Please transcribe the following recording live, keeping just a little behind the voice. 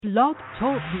Blog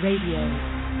Talk Radio.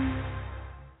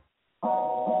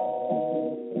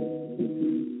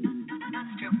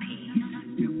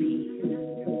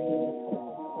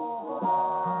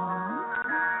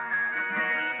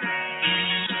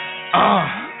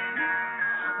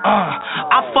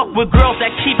 I fuck with girls that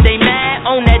keep they mad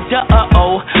on that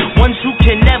ones you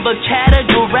can never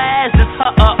categorize as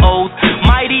her-ohs.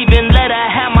 Might even let her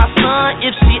have my son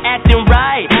if she acting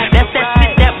right. That's that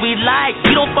shit that we like.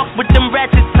 We don't fuck with them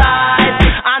ratchet ties.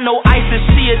 I know ISIS,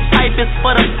 she a type, is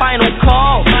for the final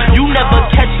call. You never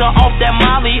catch her off that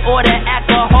Molly or that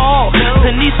alcohol.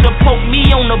 Tanisha poked me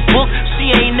on the book,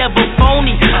 she ain't never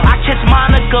phony. I catch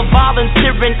Monica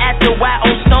volunteering at the Y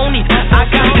on Sony. I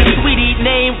got this sweetie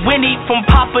named Winnie from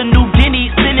Papua New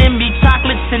Guinea, sending me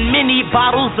chocolates and mini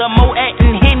bottles of Moet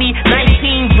and Henny.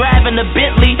 19 driving a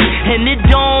Bentley, and it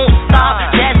don't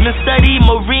stop. Jasmine study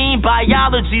marine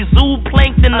biology,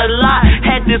 zooplankton a lot.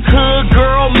 Had this hood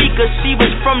girl, Mika, she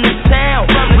was from the town.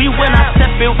 We went our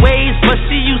separate ways, but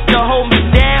she used to hold me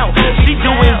down. She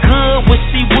doing good, wish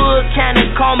she would kinda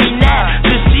call me now.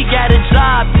 Cause she got a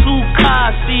job, 2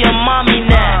 cars, she a mommy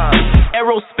now.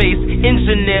 Aerospace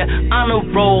engineer, honor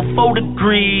roll, 4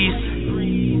 degrees.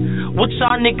 What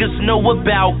y'all niggas know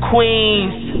about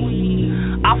Queens?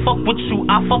 I fuck with you,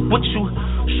 I fuck with you.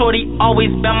 Shorty always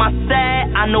by my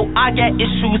side, I know I got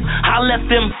issues. I left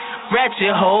them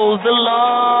ratchet hoes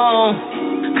alone.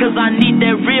 Cause I need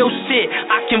that real shit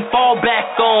I can fall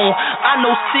back on. I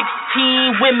know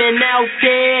 16 women out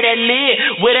there that live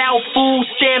without food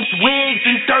stamps, wigs,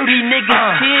 and 30 niggas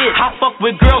kids. I fuck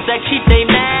with girls that keep they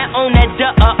mad on that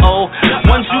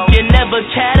ones you can never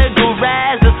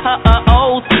categorize as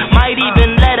her-ohs. Might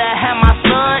even let her have my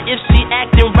son if she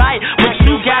acting right. But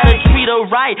you gotta treat her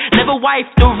right, never wife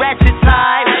the ratchet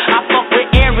type. I fuck with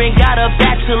Erin, got a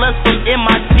bachelor's from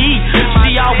MIT.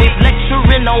 She always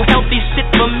lecturing on healthy shit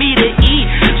for me to eat.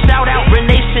 Shout out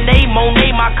Renee, Shanae,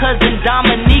 Monet, my cousin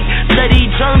Dominique. Study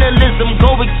journalism,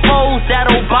 go expose that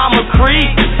Obama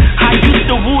creep. I used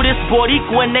to woo this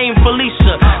Boricua named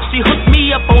Felicia. She hooked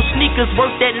me up on sneakers,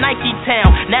 worked at Nike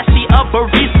Town. Now she a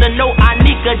barista, no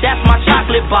Anika, that's my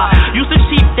chocolate bar. Used to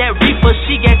cheap that reefer,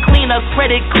 she get cleaner,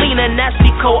 credit cleaner. Now she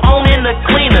co-owning the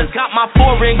cleaners. Got my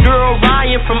foreign girl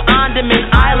Ryan from Andaman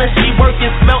Island. She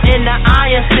working, smelting the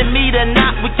iron. Send me the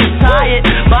knot, we get tired.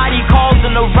 Body calls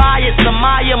in the riot.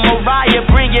 Samaya, Mariah,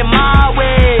 bring it my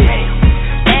way.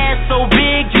 Ass so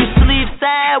big, you sleep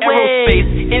sideways.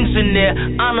 Aerospace engineer,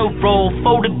 honor roll,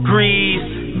 4 degrees.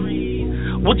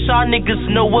 What y'all niggas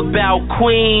know about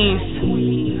Queens?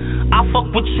 I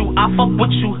fuck with you, I fuck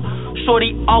with you.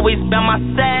 Shorty always by my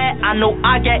side, I know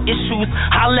I got issues.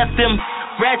 I left them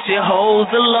ratchet hoes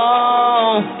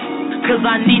alone. Cause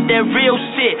I need that real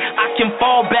shit I can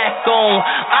fall back on.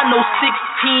 I know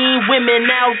 16 women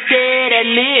out there that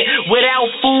live without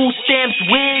food stamps,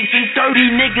 wigs, and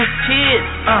 30 niggas kids.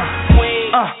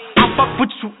 I fuck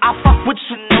with you, I fuck with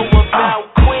you. Know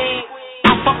about Queen.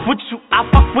 I fuck with you, I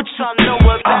fuck with you. I know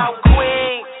about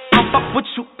Queen. I fuck with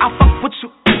you, I fuck with you.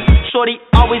 Shorty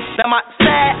always by my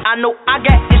side, I know I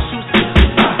got issues.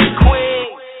 Queen.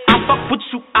 I fuck with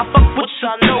you, I fuck with you.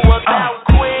 I know about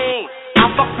Queen. I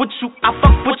fuck with you, I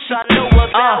fuck with you. I know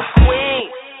about Queen.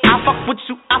 I fuck with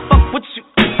you, I fuck with you.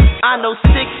 I know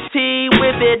 16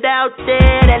 women out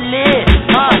there that live.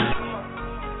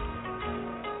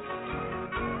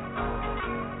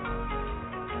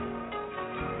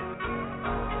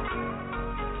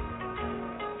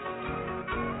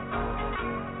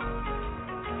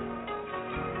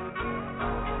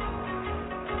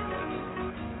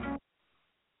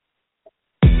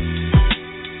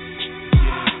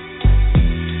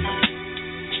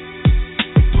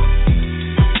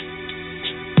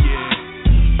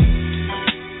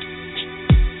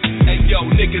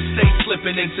 Niggas stay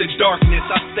slipping into darkness.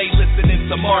 I stay listening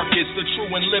to Marcus. The true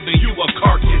and living, you a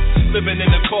carcass. Living in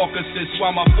the Caucasus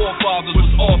while my forefathers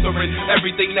was authoring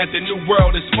everything that the new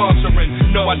world is sponsoring.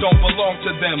 No, I don't belong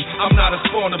to them. I'm not a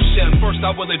spawn of Shem. First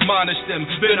I will admonish them,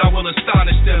 then I will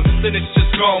astonish them. Then it's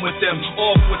just gone with them,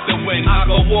 off with the wind. I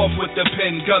go off with the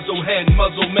pen, guzzle hen,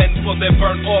 muzzle men for their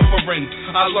burnt offering.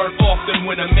 I learn often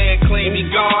when a man claim he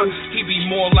gone, he be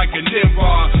more like a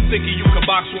Nimrod. Thinking you can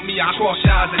box with me, I cross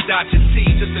your eyes and dot your T.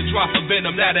 Just a drop of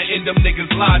venom that'll end them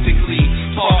niggas logically.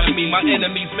 Pardon me, my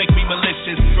enemies make me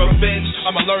malicious. Revenge,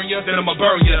 I'ma learn ya, then I'ma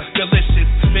burn ya. Delicious,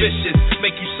 vicious,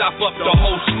 make you chop up the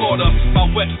whole slaughter. My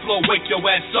wet flow wake your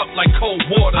ass up like cold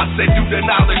water. I said do the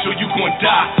knowledge or you gon'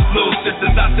 die. Little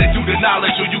sisters, I said do the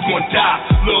knowledge or you gon' die.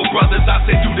 Little brothers, I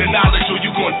said do the knowledge or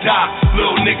you gon' die.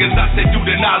 Little niggas, I said do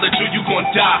the knowledge or you gon'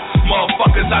 die.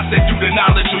 Motherfuckers, I said do the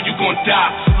knowledge or you gon' die.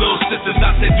 Little sisters,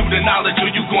 I said do the knowledge or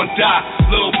you gon' die.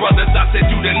 Little brothers, I said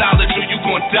do the knowledge or you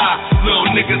gon' die. Little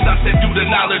niggas, I said do the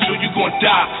knowledge or you gon'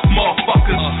 die.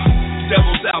 Motherfuckers.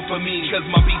 Devil's out for me, cause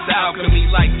my beats are alchemy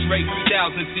like Dre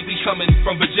 3000. See, we coming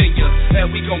from Virginia,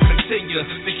 and we gon' continue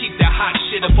to keep that hot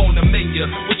shit up on the menu.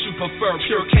 What you prefer,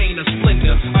 pure cane or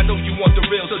splendor? I know you want the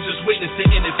real, so just witness it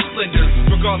in its splendor.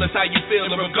 Regardless how you feel,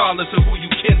 and regardless of who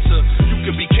you kin to. You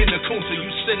could be kin to Kunta,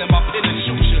 you send in my pen and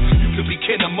shoot you. You could be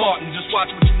kin to Martin, just watch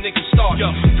what you niggas start.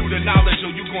 Yo, do the knowledge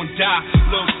or you gon' die.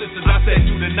 Little sisters, I said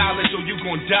do the knowledge or you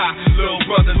gon' die. Little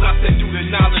brothers, I said do the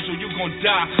knowledge or you gon'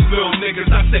 die. Little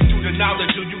niggas, I said do the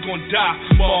knowledge or you gon' die.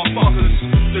 Motherfuckers,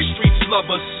 the streets love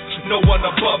us, no one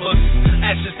above us.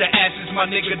 Ashes to ashes, my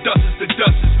nigga, dust is to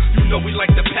dust. You know we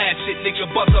like to pass shit,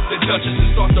 nigga, bust up the Dutchess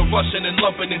and start the rushing and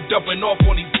lumping and dumping off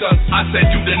on these dusts. I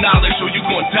said do the knowledge or you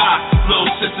gon' die.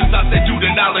 Little sisters, I said do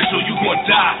the knowledge or you gon'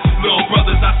 die. Little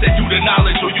brothers, I said do the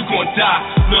knowledge or you gon' die.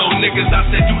 Little niggas, I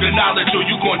said do the knowledge or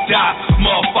you gon' die.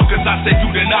 Motherfuckers, I said do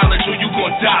the knowledge or you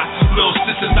gon' die. Little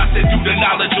sisters, I said do the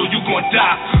knowledge or you gon'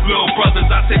 die. Little brothers,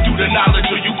 I said do the knowledge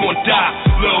or you gon' die.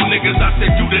 Little niggas, I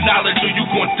said do the knowledge or you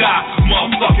gon' die.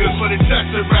 Motherfuckers, for the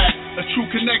Tesseract, a true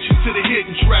connection to the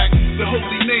hidden track. The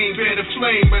holy name, bear the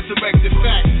flame, resurrected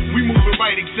fact. We moving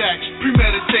right exact,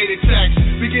 premeditated tax.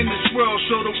 Begin to swirl,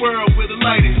 show the world where the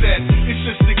light is at. It's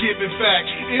just a given fact,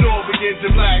 it all begins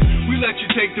in black. We let you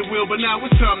take the wheel, but now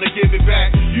it's time to give it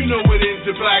back. You know it ends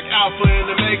in black, alpha and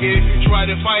omega. If you try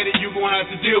to fight it, you gon' have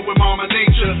to deal with mama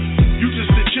nature. You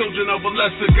just the children of a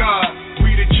lesser God.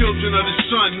 We the children of the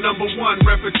sun, number one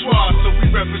repertoire. So we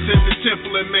represent the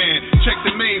temple and man. Check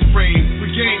the mainframe, we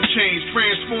game change,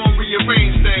 transform,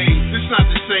 rearrange things. It's not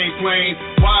the same plane.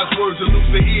 Wise words elude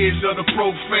the ears of the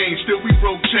profane. Still we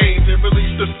broke chains and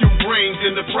released a few brains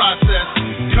in the process.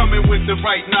 Coming with the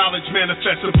right knowledge,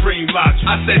 manifest supreme logic.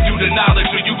 I said do the knowledge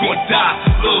or you gon' die.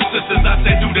 Little sisters, I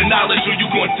said do the knowledge or you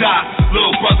gon' die.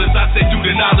 Little brothers, I said do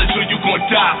the knowledge or you gon'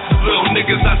 die. Little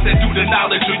niggas, I said do the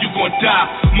knowledge or you gon' die.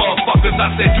 Motherfuckers, I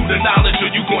said do the knowledge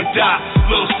or you gon' die.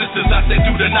 Little sisters, I said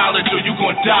do the knowledge or you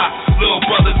gon' die. Little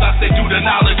brothers, I said do the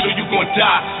knowledge or you gon'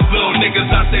 die. Little niggas,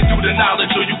 I said do the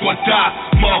knowledge or you gon' die.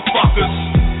 Motherfuckers,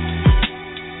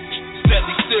 it's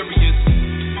deadly serious.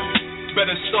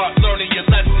 Better start learning your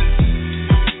lessons.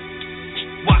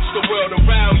 Watch the world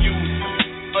around you.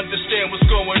 Understand what's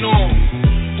going on.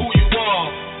 Who you are,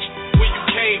 where you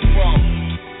came from,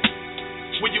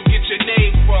 where you get your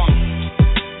name from.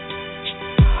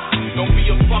 Don't be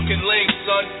a fucking lame,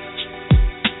 son.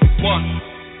 One.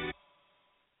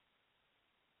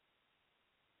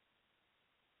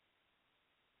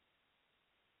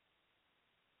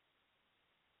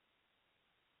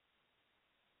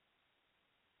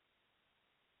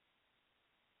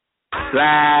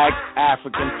 Black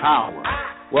African Power.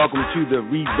 Welcome to the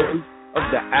rebirth of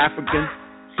the African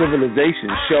Civilization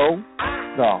Show,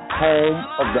 the home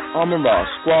of the Amara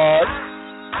Squad,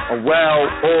 a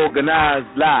well-organized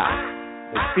lie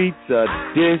defeats a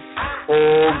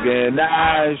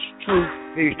disorganized truth.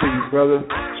 Peace to you, brother.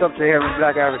 Sub-Saharan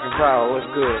Black African Power. What's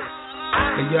good?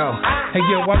 Hey yo,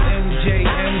 I'm MK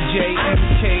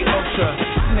Ultra,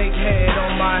 snakehead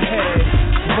on my head,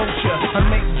 vulture. I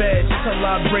make beds till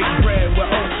I break bread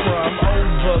with Oprah. I'm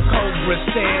over Cobra,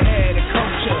 stay ahead of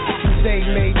culture. They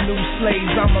made new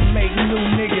slaves, I'ma make new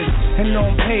niggas, and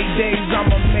on paydays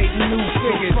I'ma make new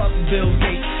figures. Fuck Bill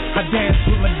Gates, I dance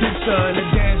with Medusa, and the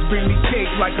dance bring me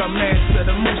cake like I'm Mansa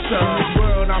the Musa. In this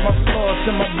world I'm a floss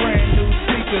in my brand new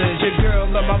speakers. Your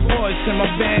girl love my voice and my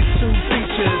band two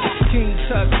features. King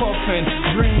Tut coffin,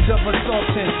 dreams of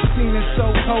assaulting. Feeling so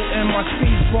potent, my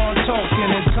speech born talking,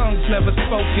 and tongues never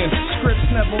spoken, scripts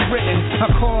never written. I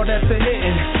call that the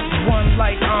hitting, one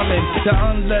like Amen, the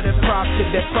unlettered prophet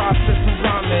that profits from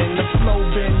rhyming. The flow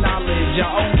been knowledge, I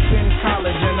open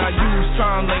college, and I use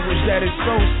sign language that is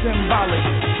so symbolic.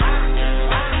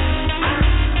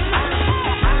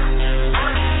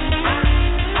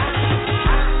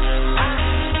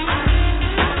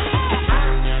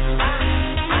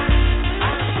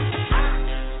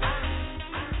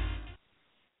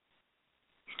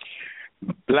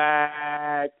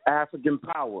 Black African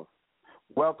Power.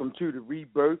 Welcome to the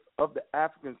rebirth of the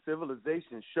African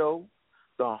Civilization Show,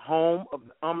 the home of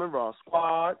the Amara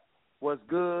Squad. What's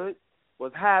good?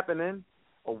 What's happening?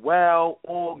 A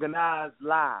well-organized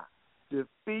lie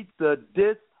defeats the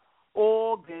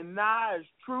disorganized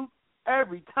truth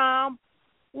every time.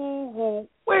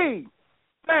 Woo-hoo-wee.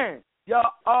 Man,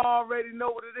 y'all already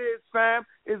know what it is, fam.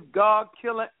 It's God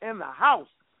Killer in the house.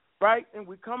 right? And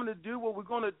we're coming to do what we're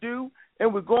going to do,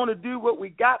 and we're going to do what we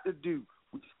got to do.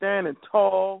 We standing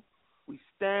tall, we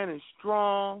standing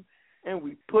strong, and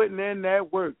we putting in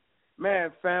that work.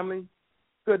 Man, family,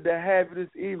 good to have you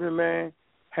this evening, man.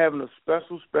 Having a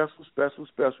special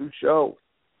show.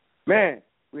 Man,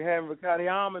 we're having Ricardo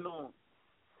Almond on,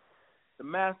 the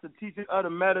master teacher of the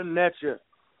Meta Nature,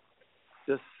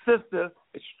 the sister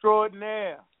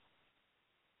extraordinaire.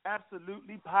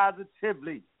 Absolutely,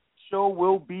 positively. Show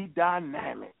will be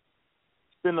dynamic.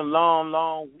 It's been a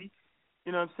long week,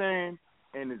 you know what I'm saying?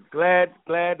 And it's glad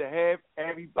to have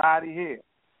everybody here.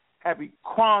 Happy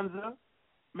Kwanzaa,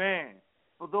 man,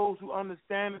 for those who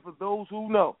understand and for those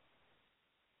who know.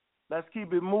 Let's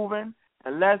keep it moving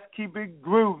and let's keep it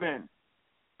grooving.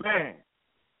 Man,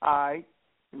 all right,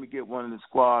 let me get one of the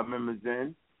squad members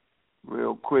in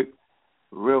real quick,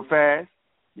 real fast.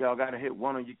 Y'all got to hit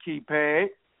one on your keypad.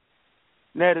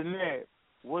 Ned and Ned,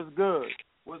 what's good?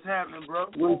 What's happening, bro?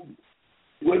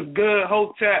 What's good?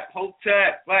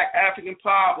 Hotep, Black African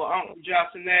Power, Uncle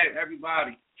Johnson, Ned,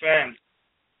 everybody, family.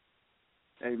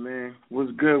 Hey, man,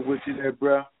 what's good with you there,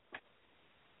 bro?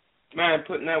 Man,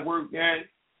 putting that work in,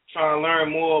 trying to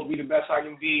learn more, be the best I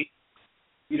can be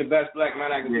the best black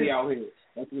man I can be out here.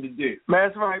 That's what it do. Man,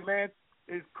 that's right, man.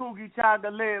 It's Kugi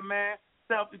Chagale, man.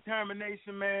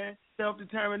 Self-determination, man.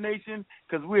 Self-determination,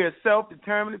 because we're a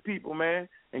self-determined people, man.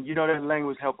 And you know that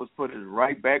language help us put us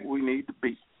right back where we need to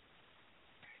be.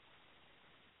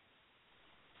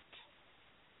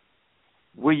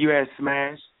 Where you at,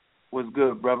 Smash? What's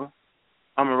good, brother?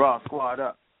 I'm a Raw Squad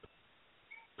up.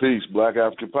 Peace, Black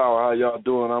African Power. How y'all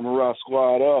doing? I'm a Raw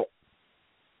Squad up.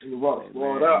 Raw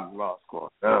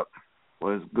Squad up.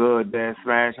 What's good, Dan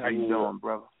Smash? How you doing,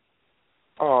 brother?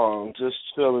 Oh, I'm just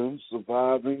chilling,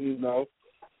 surviving, you know.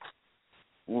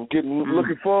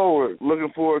 Looking forward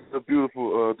to a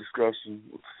beautiful discussion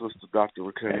with Sister Dr.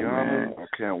 Rakayana. I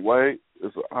can't wait.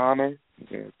 It's an honor.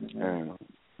 And, you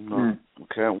know,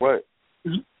 I can't wait.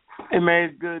 Hey, man,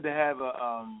 it's good to have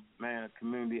a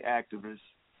community activist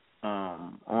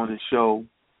on the show.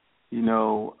 You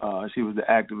know, she was the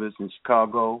activist in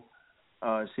Chicago.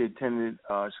 She attended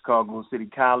Chicago City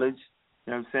College,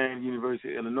 you know what I'm saying,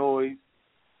 University of Illinois.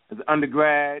 As an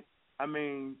undergrad, I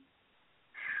mean,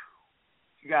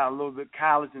 she got a little bit of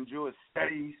college in Jewish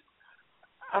studies.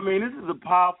 I mean, this is a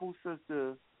powerful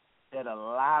sister that a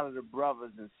lot of the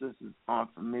brothers and sisters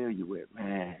aren't familiar with,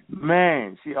 man.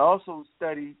 Man, she also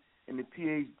studied in the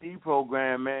PhD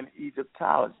program, man,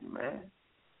 Egyptology, man.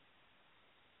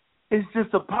 It's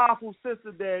just a powerful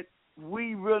sister that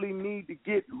we really need to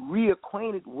get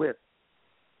reacquainted with.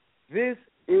 This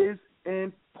is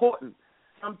important.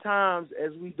 Sometimes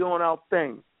as we doing our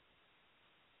thing,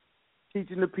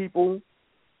 teaching the people,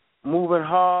 moving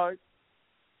hard,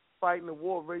 fighting the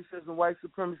war of racism, white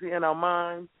supremacy in our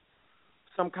minds,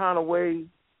 some kind of way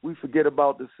we forget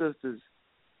about the sisters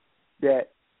that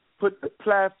put the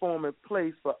platform in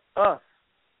place for us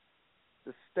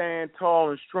to stand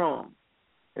tall and strong.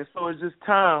 And so it's just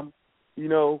time, you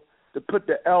know, to put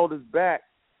the elders back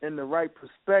in the right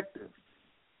perspective.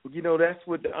 You know, that's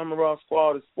what the Amaral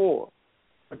Squad is for.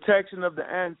 Protection of the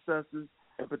ancestors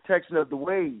and protection of the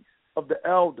ways of the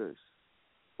elders.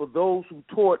 For those who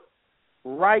taught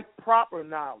right, proper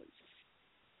knowledge.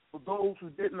 For those who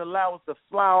didn't allow us to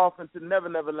fly off into Never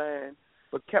Never Land,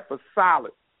 but kept us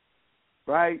solid.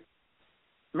 Right?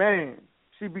 Man,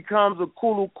 she becomes a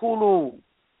Kulu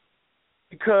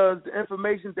because the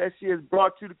information that she has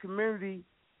brought to the community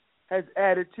has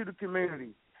added to the community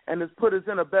and has put us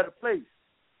in a better place.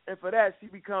 And for that, she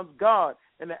becomes God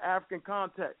in the African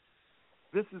context.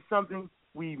 This is something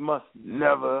we must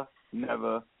never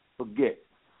forget.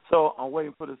 So I'm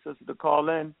waiting for the sister to call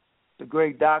in. The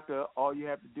great doctor, all you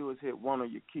have to do is hit one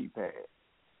on your keypad.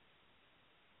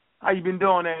 How you been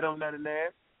doing that on that,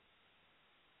 Nab?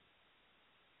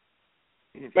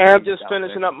 Man, I'm just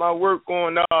finishing up my work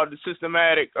on the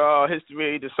systematic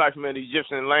history, decipherment of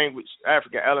Egyptian language,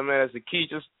 African element as the key,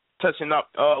 just touching up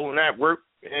on that work.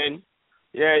 And,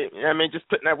 I mean, just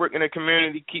putting that work in the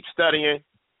community, keep studying,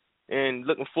 and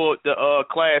looking forward to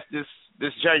class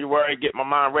this January, get my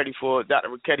mind ready for Dr.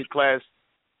 Ricchetti class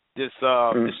this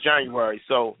January.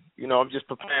 So, you know, I'm just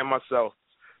preparing myself.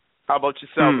 How about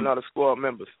yourself and other squad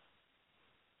members?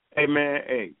 Hey, man,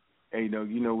 hey, you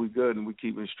know we good and we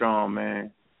keep it strong,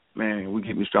 man. Man, we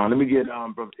keep it strong. Let me get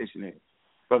Brother Ish in here.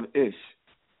 Brother Ish,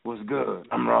 what's good?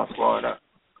 I'm Raw Squad up.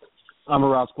 I'm a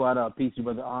Raw Squad up. Peace to you,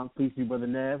 Brother Ankh. Peace to you, Brother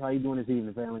Nev. How you doing this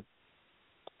evening, family?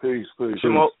 Peace.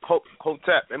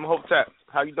 Hotep.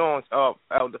 How you doing,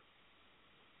 Elder?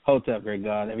 Hotep, great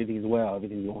God. Everything's well.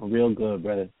 Everything's going real good,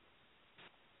 brother.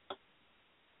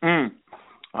 All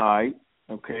right.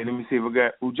 Okay, let me see if we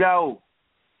got Ujao.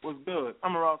 What's good?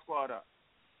 I'm a Raw Squad up.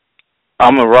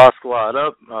 I'm a Raw Squad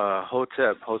up.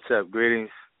 Hotep, greetings.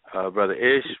 Brother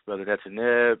Ish, Brother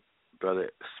Netaneb,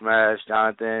 Brother Smash,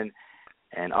 Jonathan,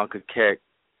 and Uncle Keck,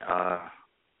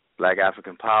 Black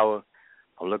African Power.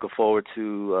 I'm looking forward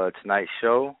to tonight's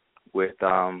show with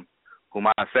whom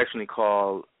I affectionately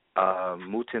call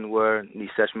Mutinwer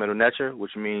Niseshmeru Netcher,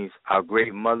 which means our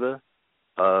great mother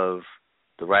of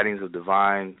the writings of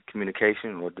divine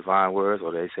communication or divine words,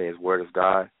 or they say it's word of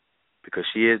God, because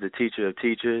she is the teacher of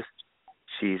teachers.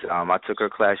 She's I took her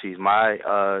class. She's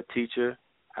my teacher.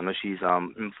 I know she's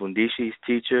Mfundishi's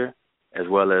teacher, as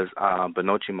well as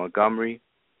Benochi Montgomery,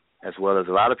 as well as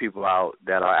a lot of people out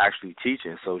that are actually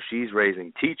teaching. So she's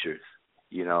raising teachers,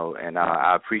 you know, and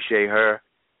I appreciate her,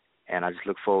 and I just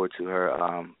look forward to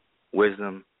her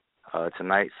wisdom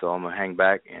tonight. So I'm going to hang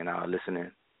back and listen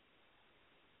in.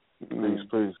 Please.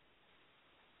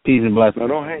 Peace and blessings. No,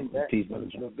 don't hang back. Peace, brother.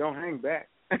 Don't hang back.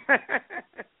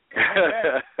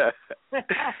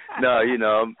 No, you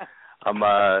know, I'm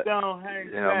don't hang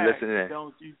you know, back. I'm listening.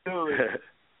 Don't you do it.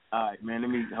 All right, man.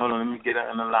 Let me get her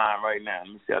on the line right now.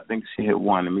 Let me see. I think she hit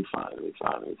one. Let me find it.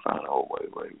 Oh,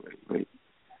 wait.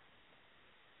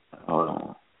 Hold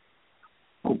on.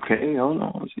 Okay, hold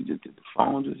on. She just did the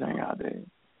phone. Just hang out there.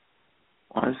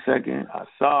 1 second. I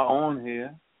saw on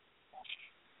here.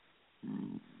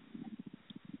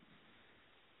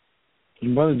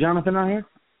 Your brother Jonathan out here?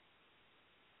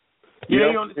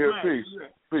 Yeah, on the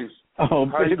Peace. Oh,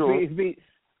 how you doing?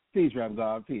 Peace, Rap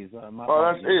God. Peace.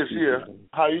 That's Ish here.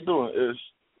 How you doing, Ish?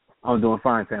 I'm doing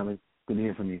fine, family. Good to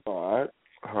hear from you. All right.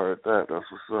 Heard that. That's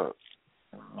what's up.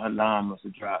 My line must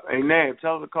have dropped. Hey, Nab,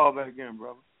 tell us to call back again,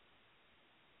 brother.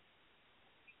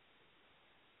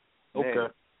 Okay.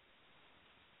 Nab.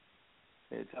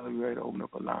 Yeah, tell me you're ready to open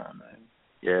up a line, man.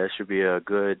 Yeah, it should be a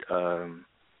good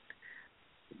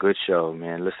show,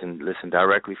 man. Listen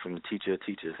directly from the teacher of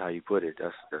teachers, how you put it.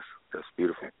 That's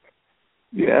beautiful.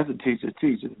 Yeah, that's a teacher of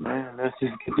teachers, man. Let's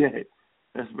just get that.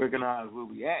 Let's recognize where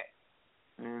we at.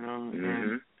 You know,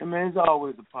 and man, it's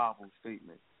always a powerful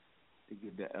statement to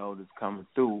get the elders coming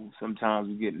through. Sometimes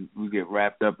we get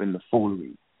wrapped up in the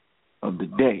foolery of the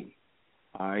day.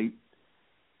 All right,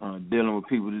 dealing with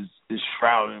people that's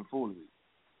shrouded in foolery.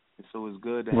 And so it's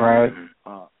good to have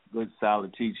a good,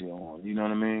 solid teacher on. You know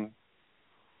what I mean?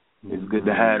 It's good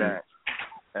to have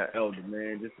that elder,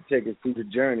 man, just to take us through the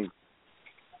journey.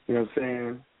 You know what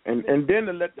I'm saying? And then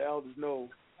to let the elders know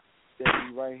that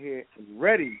he's right here and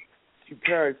ready to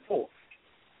carry forth.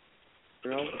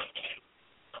 You know?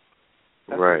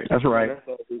 Right. That's right.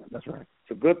 That's right.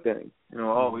 It's a good thing. You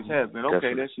know, always has been. Okay,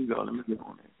 Definitely. there she go. Let me get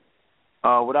on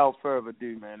it. Without further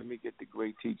ado, man, let me get the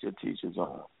great teachers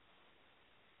on.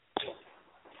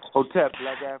 Hotep,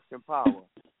 Black African Power.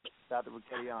 Dr.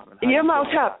 Rakeliana. Yeah,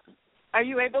 Hotep. Are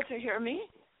you able to hear me?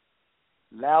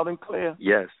 Loud and clear.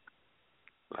 Yes.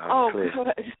 Loud and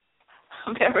clear.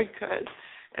 Good. Very good.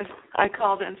 I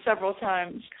called in several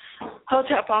times.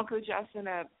 Hotep, Uncle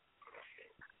Jasaneb.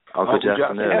 Uncle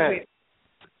Jasaneb.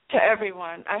 To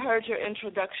everyone. I heard your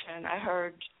introduction. I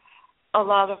heard a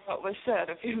lot of what was said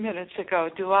a few minutes ago.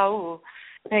 Duau.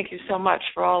 Thank you so much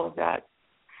for all of that.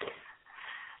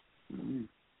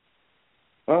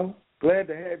 Well, glad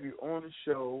to have you on the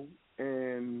show,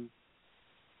 and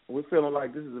we're feeling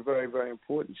like this is a very, very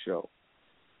important show.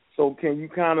 So can you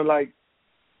kind of like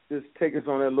just take us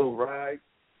on that little ride?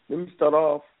 Let me start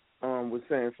off with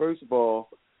saying, first of all,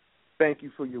 thank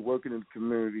you for your work in the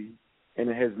community, and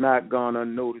it has not gone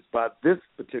unnoticed by this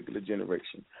particular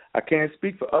generation. I can't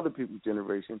speak for other people's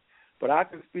generation, but I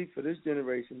can speak for this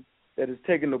generation that has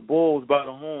taken the bulls by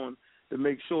the horn to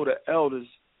make sure the elders'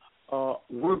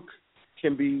 work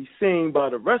can be seen by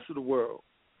the rest of the world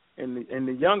and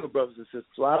the younger brothers and sisters.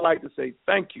 So I'd like to say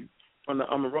thank you from the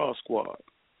Amara Squad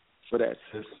for that,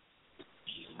 sis.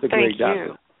 Thank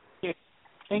you.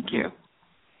 Thank you.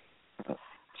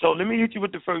 So let me hit you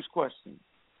with the first question.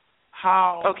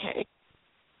 How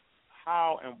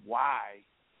and why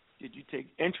did you take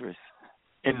interest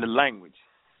in the language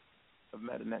of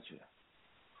Metanetia?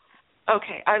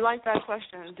 Okay, I like that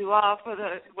question. Dua for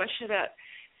the Washadet.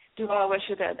 Dua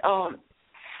Washadet.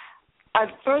 I'd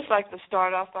first like to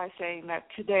start off by saying that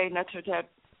today, Neterdeb,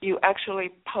 you actually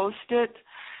posted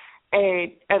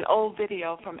an old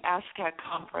video from ASCAC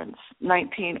conference,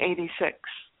 1986.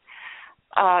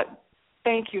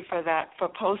 Thank you for that, for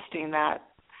posting that.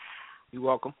 You're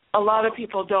welcome. A lot of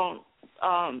people don't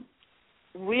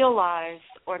realize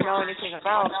or know anything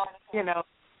about,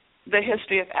 the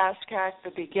history of ASCAC,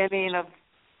 the beginning of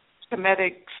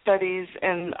Kemetic studies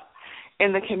in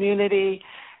the community,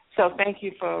 So thank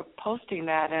you for posting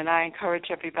that, and I encourage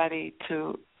everybody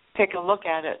to take a look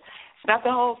at it. It's not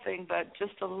the whole thing, but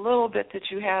just a little bit that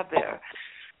you have there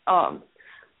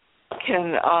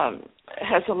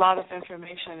has a lot of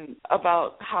information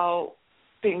about how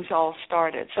things all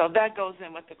started. So that goes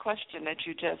in with the question that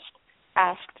you just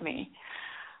asked me.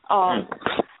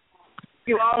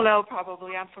 You all know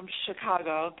probably I'm from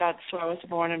Chicago. That's where I was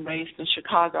born and raised, in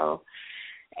Chicago.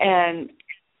 And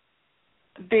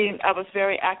I was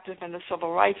very active in the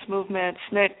civil rights movement,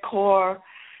 SNCC, CORE,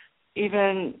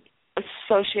 even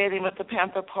associating with the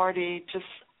Panther Party, just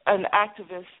an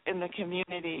activist in the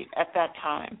community at that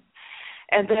time.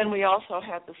 And then we also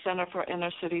had the Center for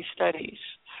Inner City Studies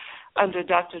under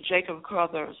Dr. Jacob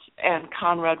Carruthers and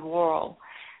Conrad Worrell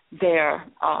there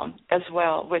as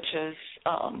well, which is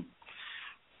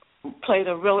played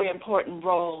a really important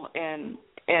role in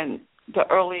the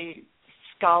early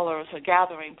scholars, a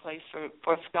gathering place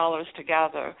for scholars to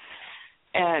gather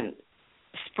and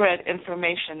spread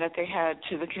information that they had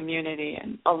to the community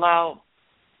and allow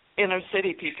inner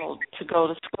city people to go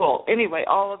to school. Anyway,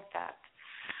 all of that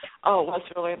was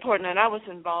really important, and I was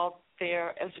involved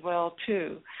there as well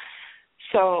too.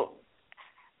 So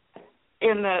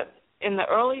in the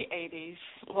early 80s,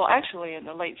 well, actually in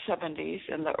the late 70s,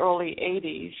 in the early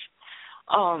 80s,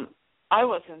 I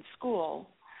was in school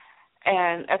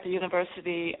and at the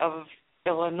University of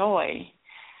Illinois,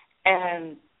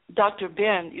 and Dr.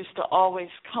 Ben used to always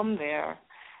come there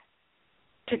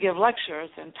to give lectures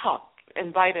and talk,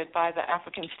 invited by the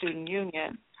African Student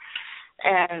Union.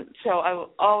 And so I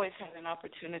always had an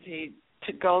opportunity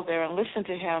to go there and listen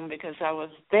to him because I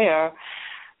was there.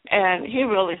 And he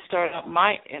really stirred up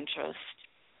my interest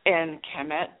in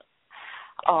Kemet.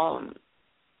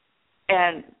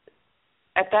 And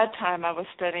at that time, I was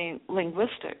studying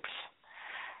linguistics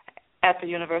at the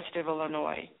University of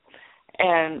Illinois.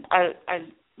 And I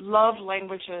love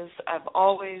languages. I've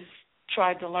always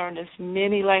tried to learn as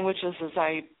many languages as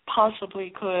I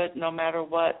possibly could, no matter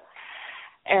what.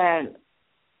 And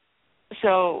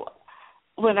so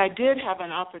when I did have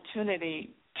an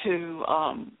opportunity to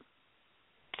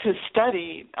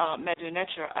study Medu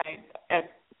Neter at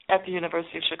the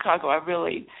University of Chicago, I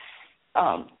really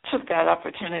took that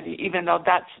opportunity, even though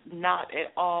that's not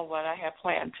at all what I had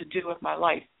planned to do with my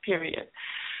life, period.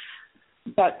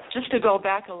 But just to go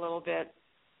back a little bit,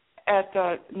 at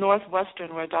the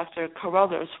Northwestern where Dr.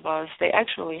 Carruthers was, they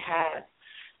actually had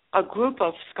a group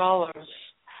of scholars,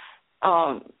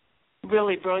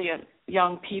 really brilliant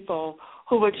young people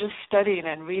who were just studying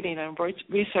and reading and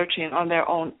researching on their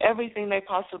own everything they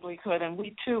possibly could. And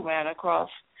we, too, ran across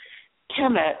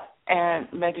Kemet and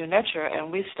Medu Neter,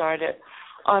 and we started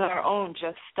on our own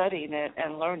just studying it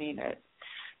and learning it,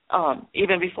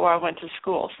 even before I went to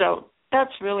school. So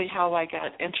that's really how I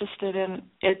got interested in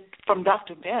it from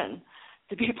Dr. Ben,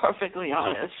 to be perfectly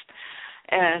honest.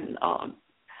 And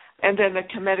then the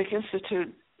Kemetic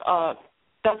Institute,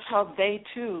 that's how they,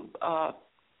 too,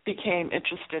 became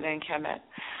interested in Kemet.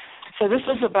 So this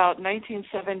was about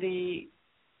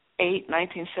 1978,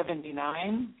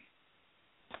 1979,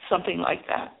 something like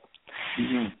that.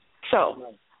 Mm-hmm.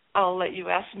 So I'll let you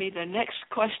ask me the next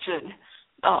question,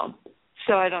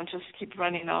 so I don't just keep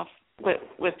running off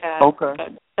with that. Okay.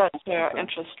 But that's where our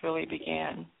interest really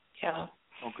began. Yeah.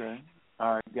 Okay.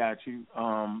 All right, got you.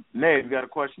 Ned, you got a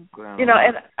question? You know,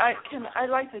 and I'd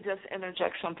like to just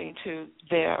interject something too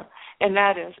there, and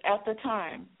that is at the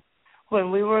time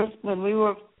when we were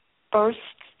first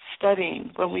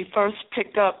studying, when we first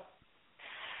picked up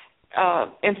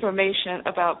information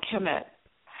about Kemet,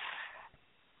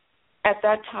 at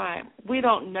that time we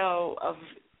don't know of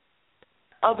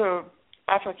other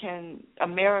African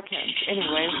Americans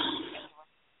anyway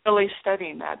really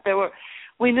studying that.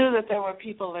 We knew that there were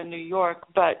people in New York,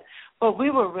 but what we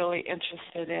were really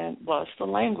interested in was the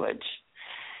language,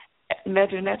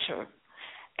 Medu Neter.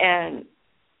 And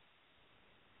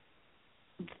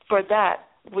for that,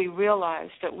 we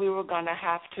realized that we were going to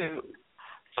have to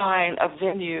find a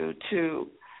venue to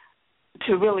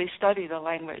really study the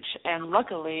language. And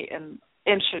luckily, in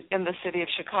the city of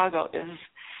Chicago is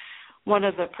one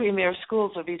of the premier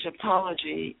schools of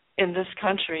Egyptology in this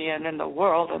country and in the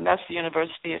world, and that's the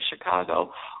University of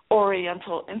Chicago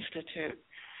Oriental Institute.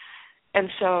 And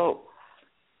so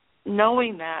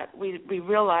knowing that, we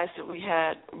realized that we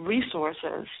had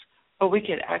resources where we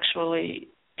could actually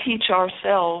teach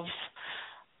ourselves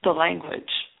the language.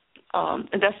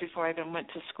 And that's before I even went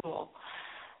to school.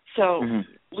 So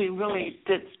we really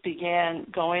began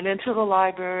going into the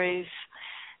libraries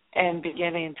and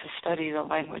beginning to study the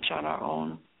language on our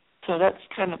own. So that's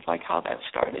kind of like how that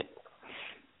started.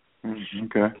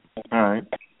 Okay. All right.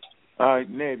 All right,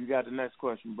 Ned, you got the next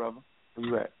question, brother. Where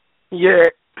you at? Yeah,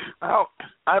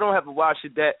 I don't have a watch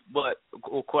it that,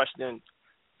 or question,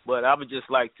 but I would just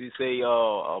like to say,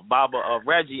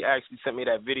 Reggie actually sent me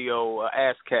that video,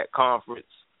 ASCAT conference,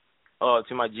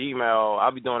 to my Gmail.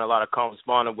 I'll be doing a lot of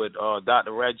corresponding with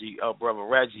Dr. Reggie, brother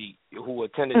Reggie, who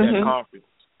attended that conference.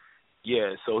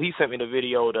 Yeah, so he sent me the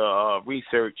video to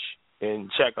research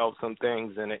and check out some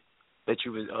things in it that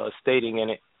you were stating in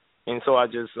it. And so I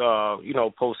just,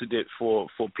 posted it for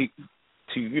people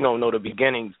to, know the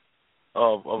beginnings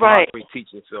of my great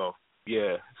teaching. So,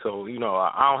 yeah. So,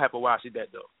 I don't have to watch it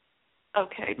that, though.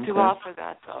 Okay. Dua for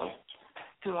that, though.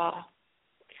 Dua.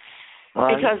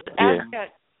 Because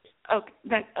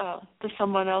does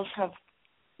someone else have...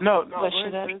 No, go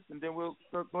ahead, Chris, and then we'll...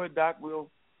 Go ahead, Doc. We'll...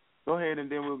 Go ahead,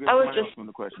 and then we'll get someone else from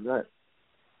the question. Go ahead.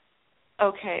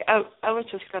 Okay. I was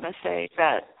just going to say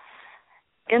that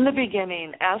in the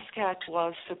beginning, ASCAT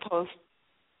was supposed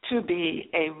to be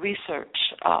a research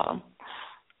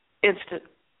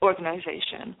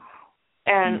organization.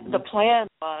 And the plan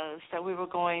was that we were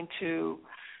going to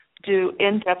do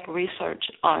in-depth research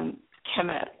on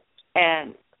Kemet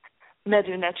and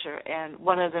Medu Neter. And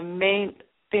one of the main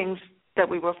things that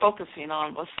we were focusing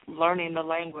on was learning the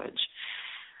language.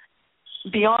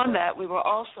 Beyond that, we were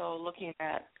also looking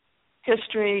at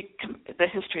history, the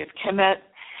history of Kemet,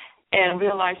 and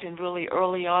realizing really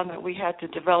early on that we had to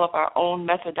develop our own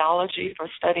methodology for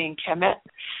studying Kemet,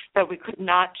 that we could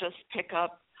not just pick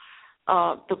up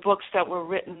the books that were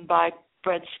written by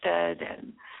Bredsted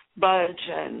and Budge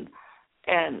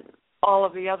and all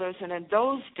of the others. And in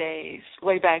those days,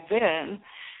 way back then,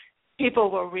 people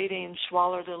were reading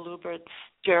Schwaller de Lubert's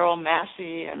Gerald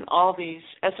Massey and all these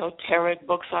esoteric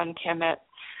books on Kemet.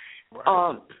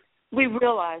 We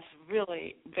realized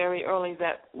really very early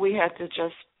that we had to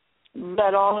just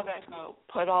let all of that go,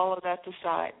 put all of that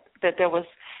aside, that there was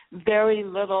very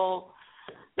little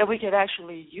that we could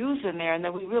actually use in there, and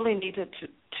that we really needed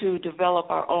to develop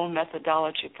our own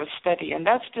methodology for study, and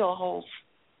that still holds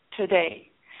today.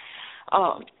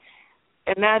 And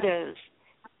that is,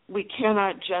 we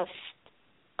cannot just,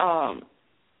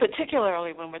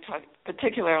 particularly when we're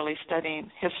particularly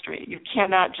studying history, you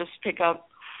cannot just pick up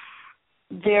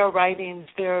their writings,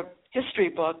 their history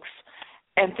books,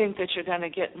 and think that you're going to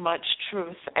get much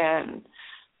truth and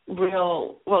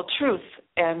real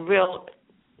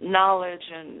knowledge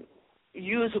and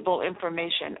usable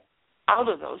information out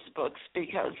of those books,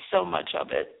 because so much of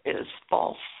it is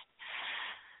false.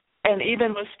 And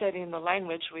even with studying the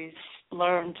language, we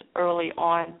learned early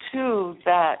on, too,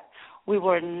 that we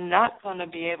were not going to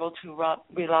be able to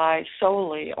rely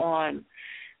solely on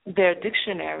their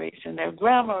dictionaries and their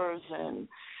grammars and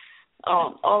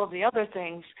all of the other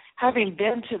things. Having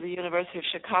been to the University of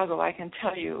Chicago, I can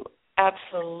tell you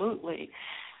absolutely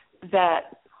that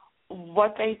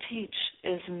what they teach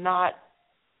is not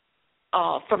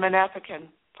from an African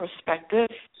perspective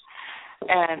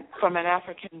and from an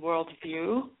African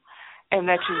worldview, and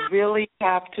that you really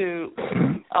have to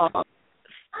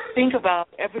think about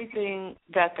everything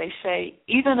that they say,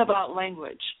 even about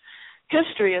language.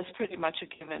 History is pretty much a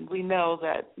given. We know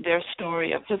that their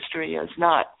story of history is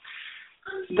not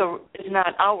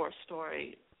our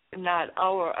story, not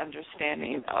our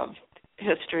understanding of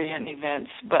history and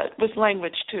events, but with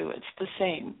language too, it's the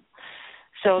same.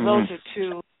 So those are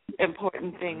two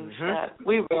important things that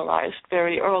we realized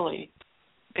very early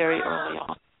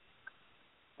on.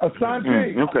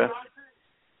 Asante. Okay.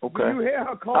 Do you hear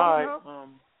her calling up?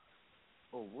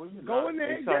 Go in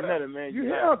there and get her. Man. You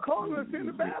hear her calling us in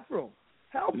the bathroom.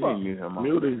 Help her. Mute him.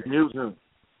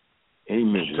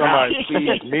 Amen. Somebody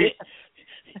please mute.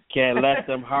 Can't let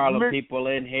them Harlem people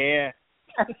in here.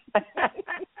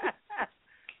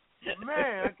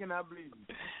 Man, I cannot believe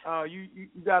you. You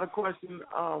got a question?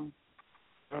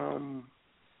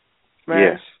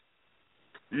 Yes.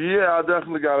 Yeah, I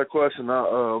definitely got a question.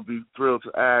 I'll be thrilled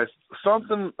to ask.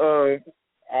 Something I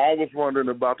was wondering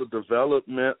about the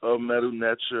development of Medu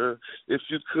Neter. If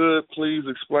you could please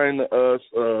explain to us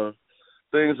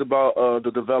things about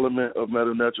the development of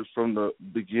Medu Neter from the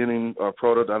beginning,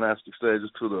 proto-dynastic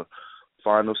stages to the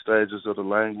final stages of the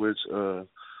language,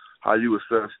 how you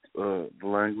assess the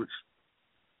language.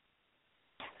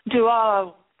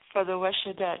 Dua for the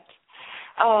Weshadet.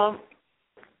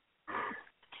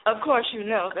 Of course, you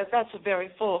know that that's a very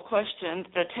full question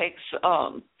that takes a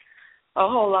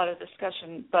whole lot of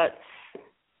discussion. But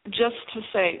just to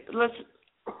say,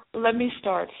 let me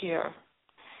start here,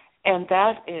 and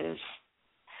that is,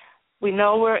 we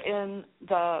know we're in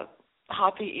the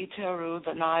Hapi Iteru,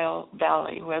 the Nile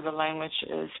Valley, where the language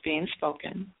is being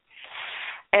spoken.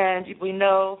 And we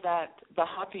know that the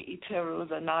Hapi Iteru,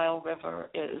 the Nile River,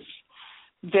 is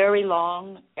very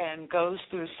long and goes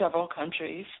through several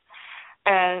countries,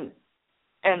 and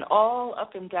all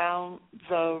up and down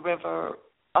the river,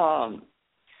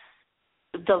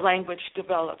 the language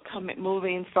developed,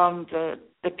 moving from the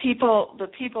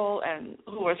people and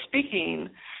who are speaking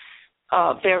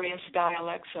various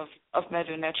dialects of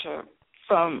Medu Neter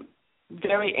from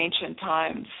very ancient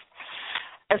times.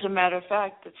 As a matter of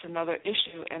fact, it's another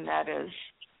issue, and that is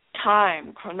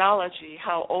time, chronology,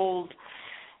 how old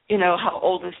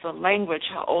is the language,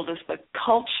 how old is the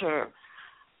culture,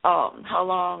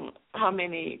 how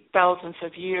many thousands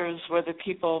of years were the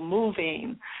people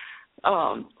moving.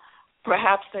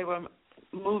 Perhaps they were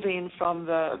moving from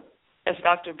as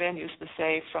Dr. Ben used to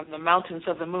say, from the mountains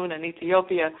of the moon in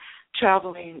Ethiopia,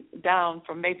 traveling down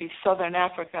from maybe southern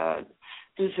Africa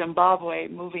to Zimbabwe,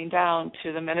 moving down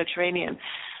to the Mediterranean.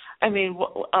 I mean,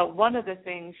 one of the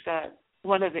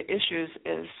issues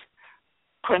is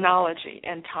chronology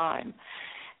and time,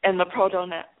 and the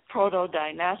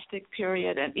proto-dynastic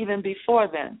period, and even before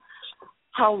then,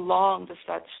 how long does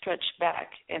that stretch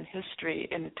back in history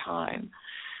and time?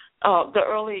 The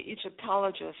early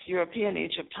Egyptologists, European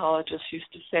Egyptologists,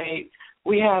 used to say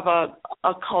we have a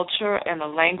culture and a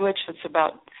language that's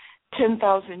about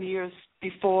 10,000 years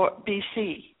before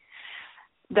BC,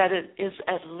 that it is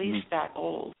at least that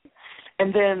old.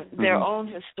 And then their own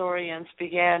historians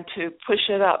began to push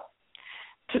it up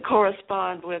to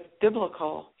correspond with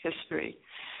biblical history.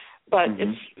 But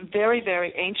it's very,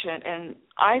 very ancient. And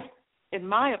in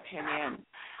my opinion,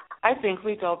 I think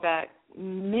we go back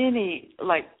many,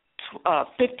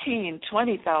 15,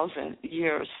 20,000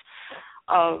 years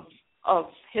of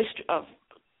history, of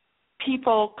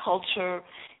people, culture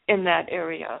in that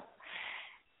area,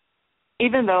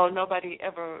 even though nobody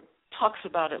ever talks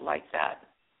about it like that.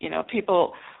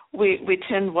 People, we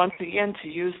tend once again to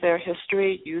use their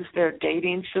history, use their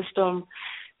dating system,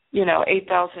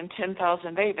 8,000,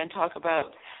 10,000.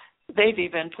 They've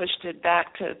even pushed it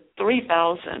back to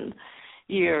 3,000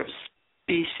 years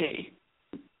BC.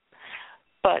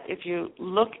 But if you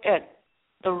look at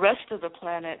the rest of the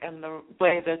planet and the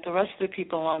way that the rest of the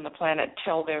people on the planet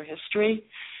tell their history,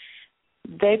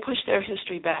 they push their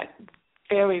history back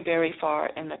very, very far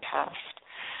in the past.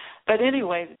 But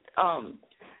anyway,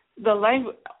 the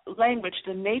language,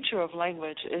 the nature of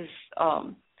language is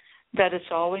that it's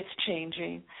always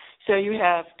changing. So you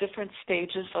have different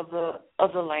stages of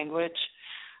the language.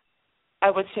 I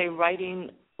would say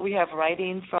we have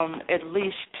writing from at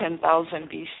least 10,000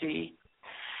 BC.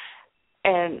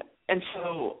 And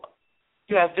so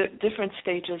you have different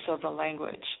stages of the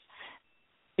language,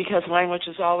 because language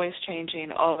is always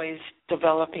changing, always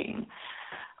developing,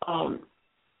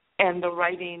 and the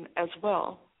writing as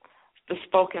well, the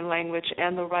spoken language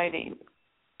and the writing.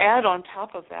 Add on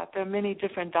top of that, there are many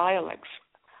different dialects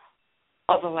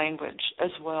of the language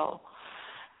as well.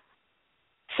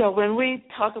 So when we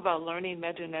talk about learning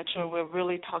Medu Neter, we're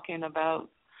really talking about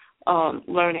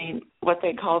learning what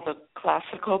they call the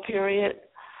classical period,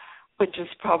 which is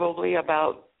probably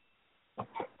about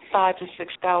 5,000 to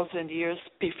 6,000 years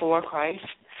before Christ.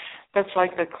 That's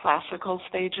like the classical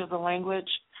stage of the language.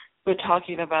 We're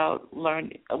talking about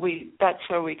that's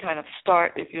where we kind of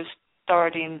start if you're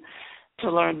starting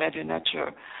to learn Medu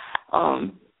Neter.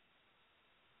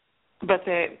 But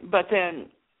then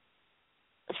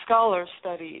scholars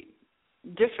study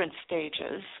different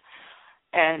stages,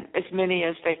 and as many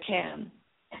as they can,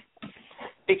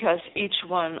 because each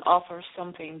one offers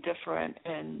something different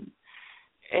in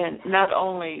not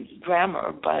only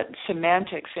grammar, but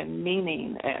semantics and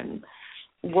meaning and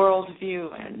worldview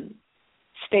and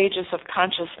stages of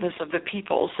consciousness of the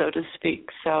people, so to speak.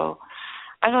 So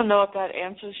I don't know if that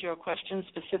answers your question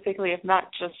specifically. If not,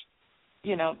 just,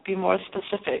 be more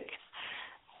specific.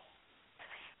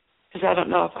 Because I don't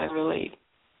know if I really...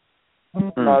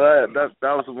 No, that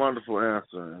was a wonderful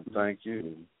answer. Thank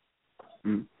you.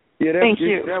 Yeah, Thank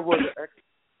you. That was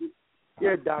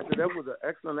Doctor, that was an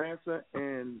excellent answer,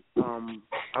 and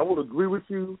I would agree with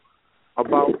you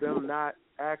about them not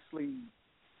actually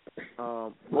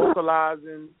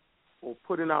vocalizing or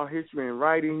putting out history in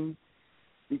writing,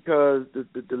 because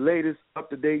the latest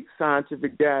up-to-date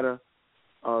scientific data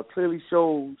clearly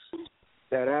shows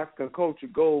that African culture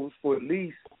goes for at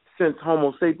least, since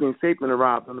Homo sapiens sapien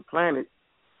arrived on the planet,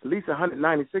 at least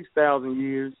 196,000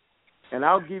 years. And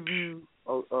I'll give you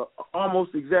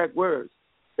almost exact words,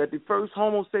 that the first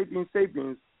Homo sapiens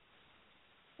sapiens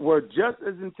were just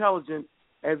as intelligent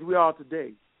as we are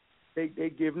today. They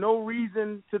give no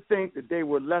reason to think that they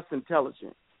were less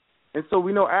intelligent. And so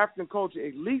we know African culture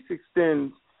at least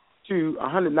extends to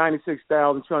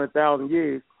 196,000, 200,000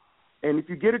 years. And if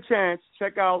you get a chance,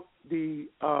 check out the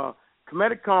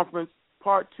Kemetic Conference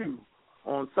part 2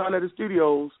 on Son of the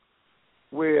Studios,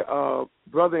 where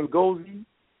Brother Ngozi,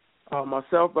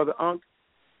 myself, Brother Unk,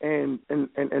 and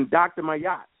Dr.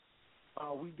 Mayat,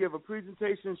 we give a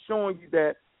presentation showing you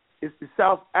that it's the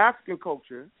South African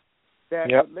culture that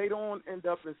later on end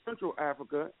up in Central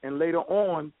Africa and later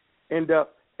on end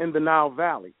up in the Nile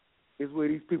Valley is where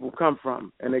these people come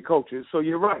from and their culture. So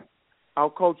you're right. Our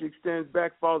culture extends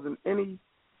back farther than any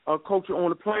culture on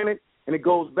the planet, and it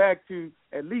goes back to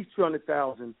at least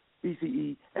 200,000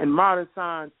 BCE, and modern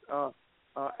science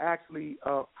actually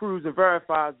proves and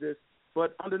verifies this,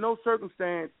 but under no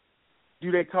circumstance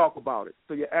do they talk about it.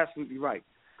 So you're absolutely right.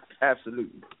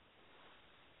 Absolutely.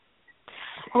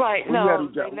 Right. No,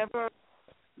 they never.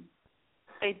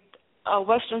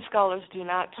 Western scholars do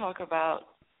not talk about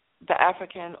the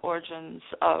African origins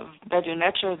of Medu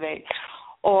Neter,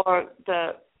 or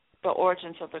the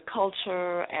origins of the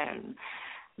culture and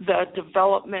the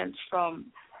development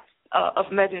of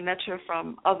Medu Neter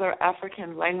from other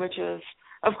African languages.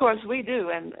 Of course, we do,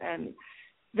 and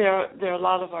there are a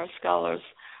lot of our scholars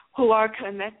who are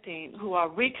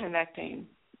reconnecting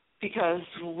because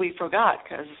we forgot,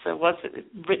 because it wasn't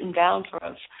written down for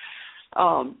us.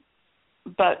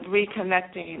 But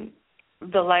reconnecting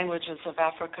the languages of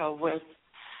Africa with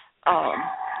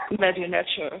Medu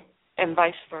Neter and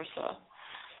vice versa.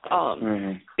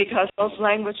 Because those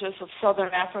languages of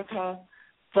Southern Africa,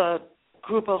 the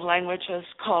group of languages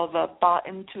called the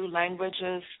Bantu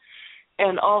languages,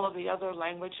 and all of the other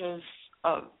languages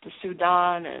of the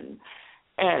Sudan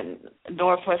and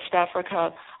Northwest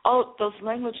Africa, all those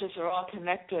languages are all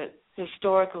connected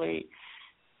historically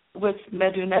with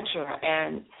Medu Neter,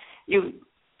 and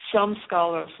some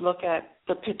scholars look at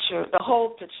the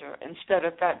whole picture, instead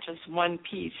of that just one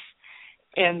piece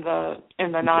in the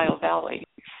Nile Valley,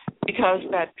 because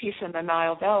that piece in the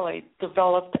Nile Valley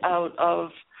developed out of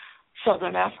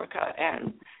Southern Africa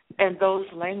and those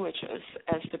languages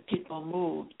as the people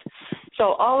moved.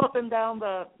 So all up and down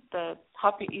the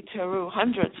Hapi Iteru,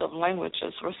 hundreds of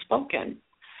languages were spoken.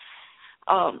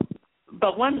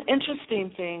 But one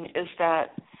interesting thing is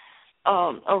that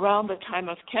around the time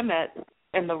of Kemet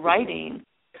and the writing,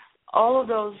 all of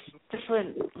those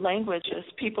different languages,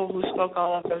 people who spoke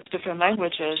all of those different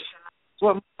languages,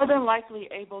 were more than likely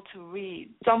able to read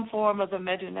some form of the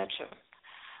Medu Neter.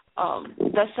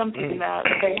 That's something that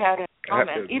they had in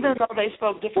common, even though they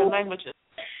spoke different languages.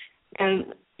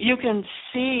 And you can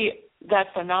see that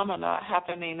phenomena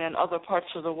happening in other parts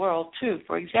of the world, too.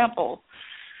 For example,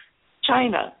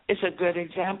 China is a good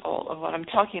example of what I'm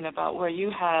talking about, where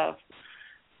you have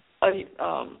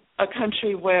a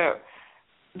country where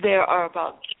there are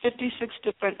about 56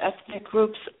 different ethnic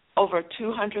groups, over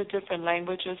 200 different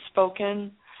languages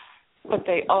spoken, but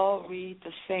they all read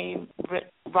the same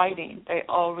writing. They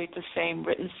all read the same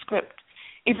written script,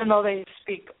 even though they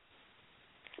speak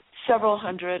several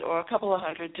hundred or a couple of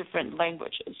hundred different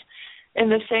languages. And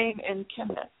the same in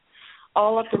Kemet.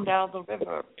 All up and down the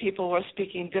river, people were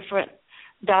speaking different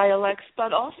dialects,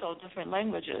 but also different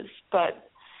languages. But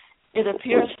it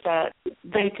appears that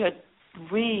they could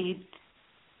read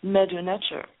Medu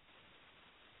Neter.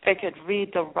 They could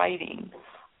read the writing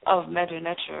of Medu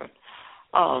Neter,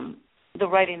 the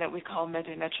writing that we call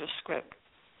Medu Neter script,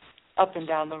 up and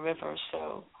down the river.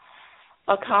 So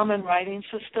a common writing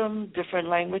system, different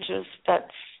languages,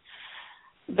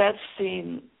 that's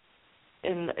seen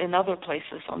in other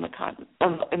places on the continent,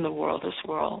 in the world as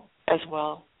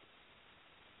well.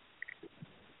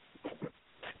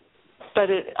 But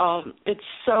it's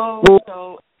so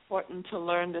important to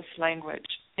learn this language.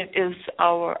 It is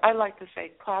I like to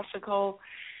say, classical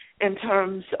in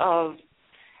terms of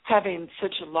having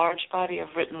such a large body of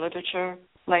written literature,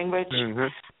 language,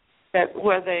 that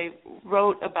where they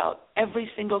wrote about every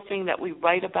single thing that we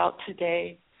write about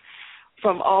today,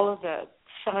 from all of the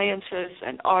sciences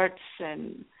and arts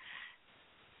and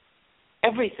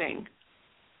everything.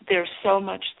 There's so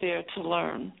much there to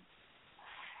learn.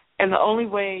 And the only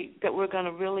way that we're going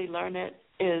to really learn it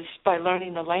is by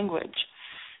learning the language.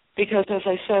 Because as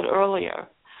I said earlier,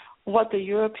 what the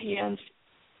Europeans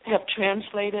have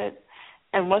translated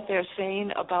and what they're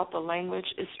saying about the language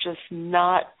is just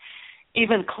not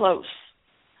even close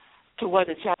to what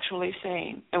it's actually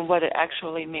saying and what it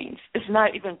actually means. It's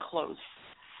not even close.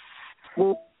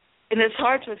 And it's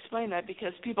hard to explain that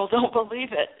because people don't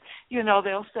believe it. You know,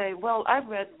 they'll say, well, I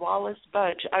read Wallace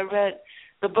Budge. I read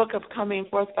the book of Coming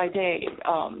Forth by Day,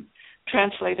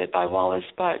 translated by Wallace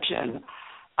Budge, and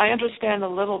I understand a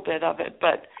little bit of it,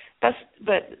 but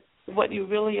what you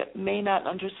really may not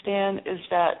understand is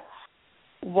that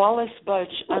Wallace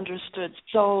Budge understood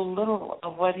so little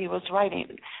of what he was writing,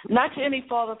 not to any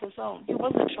fault of his own. He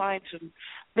wasn't trying to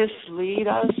mislead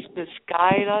us,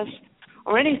 misguide us,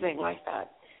 or anything like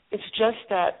that. It's just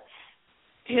that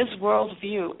his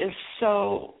worldview is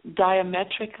so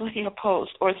diametrically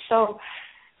opposed or so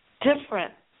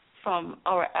different from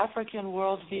our African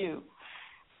worldview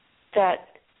that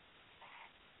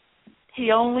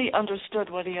he only understood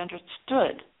what he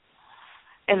understood.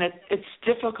 And it's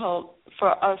difficult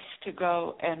for us to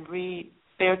go and read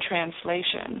their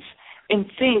translations and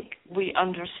think we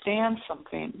understand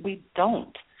something. We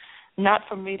don't. Not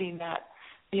from reading that.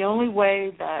 The only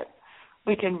way that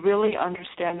we can really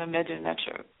understand the Medu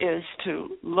Neter is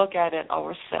to look at it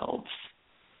ourselves.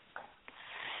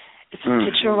 It's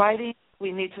picture writing.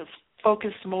 We need to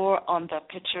focus more on the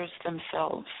pictures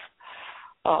themselves,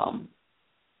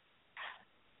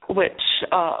 which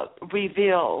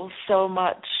reveal so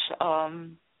much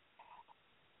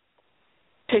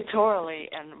pictorially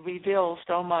and reveal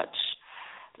so much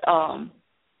on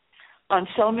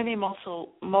so many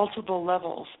multiple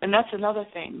levels. And that's another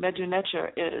thing. Medu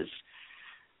Neter is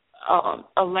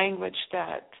a language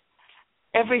that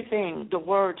everything, the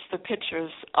words, the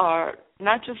pictures are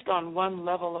not just on one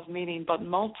level of meaning, but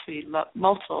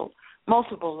multiple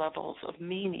levels of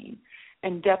meaning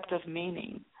and depth of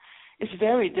meaning. It's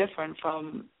very different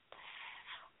from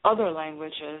other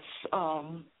languages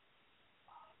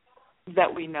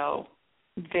that we know.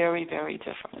 Very, very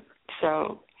different.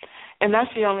 So, and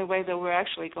that's the only way that we're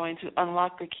actually going to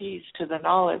unlock the keys to the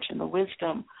knowledge and the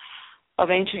wisdom of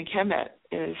ancient Kemet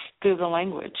is through the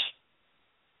language,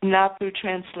 not through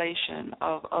translation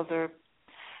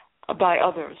by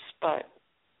others, but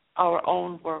our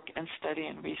own work and study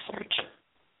and research.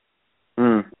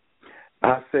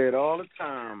 I say it all the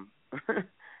time.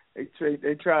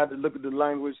 They tried to look at the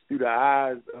language through the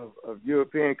eyes of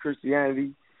European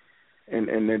Christianity,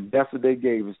 and that's what they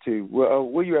gave us to. Well,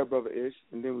 where you at, Brother Ish?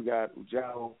 And then we got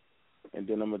Ujao, and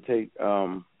then I'm going to take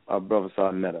our Brother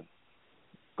Sarnetta.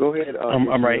 Go ahead.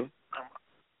 I'm right.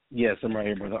 Yes, I'm right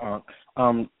here, Brother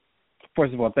Ankh.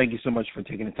 First of all, thank you so much for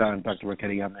taking the time, Dr.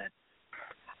 Raketi Ahmed.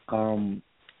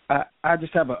 I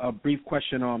just have a brief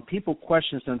question on people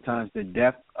question sometimes the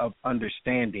depth of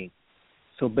understanding.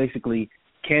 So basically,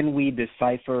 can we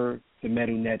decipher the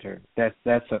Medu Neter?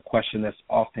 That's a question that's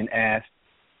often asked.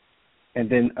 And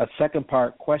then a second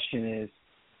part question is,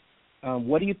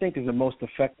 what do you think is the most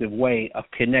effective way of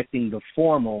connecting the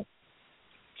formal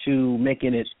to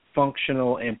making it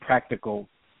functional and practical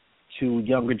to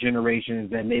younger generations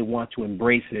that may want to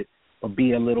embrace it or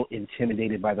be a little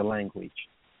intimidated by the language?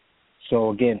 So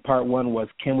again, part one was,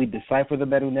 can we decipher the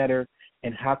Medu Neter,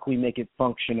 and how can we make it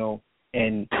functional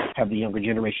and have the younger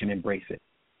generation embrace it?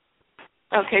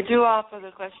 Okay, Dua for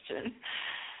the question.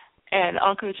 And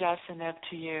Uncle Jasineb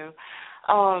to you.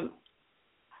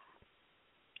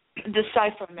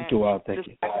 Decipherment. Dua, thank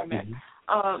you.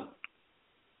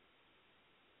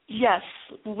 Yes,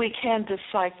 we can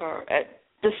decipher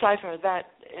that,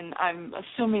 and I'm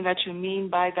assuming that you mean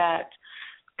by that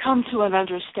come to an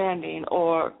understanding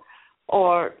or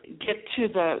get to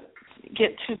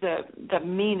the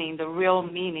meaning, the real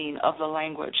meaning of the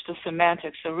language, the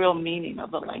semantics, the real meaning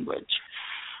of the language.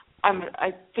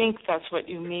 I think that's what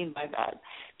you mean by that,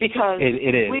 because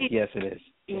it is. Yes, it is.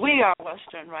 We are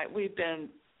Western, right? We've been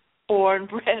born,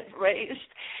 bred, raised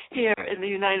here in the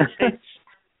United States,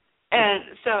 and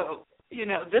so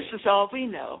this is all we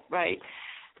know, right?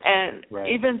 And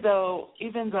right. even though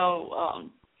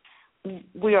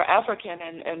we are African,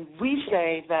 and we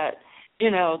say that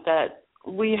that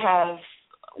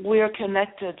we're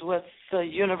connected with the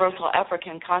universal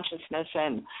African consciousness,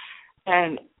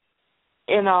 and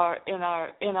in our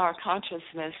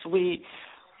consciousness we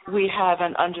have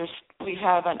an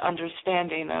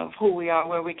understanding of who we are,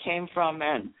 where we came from,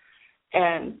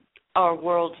 and our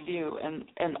worldview,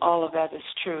 and all of that is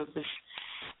true.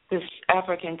 This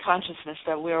African consciousness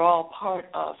that we're all part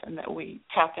of and that we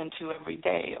tap into every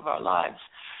day of our lives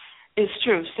is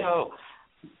true. So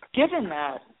given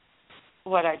that,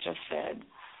 what I just said,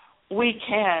 we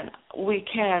can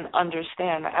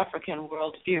understand the African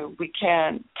worldview. We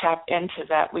can tap into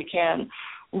that. We can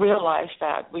realize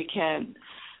that. We can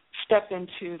step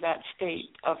into that state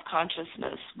of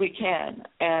consciousness. We can.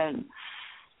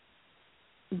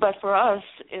 But for us,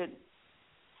 it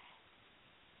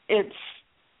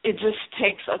just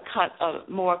takes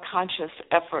a more conscious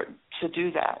effort to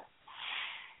do that.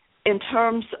 In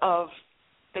terms of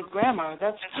the grammar,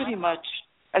 that's pretty much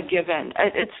a given.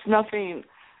 It's nothing.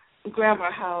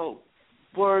 Grammar, how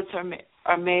words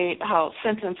are made, how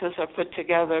sentences are put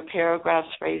together, paragraphs,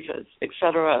 phrases,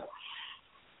 etc.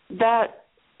 That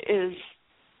is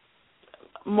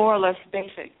more or less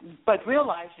basic, but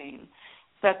realizing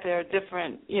that there are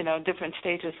different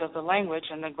stages of the language,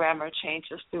 and the grammar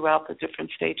changes throughout the different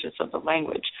stages of the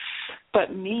language.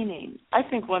 But meaning, I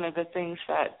think one of the things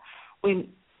that we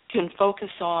can focus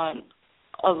on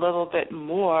a little bit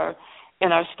more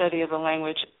in our study of the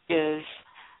language is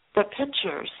the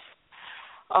pictures.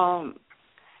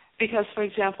 Because, for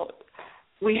example,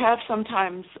 we have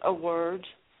sometimes a word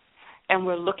and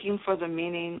we're looking for the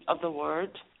meaning of the word.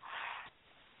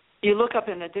 You look up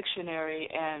in a dictionary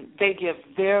and they give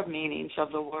their meanings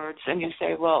of the words, and you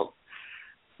say, well,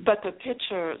 but the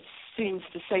picture seems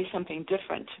to say something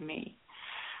different to me.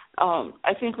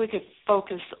 I think we could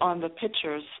focus on the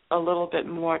pictures a little bit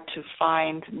more to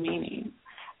find meaning.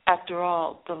 After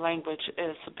all, the language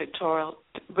is a pictorial,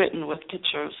 written with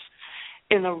pictures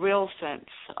in a real sense.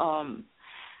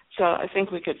 So I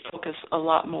think we could focus a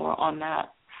lot more on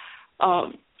that.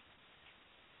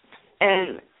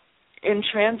 And in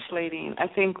translating, I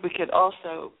think we could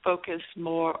also focus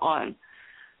more on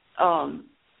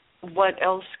what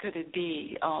else could it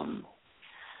be.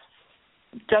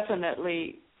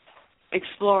 Definitely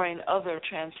exploring other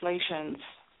translations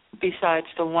besides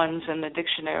the ones in the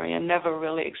dictionary, and never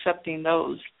really accepting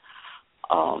those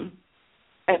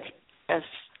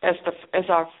as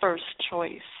our first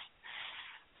choice,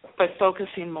 but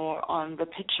focusing more on the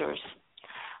pictures.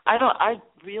 I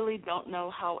really don't know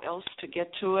how else to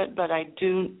get to it, but I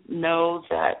do know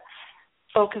that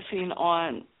focusing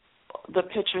on the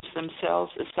pictures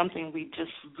themselves is something we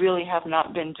just really have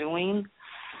not been doing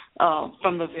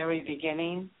from the very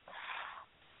beginning.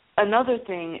 Another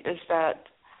thing is that,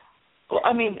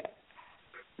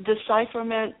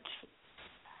 decipherment,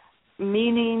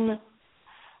 meaning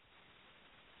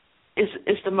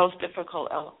is the most difficult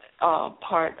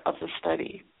part of the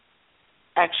study,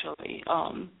 actually.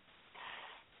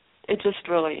 It just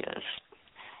really is.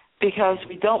 Because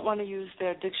we don't want to use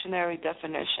their dictionary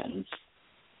definitions.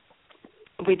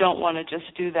 We don't want to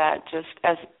just do that just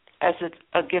as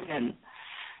a given.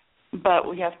 But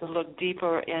we have to look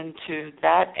deeper into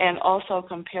that, and also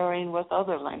comparing with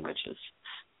other languages.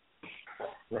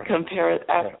 Right.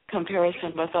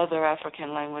 Comparison with other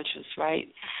African languages, right?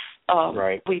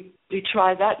 Right. We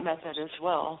try that method as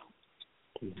well.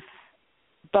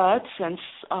 But since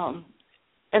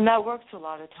and that works a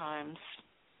lot of times,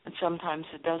 and sometimes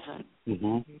it doesn't.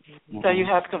 Mm-hmm. So you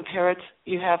have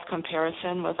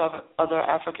comparison with other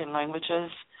African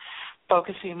languages,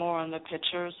 focusing more on the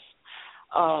pictures.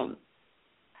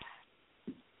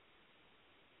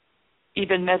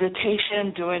 Even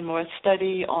meditation, doing more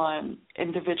study on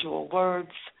individual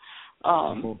words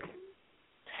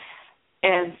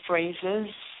and phrases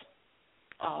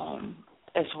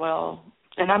as well.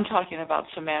 And I'm talking about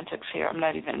semantics here. I'm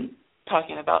not even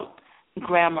talking about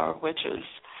grammar, which is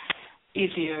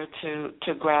easier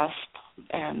to grasp.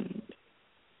 And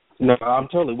no, I'm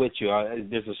totally with you.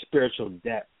 There's a spiritual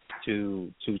depth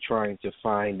to trying to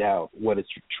find out what it's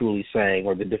truly saying,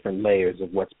 or the different layers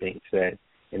of what's being said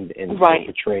and right.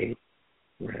 portrayed.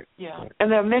 Right. Yeah, right.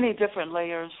 And there are many different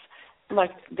layers,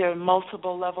 like there are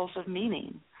multiple levels of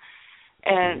meaning.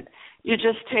 And you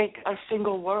just take a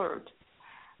single word,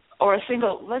 or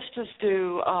let's just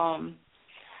do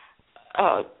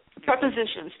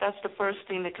prepositions. That's the first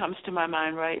thing that comes to my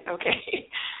mind, right? Okay.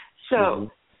 So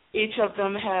each of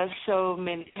them has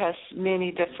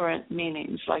many different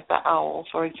meanings, like the owl,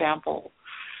 for example.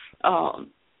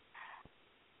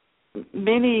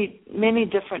 Many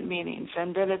different meanings,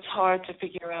 and then it's hard to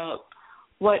figure out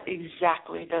what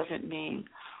exactly does it mean.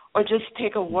 Or just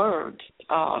take a word,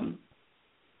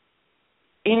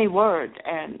 any word,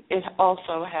 and it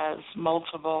also has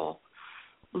multiple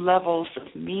levels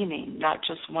of meaning, not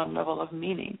just one level of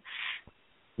meaning.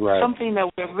 Right. Something that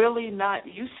we're really not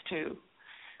used to,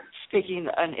 speaking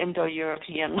an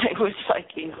Indo-European language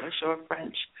like English or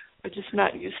French. We're just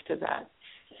not used to that.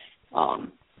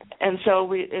 And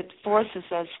so it forces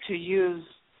us to use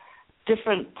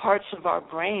different parts of our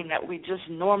brain that we just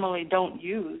normally don't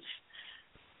use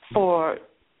for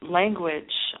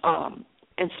language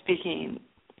and speaking,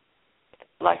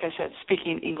 like I said,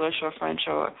 speaking English or French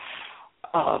or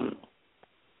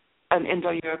an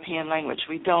Indo-European language.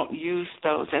 We don't use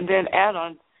those. And then add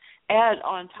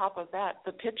on top of that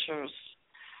the pictures.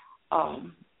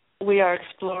 We are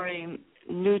exploring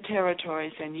new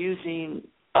territories and using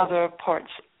other parts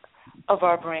of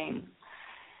our brain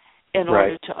in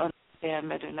order to understand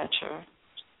Medu Neter.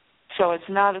 So it's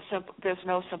not there's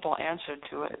no simple answer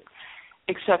to it,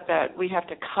 except that we have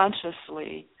to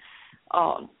consciously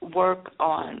work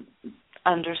on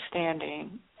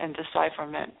understanding and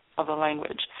decipherment of the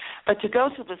language. But to go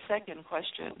to the second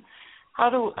question,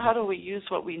 how do we use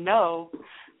what we know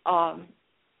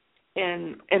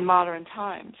in modern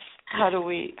times? How do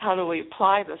we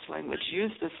apply this language,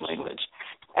 use this language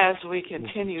as we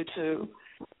continue to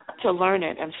learn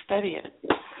it and study it?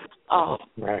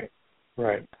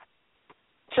 Right.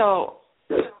 So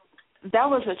that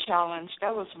was a challenge.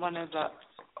 That was one of the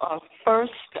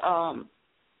first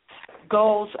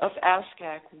goals of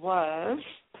ASCAC, was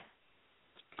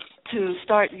to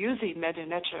start using Medu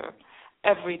Neter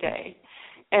every day.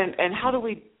 And how do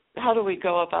we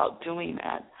go about doing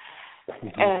that?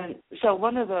 And so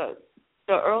one of the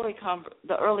early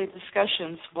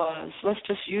discussions was, let's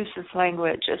just use this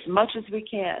language as much as we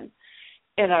can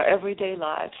in our everyday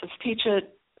lives. Let's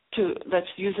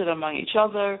use it among each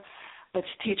other. Let's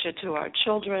teach it to our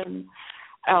children.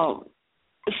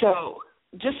 So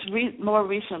just more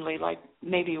recently, like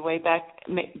maybe way back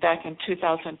in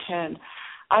 2010,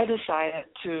 I decided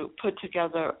to put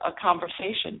together a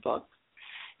conversation book.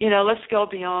 Let's go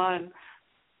beyond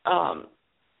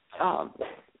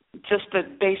just the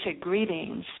basic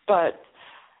greetings, but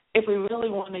if we really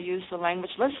want to use the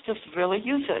language, let's just really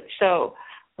use it. So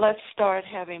let's start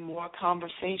having more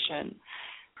conversation.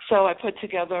 So I put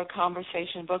together a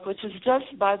conversation book, which is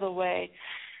just, by the way,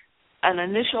 an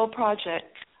initial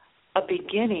project, a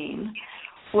beginning,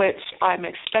 which I'm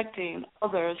expecting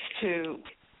others to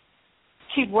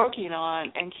keep working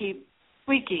on and keep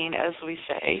tweaking, as we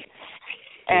say,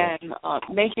 and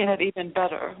making it even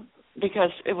better,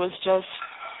 because it was just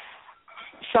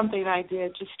something I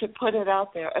did just to put it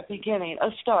out there, a beginning, a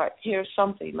start. Here's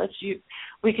something.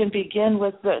 We can begin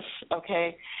with this,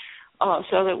 okay,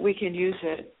 so that we can use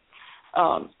it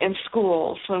in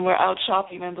schools, when we're out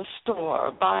shopping in the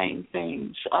store, buying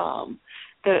things,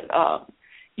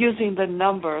 using the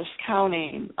numbers,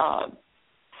 counting,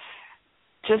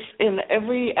 just in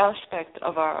every aspect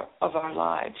of our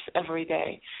lives every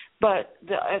day. But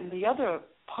the other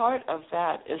part of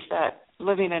that is that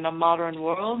living in a modern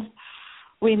world,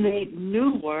 we need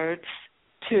new words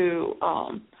to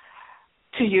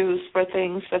use for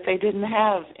things that they didn't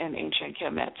have in ancient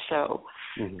Kemet. So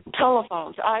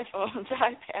telephones, iPhones,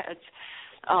 iPads,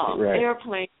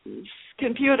 airplanes,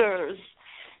 computers,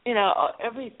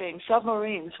 everything,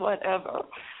 submarines, whatever.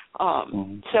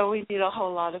 So we need a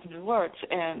whole lot of new words.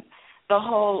 And the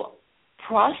whole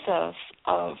process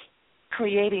of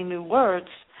creating new words,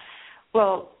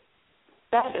 well,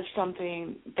 that is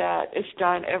something that is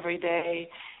done every day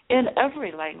in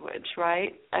every language,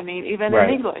 right? I mean, even in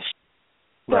English.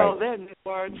 So there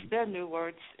are new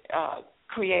words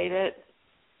created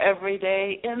every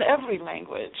day in every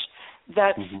language.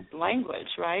 That's language,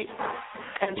 right?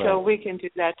 And so we can do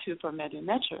that too for Medu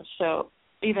Neter. So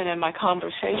even in my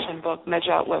conversation book,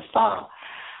 Medjat Wefa,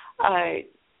 I,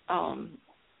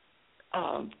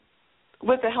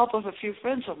 with the help of a few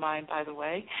friends of mine, by the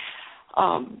way,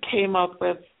 came up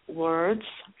with words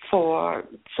for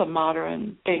some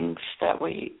modern things that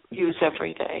we use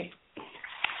every day.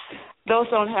 Those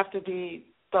don't have to be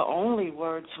the only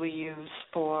words we use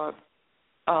for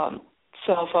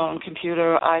cell phone,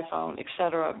 computer, iPhone,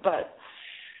 etc. But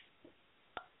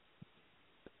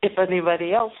if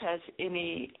anybody else has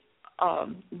any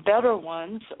better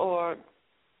ones or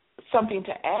something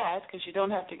to add, because you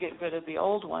don't have to get rid of the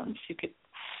old ones,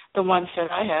 the ones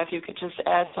that I have, you could just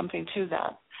add something to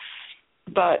that.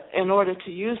 But in order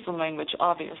to use the language,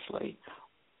 obviously,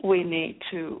 we need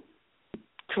to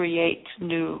create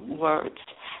new words.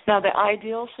 Now, the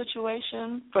ideal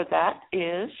situation for that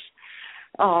is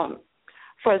for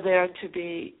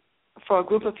a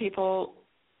group of people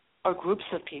or groups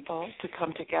of people to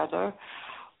come together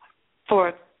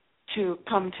to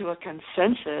come to a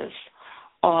consensus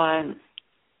on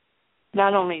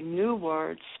not only new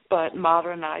words, but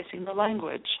modernizing the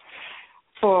language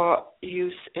for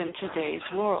use in today's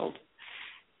world.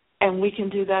 And we can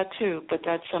do that too, but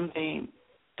that's something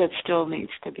that still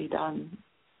needs to be done.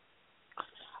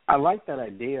 I like that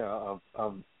idea of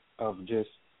just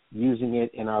using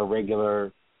it in our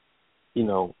regular,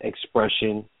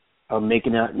 expression, of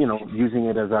making it, using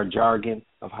it as our jargon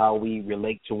of how we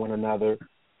relate to one another,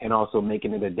 and also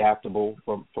making it adaptable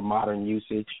for modern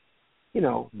usage,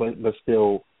 but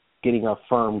still getting a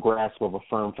firm grasp of a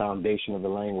firm foundation of the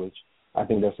language. I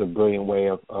think that's a brilliant way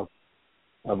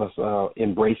of us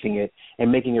embracing it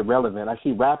and making it relevant. I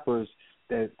see rappers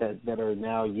that are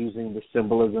now using the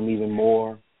symbolism even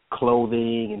more,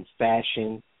 clothing and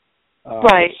fashion,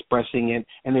 expressing it,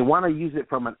 and they want to use it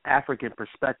from an African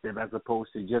perspective as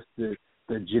opposed to just the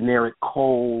generic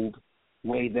cold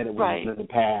way that it was in the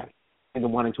past, and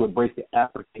then wanting to embrace the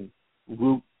African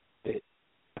root.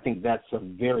 I think that's a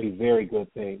very, very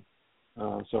good thing.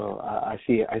 So I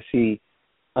see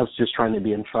us just trying to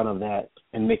be in front of that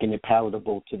and making it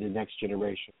palatable to the next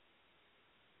generation.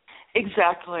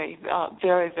 Exactly,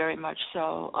 very, very much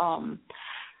so.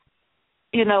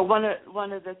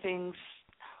 One of the things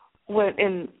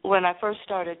when I first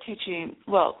started teaching,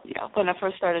 when I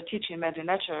first started teaching Medu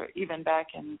Neter, even back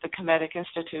in the Kemetic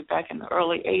Institute back in the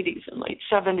early 80s and late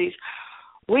 70s,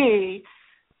 we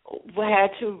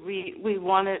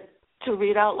wanted to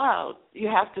read out loud. You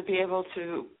have to be able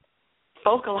to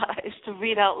vocalize to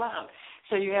read out loud.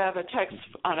 So you have a text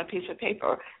on a piece of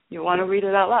paper, you want to read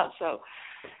it out loud. So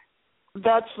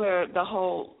that's where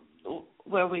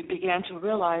we began to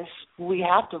realize we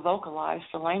have to vocalize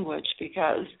the language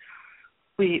because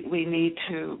we need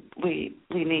to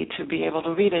be able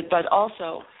to read it. But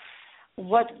also,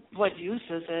 what use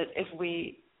is it if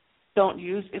we can't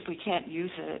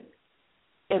use it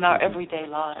in our everyday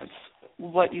lives?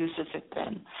 What use is it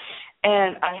then?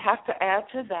 And I have to add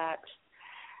to that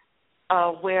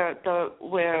where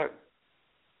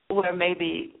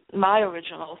maybe my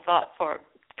original thought for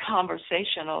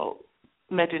conversational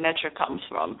Medu Neter comes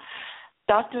from.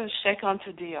 Dr. Cheikh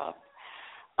Anta Diop,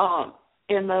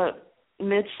 in the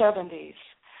mid-70s,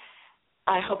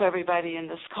 I hope everybody in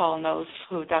this call knows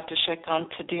who Dr. Cheikh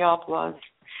Anta Diop was.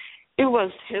 It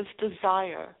was his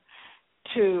desire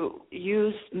to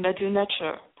use Medu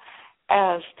Neter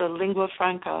as the lingua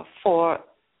franca for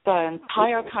the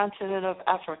entire continent of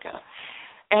Africa.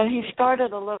 And he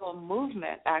started a little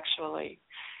movement, actually,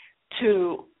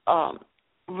 to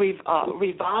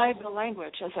revive the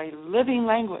language as a living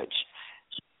language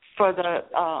for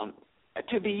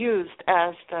to be used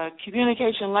as the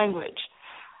communication language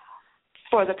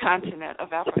for the continent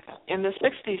of Africa. In the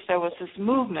 60s, there was this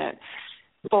movement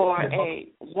for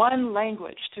one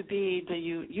language to be the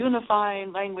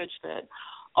unifying language that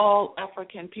all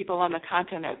African people on the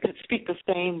continent could speak the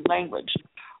same language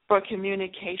for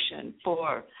communication,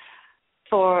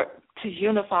 to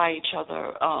unify each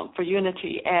other, for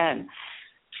unity. And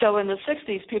so in the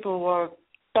 60s, people were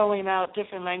throwing out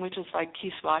different languages like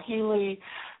Kiswahili,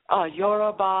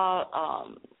 Yoruba,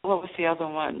 what was the other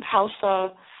one?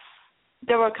 Hausa.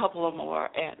 There were a couple of more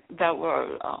that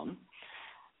were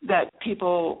that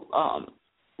people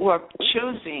were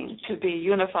choosing to be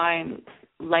unifying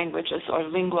languages, or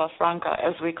lingua franca,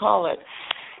 as we call it.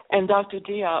 And Dr.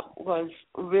 Diop was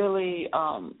really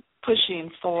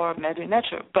pushing for Medu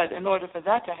Neter. But in order for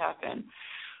that to happen,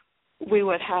 we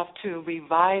would have to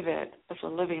revive it as a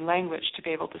living language to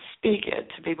be able to speak it,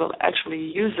 to be able to actually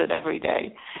use it every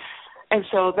day. And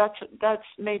so that's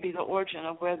maybe the origin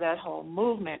of where that whole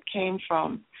movement came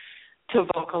from, to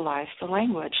vocalize the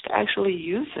language, to actually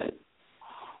use it.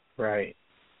 Right.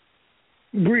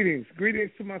 Greetings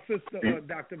to my sister,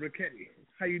 Dr. Ricchetti.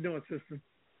 How you doing, sister?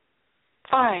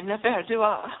 Fine, never do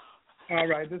I. All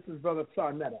right, this is Brother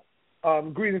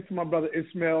Sarnetta. Greetings to my brother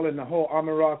Ishmael and the whole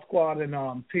Amara squad and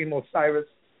Team Osiris.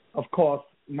 Of course,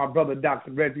 my brother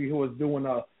Dr. Reggie, who is doing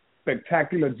a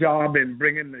spectacular job in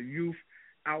bringing the youth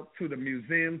out to the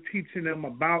museum, teaching them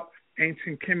about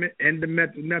ancient Kemet and the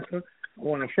Medu Neter. I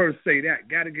want to first say that.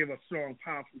 Got to give a strong,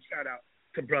 powerful shout-out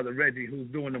to Brother Reggie, who's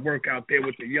doing the work out there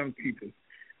with the young people.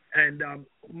 And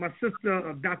my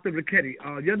sister, Dr. Ricchetti,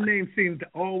 your name seems to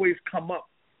always come up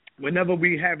whenever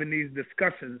we having these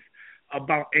discussions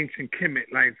about ancient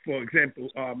Kemet. Like, for example,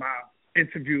 I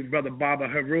interviewed Brother Baba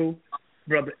Haru,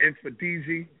 Brother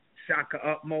Infadiji, Shaka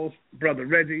Utmost, Brother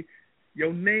Reggie.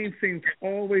 Your name seems to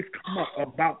always come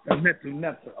up about the Medu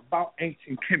Neter, about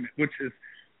ancient Kemet, which is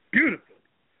beautiful.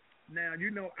 Now,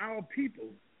 our people,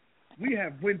 we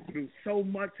have went through so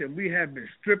much, and we have been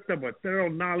stripped of a thorough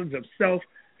knowledge of self,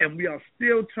 and we are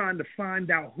still trying to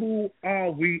find out who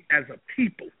are we as a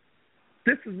people.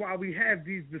 This is why we have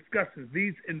these discussions,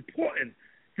 these important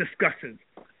discussions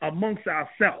amongst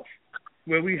ourselves,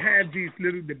 where we have these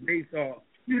little debates or,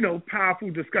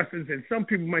 powerful discussions. And some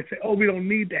people might say, we don't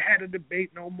need to have a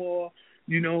debate no more.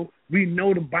 We know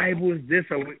the Bible is this.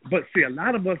 But see, a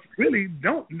lot of us really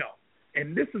don't know.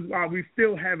 And this is why we're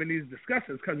still having these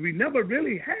discussions, because we never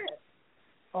really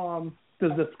had the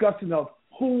discussion of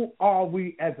who are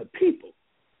we as a people.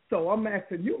 So I'm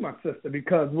asking you, my sister,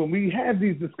 because when we have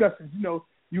these discussions,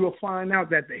 you will find out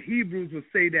that the Hebrews will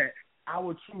say that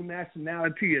our true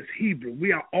nationality is Hebrew.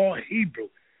 We are all Hebrew.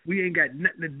 We ain't got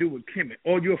nothing to do with Kemet.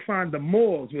 Or you'll find the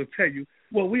Moors will tell you,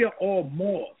 well, we are all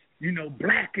Moors,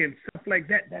 black and stuff like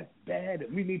that. That's bad,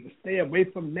 and we need to stay away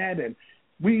from that. And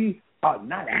we are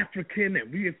not African,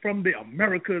 and we are from the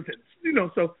Americas.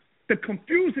 And, so the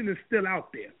confusion is still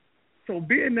out there. So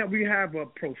being that we have a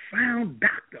profound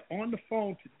doctor on the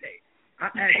phone today, I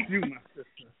ask you, my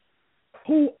sister,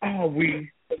 who are we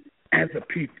as a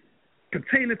people,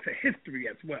 pertaining to history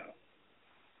as well?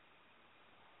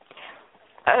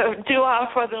 Dua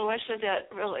for the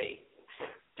Weshadet, really.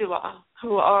 Dua.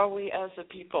 Who are we as a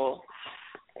people?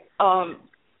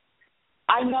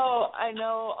 I know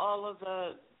all of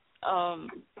the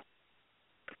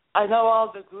I know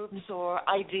all the groups or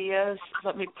ideas,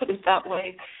 let me put it that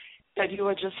way, that you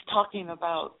were just talking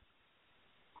about.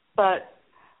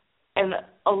 And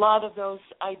a lot of those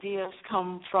ideas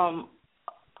come from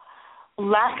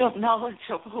lack of knowledge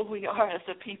of who we are as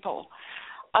a people.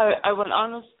 I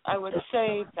would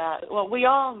say that, well, we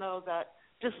all know that.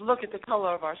 Just look at the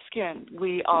color of our skin.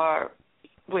 We're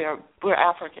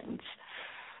Africans.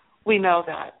 We know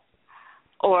that,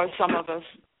 or some of us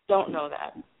don't know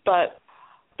that. But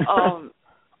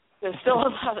there's still a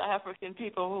lot of African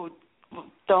people who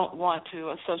don't want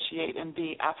to associate and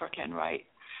be African, right?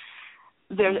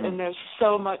 And there's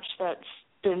so much that's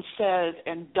been said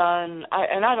and done,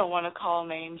 and I don't want to call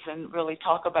names and really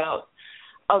talk about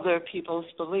other people's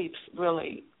beliefs,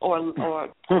 really, or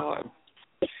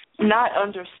not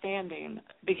understanding,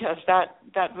 because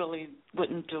that really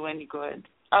wouldn't do any good.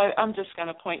 I'm just going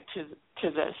to point to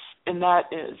this, and that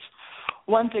is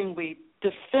one thing we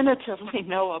definitively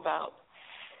know about,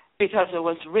 because it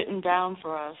was written down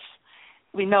for us.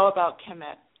 We know about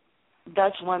Kemet.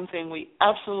 That's one thing we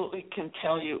absolutely can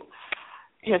tell you.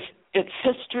 Its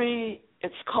history,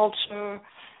 its culture,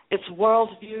 its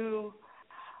worldview.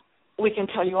 We can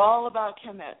tell you all about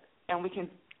Kemet, and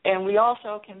we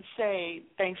also can say,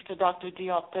 thanks to Dr.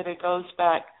 Diop, that it goes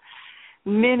back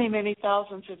many, many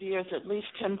thousands of years, at least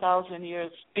 10,000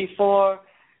 years before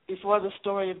the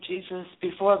story of Jesus,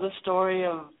 before the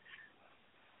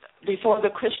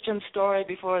Christian story,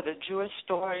 before the Jewish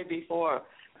story, before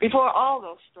all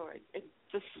those stories. It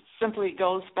just simply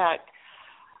goes back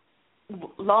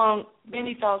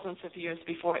many thousands of years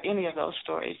before any of those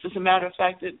stories. As a matter of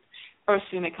fact, the first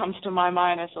thing that comes to my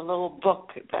mind is a little book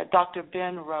that Dr.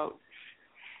 Ben wrote.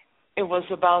 It was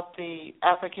about the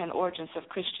African origins of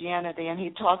Christianity, and he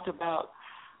talked about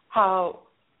how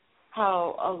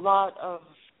a lot of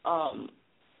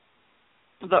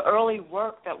the early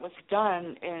work that was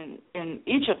done in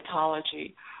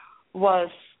Egyptology was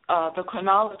the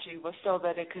chronology was so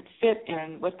that it could fit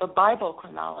in with the Bible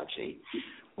chronology,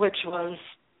 which was,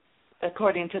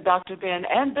 according to Dr. Ben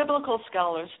and biblical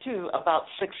scholars too, about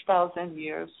 6,000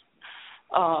 years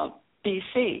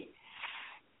BC.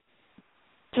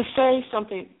 To say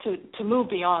something, to move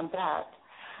beyond that,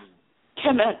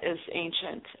 Kemet is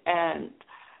ancient, and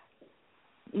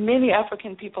many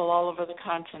African people all over the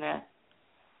continent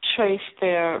trace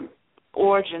their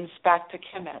origins back to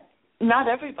Kemet. Not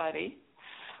everybody,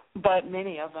 but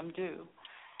many of them do.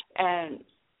 And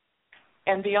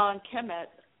beyond Kemet,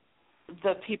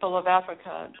 the people of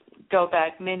Africa go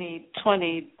back many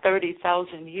 20,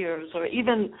 30,000 years, or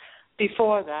even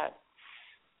before that.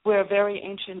 We're a very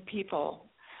ancient people,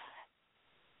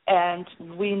 and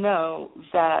we know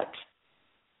that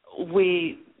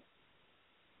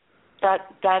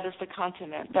that is the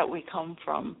continent that we come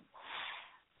from.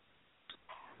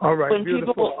 All right, when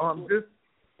beautiful.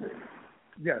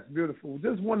 Yes, beautiful.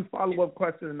 Just one follow-up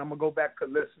question, and I'm going to go back to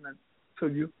listening to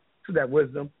you, to that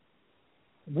wisdom.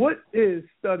 What is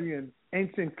studying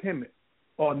ancient Kemet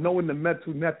or knowing the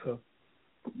Medu Neter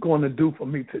going to do for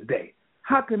me today?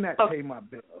 How can that pay my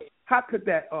bills? How could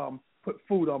that put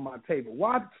food on my table?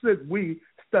 Why should we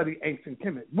study ancient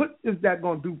Kemet? What is that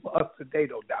going to do for us today,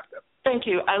 though, Doctor? Thank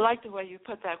you. I like the way you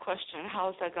put that question. How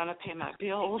is that going to pay my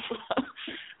bills?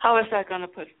 How is that going to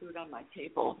put food on my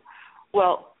table?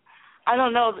 Well, I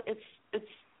don't know.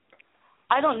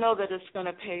 I don't know that it's going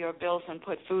to pay your bills and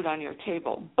put food on your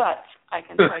table, but I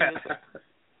can tell you that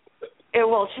it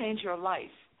will change your life,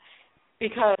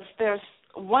 because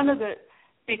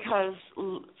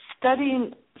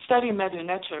studying Medu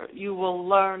Neter, you will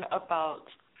learn about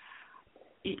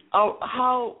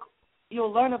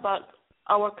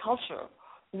our culture.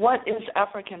 What is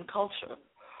African culture?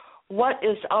 What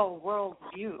is our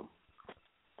worldview?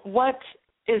 What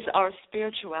is our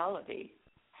spirituality?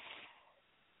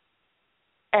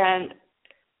 And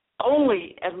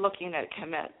only at looking at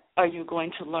Kemet are you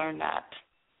going to learn that.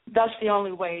 That's the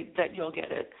only way that you'll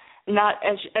get it. Not,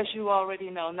 as you already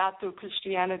know, not through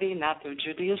Christianity, not through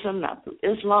Judaism, not through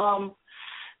Islam.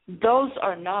 Those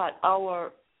are not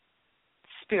our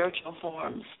spiritual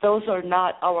forms. Those are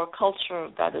not our culture.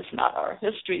 That is not our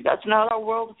history. That's not our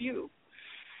worldview.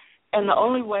 And the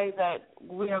only way that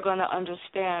we are going to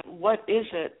understand what is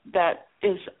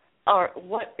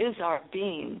our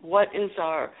being, what is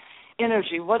our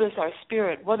energy, what is our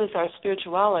spirit, what is our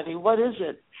spirituality, what is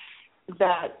it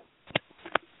that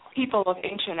people of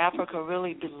ancient Africa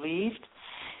really believed,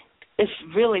 is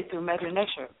really through Medu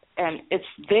Neter. and it's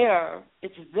there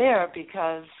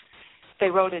because they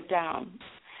wrote it down.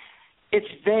 It's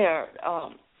there,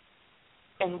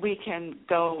 and we can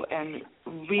go and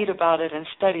read about it and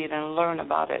study it and learn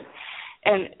about it.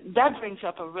 And that brings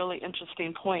up a really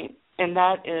interesting point, and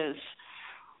that is,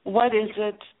 what is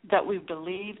it that we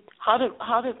believed? How did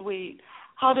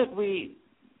we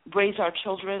raise our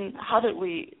children? How did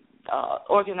we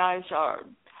organize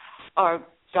our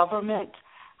government?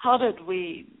 How did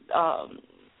we?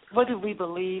 What did we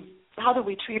believe? How did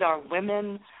we treat our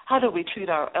women? How did we treat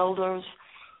our elders?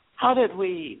 How did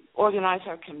we organize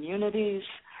our communities?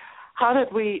 How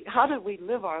did we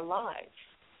live our lives?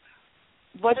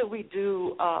 What did we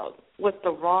do with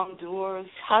the wrongdoers?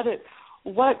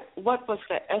 What was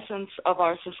the essence of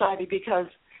our society? Because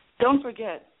don't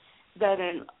forget that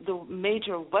in the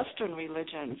major Western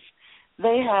religions,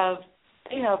 they have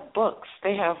books,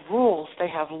 they have rules, they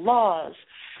have laws.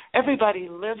 Everybody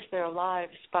lives their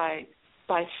lives by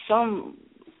some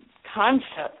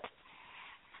concept.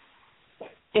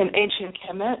 In ancient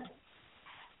Kemet,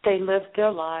 they lived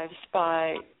their lives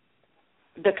by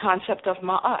the concept of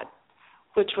Ma'at,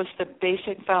 which was the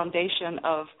basic foundation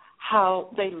of how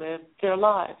they lived their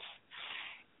lives.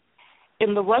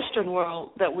 In the Western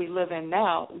world that we live in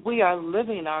now, we are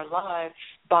living our lives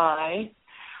by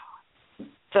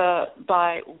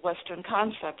Western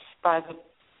concepts, by the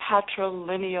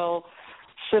patrilineal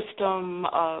system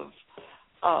of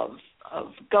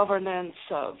governance,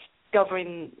 of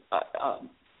governing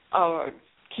our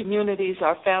communities,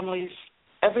 our families,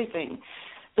 everything.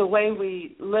 The way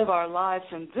we live our lives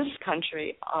in this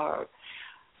country are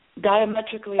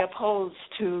diametrically opposed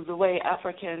to the way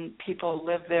African people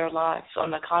live their lives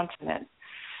on the continent.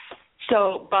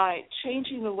 So by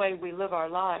changing the way we live our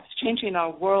lives, changing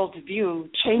our world view,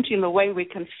 changing the way we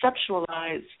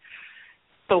conceptualize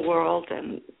the world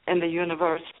and the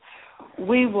universe,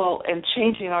 we will, and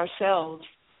changing ourselves,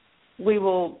 we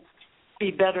will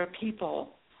be better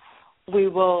people. We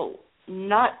will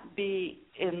not be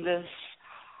in this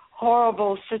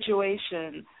horrible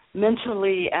situation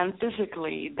mentally and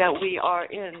physically that we are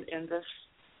in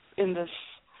this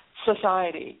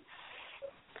society.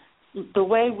 The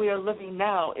way we are living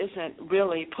now isn't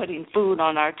really putting food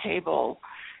on our table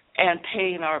and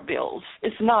paying our bills.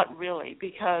 It's not really,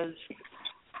 because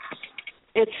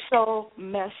it's so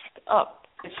messed up.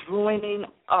 It's ruining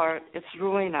our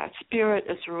spirit,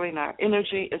 it's ruining our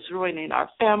energy, it's ruining our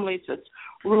families, it's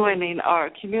ruining our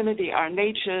community, our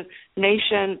nation.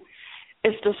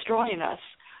 It's destroying us.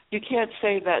 You can't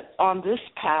say that on this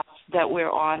path that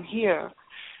we're on here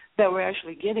that we're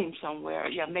actually getting somewhere.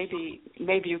 Yeah, maybe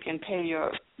you can pay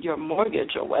your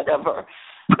mortgage or whatever,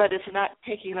 but it's not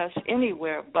taking us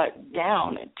anywhere but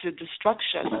down to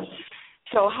destruction.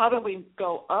 So how do we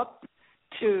go up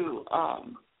to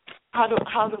how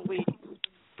do we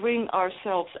bring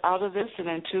ourselves out of this and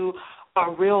into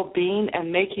our real being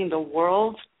and making the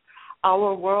world,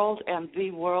 our world and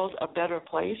the world, a better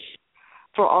place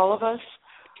for all of us?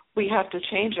 We have to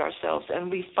change ourselves,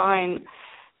 and we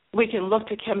can look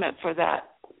to Kemet for that.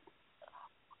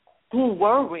 Who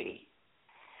were we?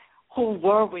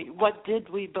 What did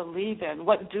we believe in?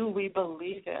 What do we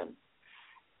believe in?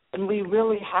 And we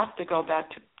really have to go back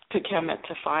to Kemet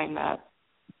to find that.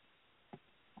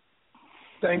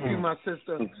 Thank you, my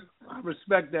sister. I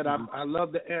respect that. I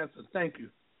love the answer. Thank you.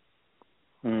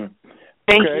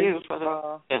 Thank you for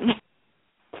the question.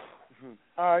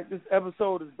 All right, this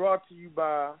episode is brought to you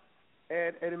by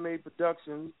Eddie Mae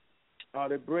Productions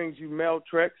that brings you Mel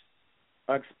Treks,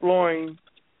 Exploring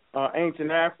Ancient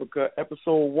Africa,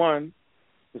 Episode 1.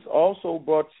 It's also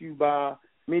brought to you by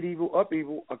Medieval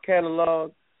Upheaval, a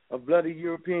catalog of bloody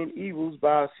European evils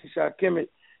by Sisha Kemet.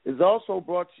 It's also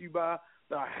brought to you by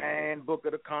the Handbook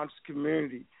of the Conscious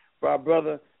Community by our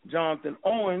brother Jonathan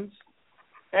Owens,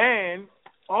 and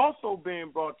also being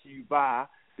brought to you by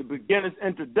the Beginner's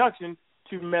Introduction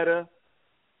to Meta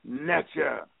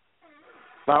Nature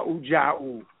by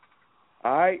Ujau.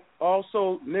 All right.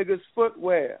 Also, Niggas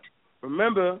Footwear.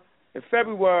 Remember, in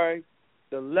February,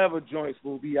 the leather joints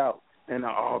will be out in the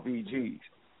RBGs.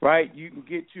 Right? You can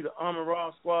get to the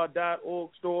AmonRaSquad.org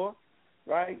store,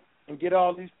 right, and get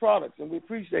all these products, and we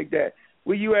appreciate that.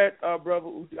 Where you at, brother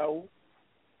Ujau?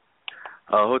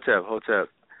 Hotep.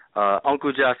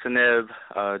 Uncle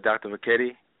Jasaneb, Dr.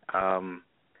 Vaketti.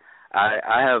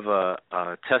 I have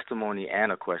a testimony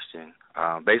and a question.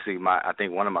 Basically, I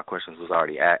think one of my questions was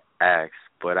already asked,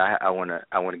 but I want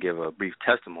to give a brief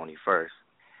testimony first,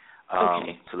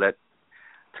 okay, to let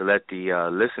the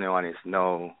listening audience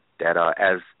know that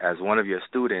as one of your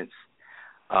students,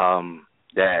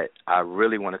 that I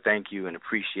really want to thank you and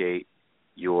appreciate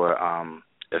your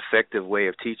effective way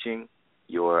of teaching,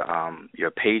 your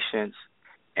patience,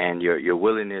 and your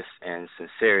willingness and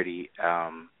sincerity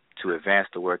to advance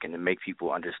the work and to make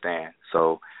people understand.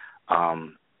 So,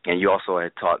 and you also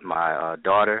had taught my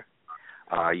daughter,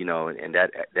 and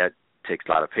that takes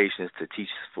a lot of patience to teach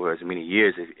for as many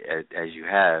years as you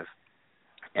have.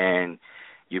 And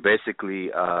you basically,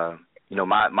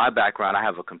 my background, I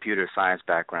have a computer science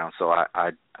background, so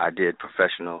I did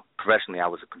professionally, I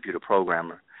was a computer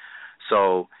programmer.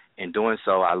 So in doing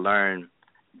so, I learned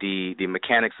the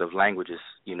mechanics of languages.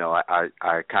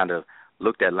 I kind of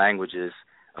looked at languages,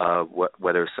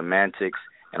 whether it's semantics,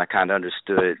 and I kind of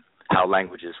understood how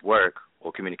languages work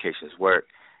or communications work,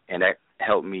 and that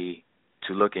helped me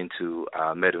to look into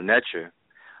Medu Neter.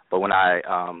 But when I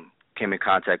came in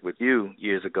contact with you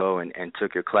years ago and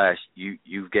took your class,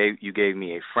 you gave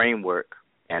me a framework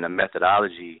and a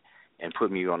methodology and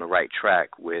put me on the right track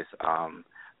with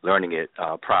learning it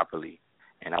properly.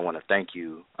 And I want to thank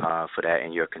you for that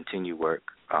and your continued work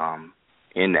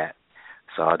in that.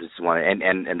 So I just want to,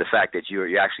 and the fact that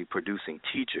you're actually producing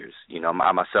teachers.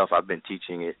 Myself, I've been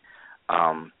teaching it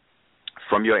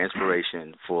from your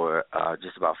inspiration for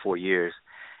just about 4 years,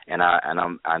 and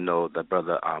I know the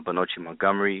brother Banochi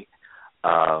Montgomery,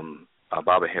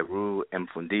 Baba Heru,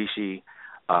 Mfundishi,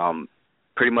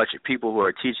 pretty much people who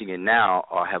are teaching it now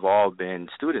have all been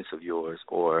students of yours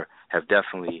or have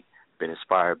definitely been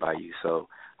inspired by you. So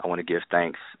I want to give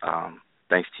thanks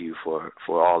to you for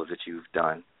all of that you've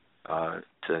done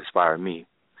to inspire me.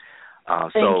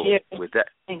 Thank you. With that,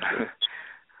 Thank you.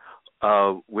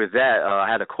 I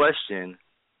had a question.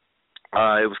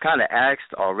 It was kind of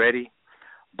asked already,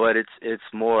 but it's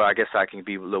more, I guess I can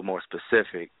be a little more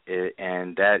specific,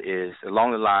 and that is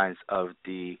along the lines of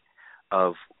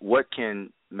what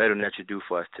can Medu Neter do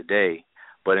for us today,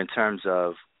 but in terms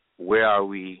of where are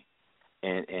we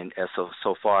in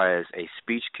so far as a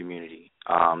speech community,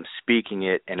 speaking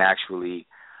it and actually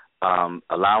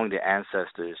allowing the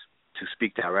ancestors to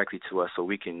speak directly to us so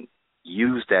we can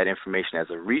use that information as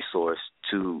a resource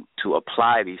to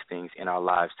apply these things in our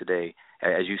lives today,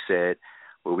 as you said,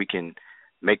 where we can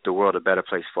make the world a better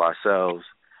place for ourselves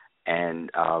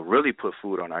and really put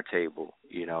food on our table,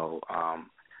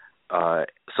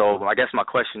 So I guess my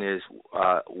question is,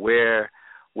 where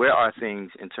are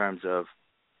things in terms of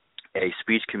a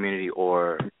speech community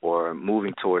or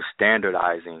moving towards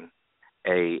standardizing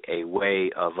a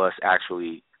way of us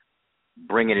actually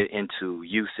bringing it into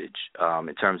usage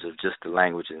in terms of just the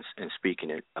language and speaking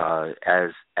it,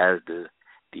 as the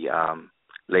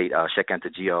late Sheikh Anta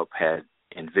Diop had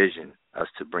envisioned us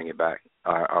to bring it back.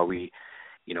 Are we,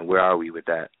 where are we with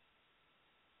that?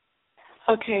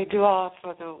 Okay, dua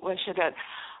for the Washadat.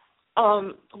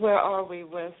 Where are we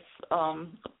with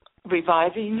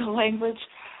reviving the language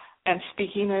and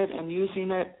speaking it and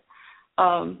using it?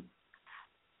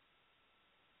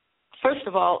 First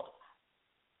of all,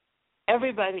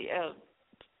 everybody,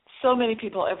 so many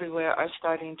people everywhere are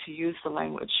starting to use the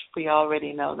language. We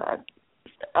already know that.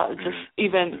 Just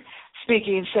even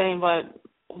speaking, saying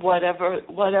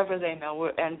whatever they know,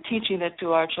 and teaching it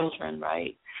to our children,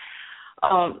 right?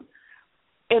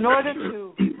 In order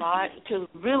to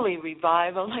really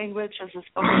revive a language as a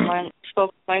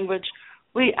spoken language,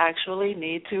 we actually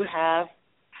need to have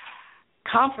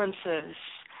conferences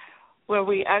where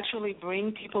we actually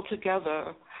bring people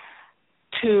together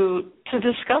to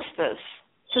discuss this,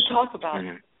 to talk about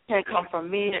it. It can't come from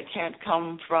me. It can't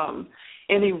come from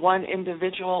any one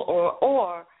individual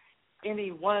or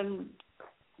any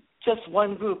just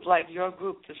one group like your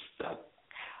group, the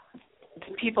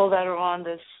people that are on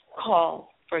this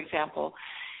call, for example.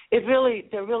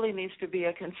 There really needs to be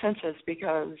a consensus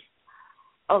because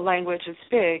a language is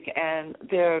big and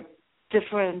there are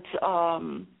different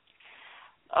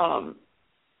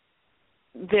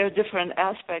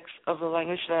aspects of the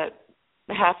language that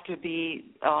have to be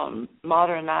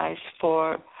modernized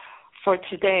for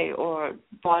today or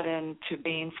brought into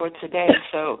being for today.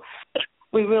 So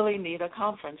we really need a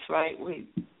conference, right?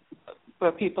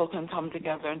 Where people can come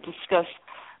together and discuss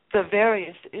the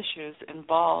various issues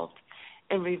involved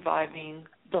in reviving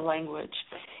the language.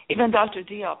 Even Dr.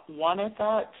 Diop wanted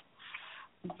that,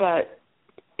 but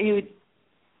he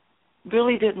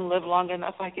really didn't live long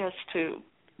enough, I guess, to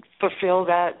fulfill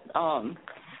that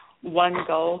one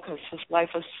goal because his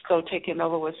life was so taken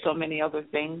over with so many other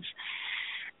things.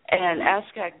 And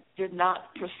ASCAC did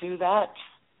not pursue that,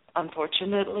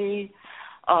 unfortunately.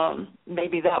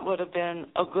 Maybe that would have been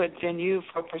a good venue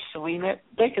for pursuing it.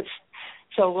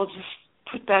 So we'll just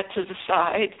put that to the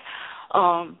side.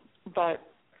 But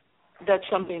that's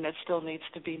something that still needs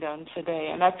to be done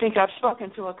today. And I think I've spoken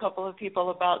to a couple of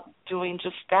people about doing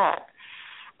just that,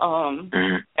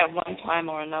 at one time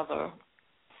or another.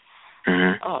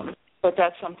 But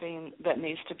that's something that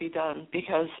needs to be done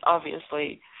because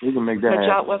obviously you can make that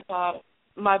happen.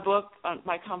 My book,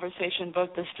 my conversation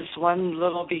book, is just one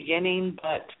little beginning,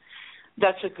 but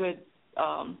that's a good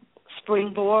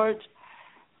springboard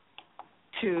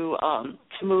to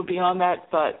move beyond that.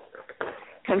 But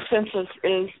consensus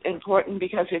is important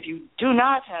because if you do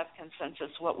not have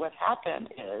consensus, what would happen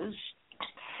is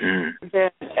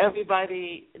then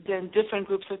different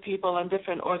groups of people and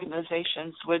different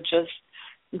organizations would just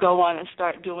go on and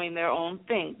start doing their own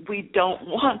thing. We don't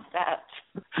want that.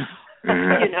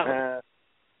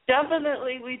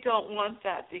 Definitely we don't want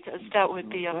that because that would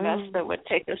be a mess that would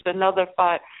take us another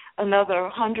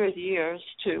 100 years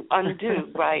to undo,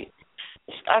 right?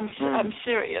 I'm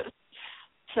serious.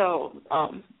 So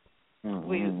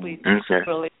we really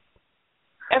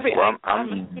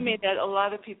I'm assuming that a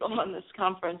lot of people on this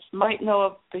conference might know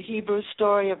of the Hebrew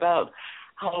story about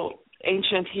how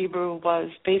ancient Hebrew was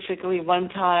basically one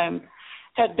time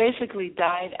had basically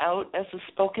died out as a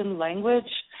spoken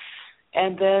language,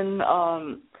 and then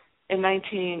in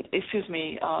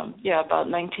about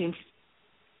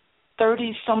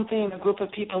 1930 something, a group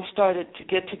of people started to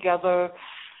get together,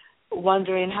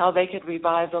 wondering how they could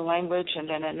revive the language, and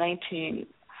then in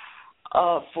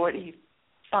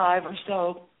 1945 or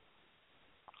so,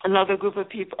 another group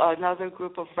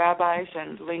of rabbis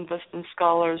and linguists and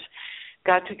scholars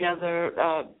got together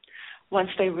once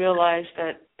they realized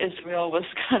that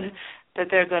that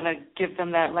they're going to give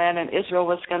them that land and Israel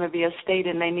was going to be a state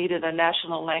and they needed a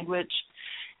national language.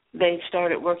 They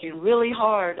started working really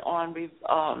hard on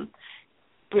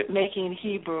making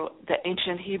Hebrew, the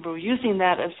ancient Hebrew, using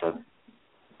that as a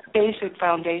basic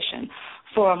foundation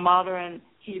for a modern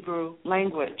Hebrew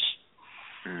language.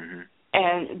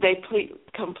 And they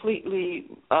completely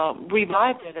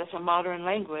revived it as a modern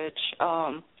language,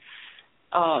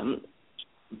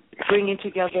 bringing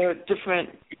together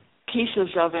different pieces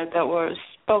of it that were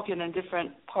spoken in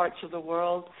different parts of the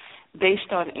world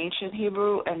based on ancient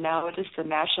Hebrew, and now it is the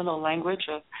national language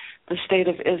of the state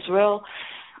of Israel.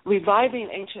 Reviving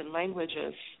ancient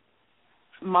languages,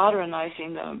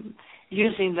 modernizing them,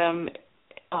 using them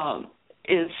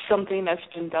is something that's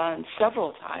been done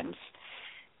several times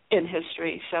in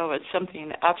history, so it's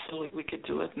something absolutely we could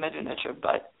do with Medu-Neter,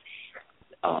 but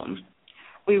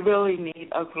we really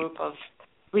need a group of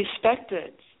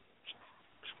respected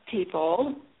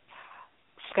people,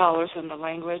 scholars in the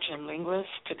language and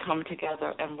linguists, to come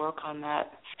together and work on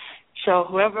that. So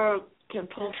whoever can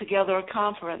pull together a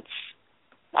conference,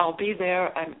 I'll be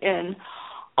there, I'm in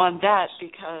on that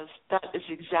because that is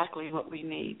exactly what we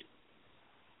need.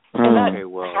 And that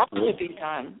has to be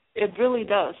done. It really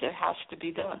does. It has to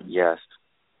be done. Yes.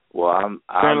 Well,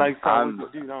 I'm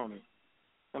do, don't it?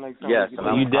 Yes,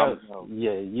 you're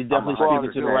definitely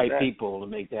speaking to the right people to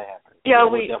make that happen. Yeah,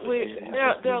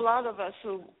 there are a lot of us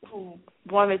who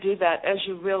want to do that. As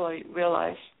you really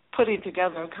realize, putting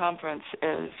together a conference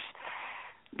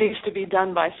needs to be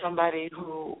done by somebody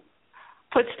who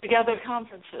puts together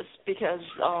conferences because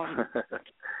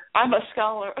I'm a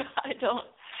scholar. I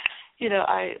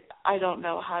don't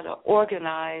know how to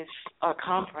organize a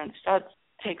conference. That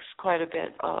takes quite a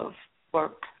bit of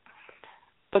work.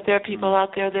 But there are people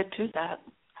out there that do that.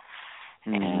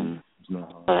 And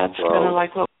so that's kind of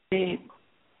like what we need.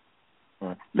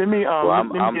 Let me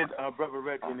get Brother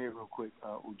Reggie in here real quick,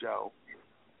 Ujao.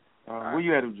 Where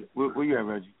you at,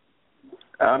 Reggie?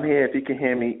 I'm here, if you can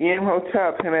hear me.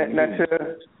 Hotep, Sanat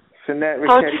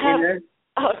Riketti.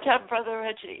 Hotep, Brother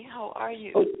Reggie. How are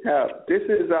you? Hotep. This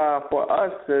is, for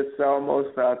us, it's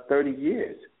almost 30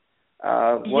 years.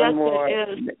 One more. It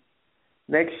is.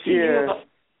 Next year,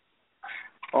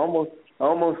 almost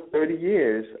 30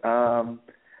 years.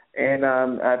 And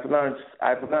I've learned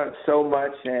so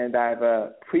much, and I've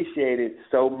appreciated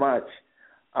so much.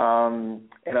 And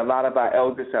a lot of our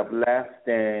elders have left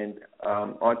and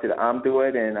onto the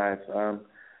Amduit, and I've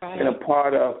been a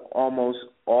part of almost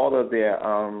all of their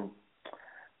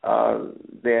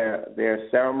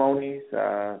ceremonies.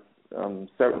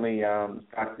 Certainly,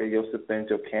 Dr. Joseph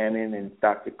Benjo Cannon and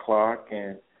Dr. Clark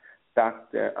and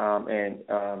Dr. and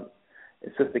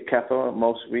Sister Kethel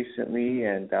most recently,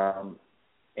 and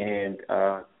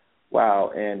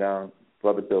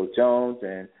Brother Bill Jones,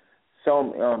 and so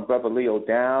Brother Leo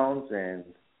Downs, and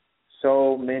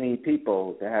so many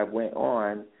people that have went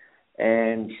on,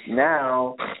 and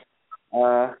now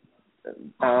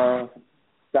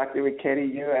Dr.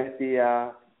 Riketti, you're at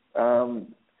the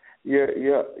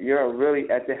you're really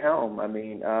at the helm. I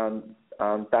mean,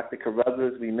 Dr.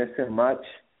 Carruthers, we miss him much.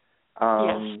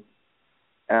 Yes.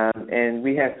 And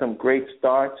we had some great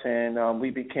starts, and our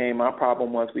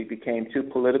problem was we became too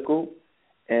political,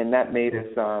 and that made us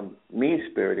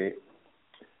mean-spirited.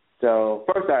 So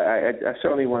first, I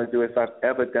certainly want to do, if I've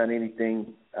ever done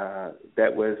anything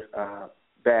that was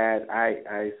bad,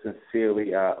 I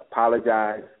sincerely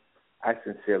apologize.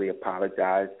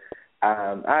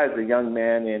 I was a young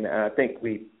man, and I think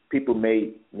people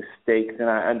made mistakes, and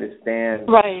I understand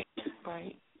right.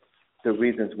 the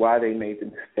reasons why they made the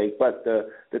mistake. But the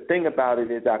thing about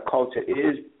it is our culture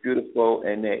is beautiful,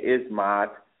 and there is mod,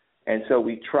 and so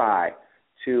we try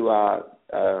to.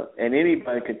 And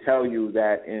anybody can tell you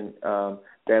that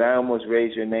that I almost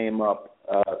raised your name up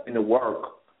in the work.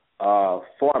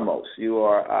 Foremost, you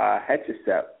are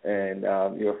Hatshepsut, and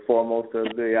you're foremost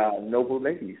of the noble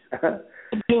ladies.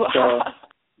 Do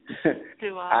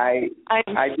I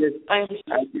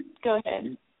go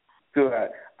ahead.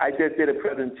 I just did a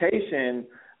presentation,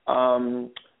 and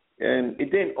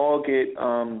it didn't all get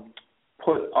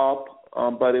put up,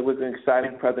 but it was an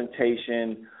exciting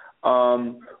presentation.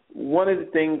 One of the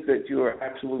things that you are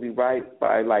absolutely right,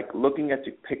 by looking at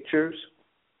your pictures,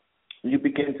 you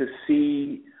begin to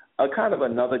see a kind of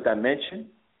another dimension.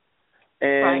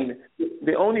 And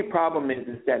the only problem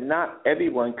is that not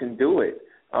everyone can do it.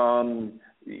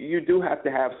 You do have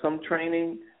to have some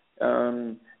training,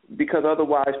 because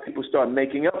otherwise people start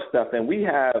making up stuff. And we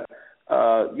have,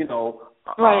 the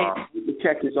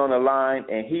Keck is on the line,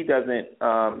 and he doesn't.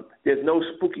 There's no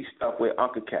spooky stuff with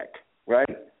Uncle Keck,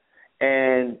 right?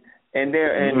 And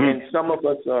some of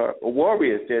us are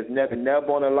warriors. There's Neb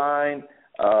on the line.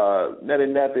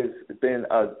 Neb has been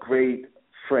a great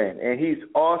friend, and he's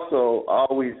also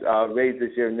always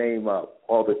raises your name up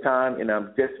all the time. And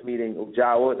I'm just meeting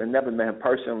Ujawa. I never met him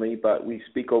personally, but we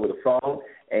speak over the phone,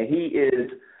 and he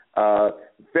is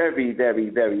very,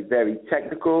 very, very, very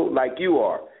technical, like you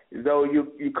are. Though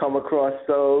you come across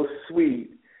so sweet,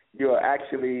 you're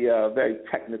actually very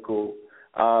technical,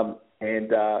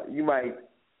 and you might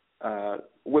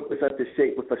whip us up to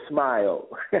shape with a smile,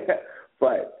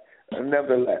 but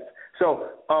nevertheless. So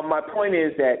my point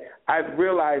is that I've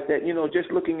realized that,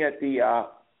 just looking at the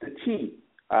T,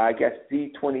 I guess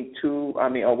D22.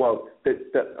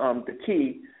 The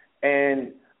T,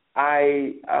 and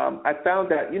I found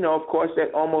that of course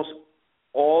that almost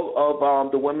all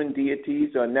of the women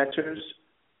deities or neters,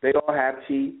 they all have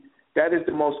T. That is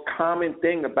the most common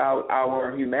thing about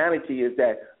our humanity, is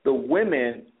that the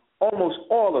women, almost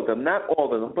all of them, not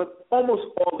all of them, but almost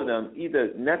all of them,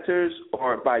 either netters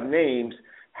or by names,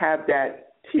 have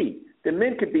that T. The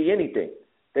men could be anything.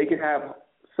 They could have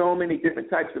so many different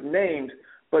types of names,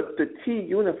 but the T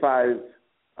unifies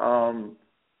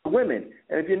women.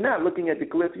 And if you're not looking at the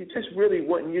glyph, you just really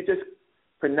wouldn't. You just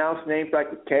pronounce names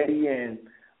like Ketty and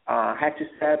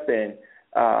Hatshepsut and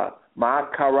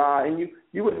Ma'at, and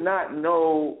you would not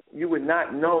know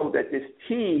that this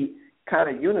T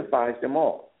kind of unifies them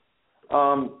all.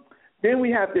 Then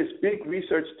we have this big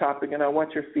research topic, and I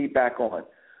want your feedback on.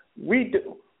 We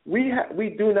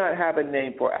do not have a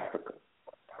name for Africa.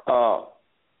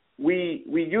 We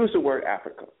use the word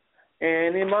Africa,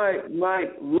 and in my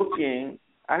looking,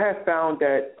 I have found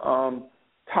that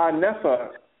Ta-Nefer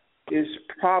is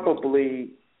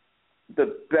probably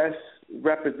the best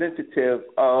representative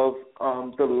of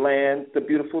the land, the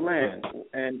beautiful land,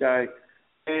 and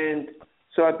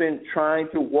so I've been trying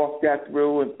to walk that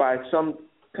through, and by some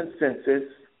consensus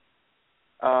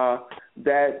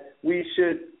that we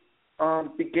should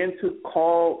begin to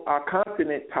call our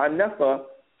continent Ta-Nefer,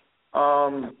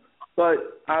 but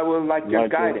I would like your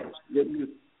guidance.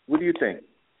 What do you think?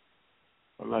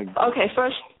 Okay,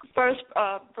 first,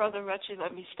 Brother Reggie,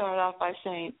 let me start off by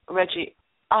saying, Reggie,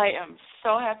 I am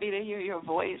so happy to hear your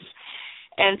voice.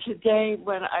 And today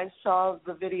when I saw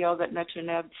the video that Netter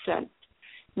Neb sent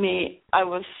me, I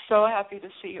was so happy to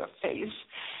see your face.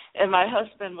 And my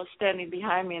husband was standing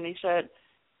behind me, and he said,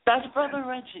 "That's Brother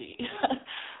Reggie."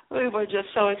 We were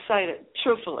just so excited.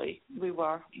 Truthfully, we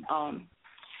were. And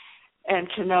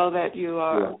to know that you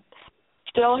are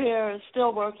still here,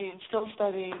 still working, still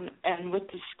studying, and with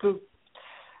this group,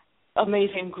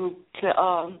 amazing group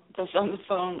that's on the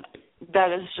phone,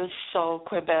 that is just so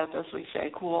quebeb, as we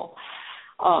say, cool.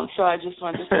 So I just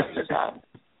wanted to tell you that.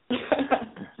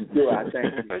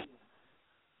 Thank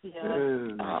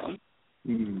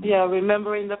you. Yeah,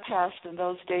 remembering the past and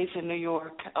those days in New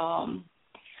York,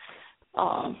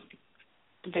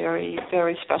 very,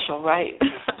 very special, right?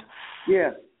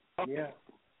 Yeah.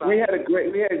 We had a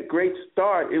great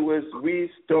start. It was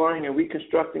restoring and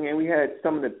reconstructing, and we had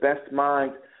some of the best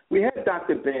minds. We had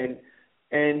Dr. Ben,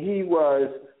 and he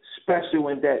was special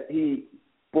in that he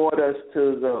brought us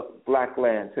to the Black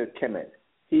land, to Kemet.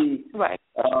 He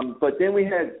But then we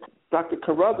had Dr.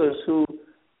 Carruthers, who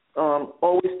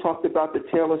always talked about the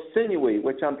tale of sinewy,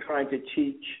 which I'm trying to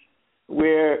teach,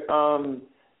 where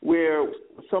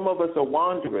some of us are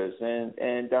wanderers,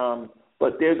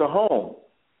 but there's a home.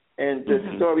 And the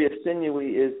story of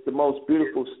sinewy is the most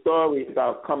beautiful story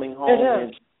about coming home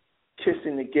and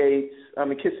kissing the gates,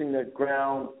 kissing the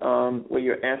ground where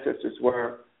your ancestors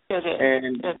were.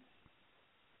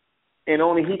 And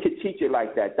only he could teach it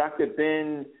like that. Dr.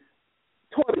 Ben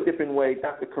taught a different way.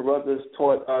 Dr. Carruthers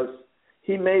taught us.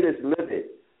 He made us live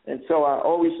it. And so I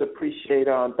always appreciate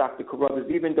Dr. Carruthers,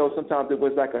 even though sometimes it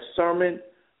was like a sermon,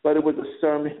 but it was a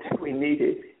sermon that we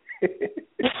needed.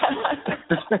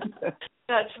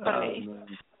 That's funny.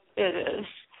 It is.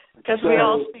 Because we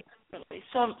all speak differently.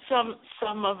 Some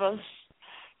of us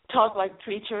talk like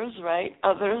preachers, right?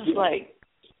 Others like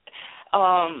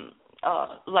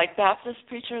Baptist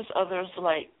preachers, others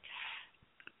like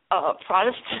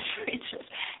Protestant preachers.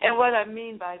 And what I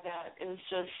mean by that is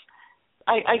just,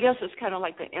 I guess it's kind of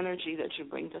like the energy that you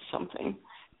bring to something.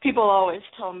 People always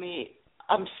tell me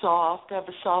I'm soft, I have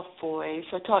a soft voice.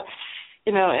 I talk,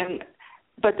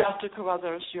 but Dr.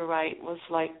 Carruthers, you're right, was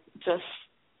like just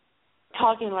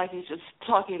talking like he's just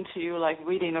talking to you, like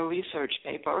reading a research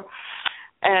paper.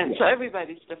 And so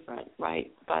everybody's different,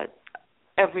 right? But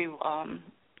they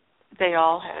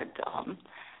all had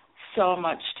so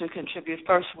much to contribute.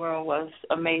 First World was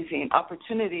amazing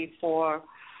opportunity to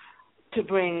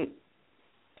bring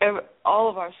all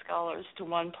of our scholars to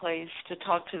one place to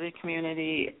talk to the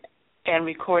community and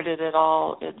recorded it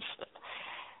all. It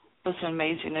was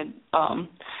amazing.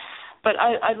 But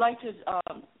I'd like to.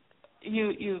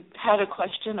 You had a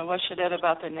question, or what should it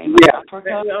about the name of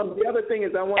Africa? And, the other thing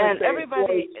is I want to say. And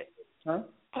everybody.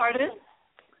 Pardon?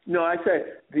 No, I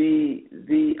said the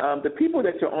people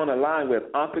that you're on the line with,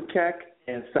 Ankakek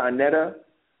and Sarnetta,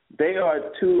 they are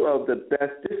two of the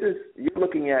best. You're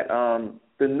looking at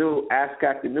the new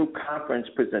ASCAC, the new conference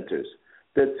presenters.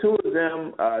 The two of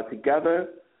them together,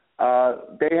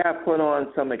 they have put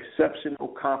on some exceptional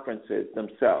conferences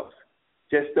themselves.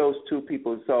 Just those two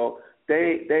people. So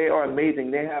they are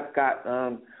amazing. They have got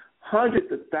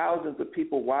hundreds of thousands of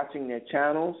people watching their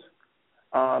channels,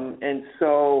 and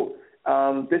so.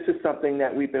 This is something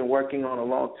that we've been working on a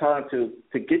long time to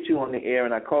get you on the air.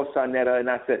 And I called Sarnetta and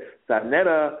I said,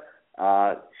 Sarnetta,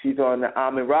 she's on the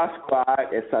Amin Ra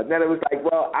Squad. And Sarnetta was like,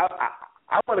 well, I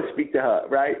want to speak to her,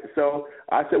 right? So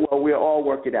I said, well, we'll all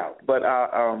work it out. But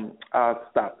I'll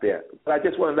stop there. But I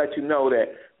just want to let you know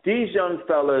that these young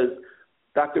fellas,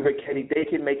 Dr. Ricchetti, they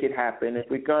can make it happen. If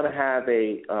we're going to have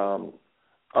a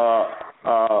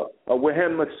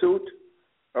Wahem Massoud,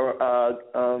 or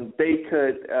they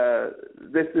could.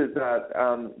 This is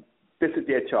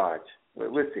their charge.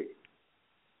 We'll see.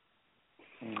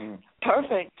 Mm-hmm.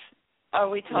 Perfect. Are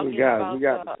we talking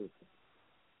about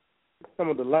some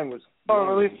of the language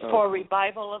for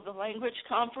revival of the language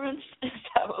conference? Is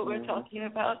that what we're talking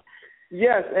about?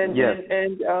 Yes, and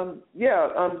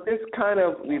this kind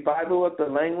of revival of the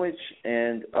language,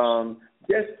 and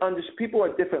people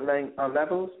at different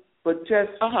levels, but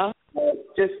just.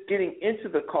 Just getting into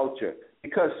the culture,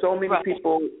 because so many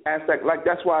people ask like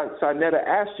that's why Sarnetta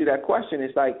asked you that question.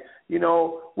 It's like,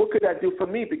 what could that do for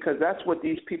me? Because that's what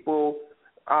these people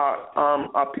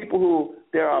are people who,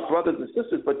 they're our brothers and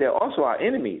sisters, but they're also our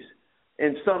enemies.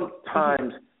 And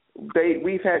sometimes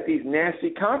we've had these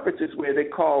nasty conferences where they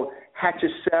call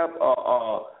Hatshepsut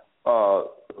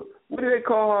what do they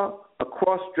call her? A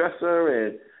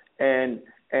cross-dresser, and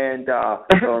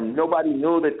nobody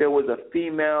knew that there was a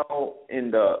female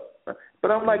in the.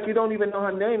 But I'm like, you don't even know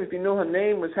her name. If you knew her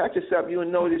name was Hatshepsut, you would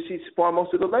know that she spawned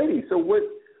most of the ladies. So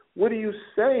what are you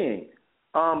saying?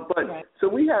 So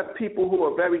we have people who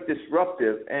are very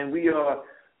disruptive, and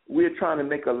we're trying to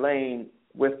make a lane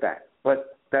with that.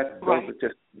 But those are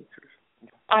just.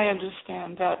 I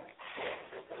understand that.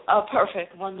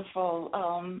 Perfect, wonderful.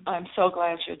 I'm so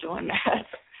glad you're doing that.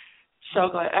 So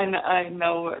glad. I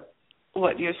know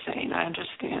what you're saying. I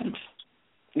understand.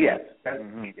 Yes. That's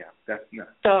not.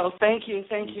 So thank you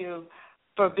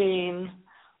for being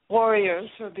warriors,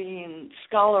 for being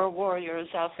scholar warriors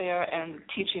out there and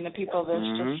teaching the people this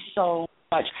just so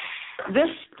much.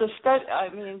 The study. I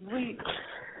mean,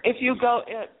 if you go,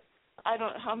 I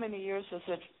don't. How many years is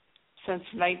it since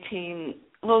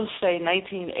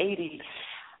 1980?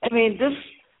 I mean,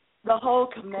 the whole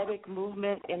Kemetic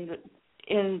movement in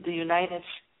the United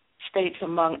States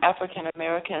among African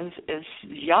Americans is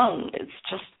young. It's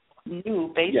just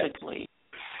new, basically.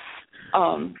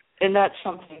 Yes. And that's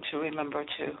something to remember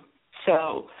too.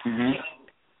 So,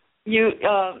 you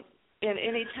in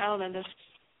any town in this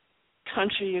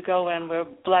country you go in where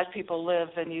black people live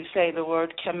and you say the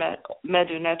word Kemet,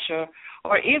 Medu Neter,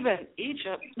 or even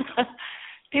Egypt,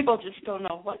 people just don't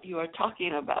know what you are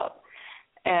talking about.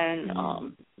 And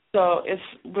so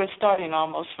we're starting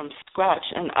almost from scratch,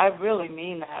 and I really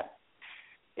mean that.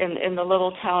 In the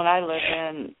little town I live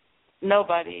in,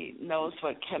 nobody knows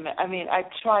what Kemet. I mean, I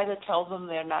try to tell them,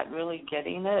 they're not really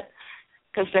getting it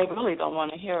because they really don't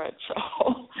want to hear it. So,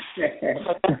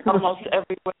 but that's almost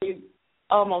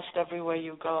everywhere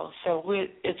you go. So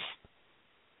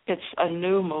it's a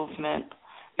new movement.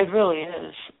 It really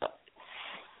is.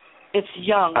 It's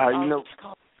young. It's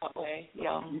called that way.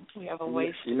 Young. We have a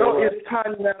ways. So it's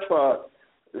time for.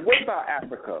 What about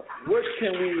Africa? What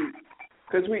can we?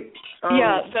 Because we.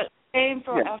 The name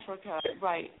for Africa,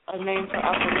 right? A name for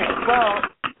Africa. Well,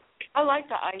 I like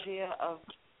the idea of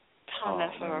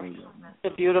Ta-Nefer, the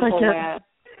beautiful land,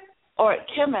 or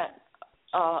Kemet,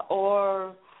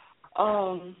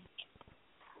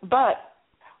 but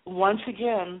once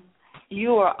again,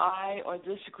 you or I or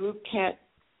this group should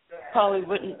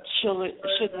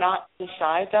not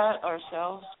decide that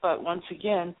ourselves. But once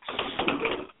again,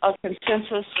 a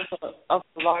consensus of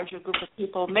a larger group of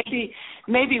people, maybe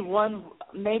one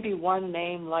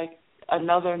name like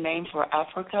another name for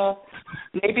Africa.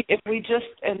 Maybe if we just,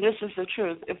 and this is the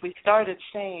truth, if we started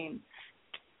saying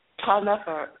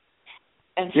Ta-Nefer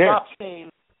and stop saying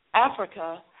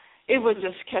Africa, it would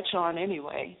just catch on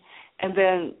anyway. And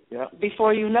then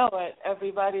before you know it,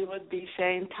 everybody would be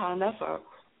saying Ta-Nefer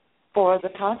for the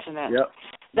continent. Yep.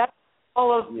 That's how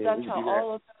all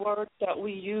of the words that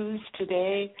we use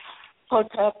today,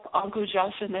 Hotep, Anku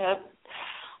Jasaneb,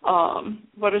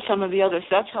 what are some of the others?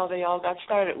 That's how they all got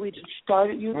started. We just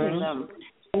started using them.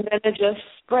 And then it just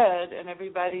spread, and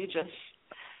everybody just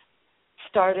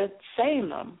started saying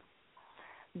them.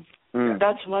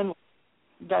 That's one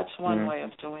way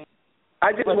of doing it.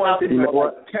 I just wanted to know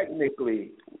what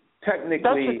technically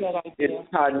is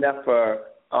Ta-Nefer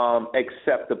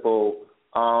acceptable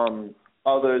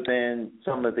other than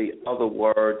some of the other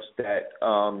words that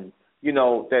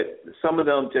that some of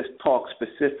them just talk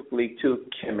specifically to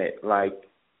Kemet, like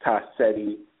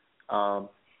Ta-Seti,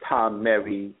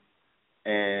 Ta-Meri,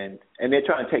 and they're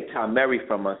trying to take Ta-Meri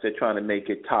from us. They're trying to make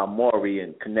it Ta-Mori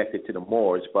and connect it to the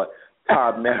Moors, but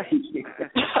Ta-Meri.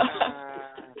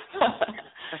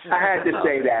 I had to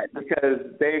say that because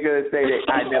they're going to say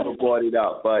that I never brought it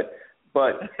up, but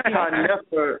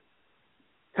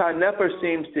Ta-Nefer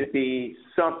seems to be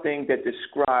something that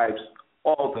describes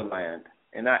all the land,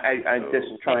 and I'm just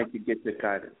trying to get the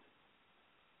guidance.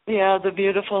 Yeah, the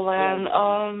beautiful land.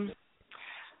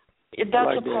 That's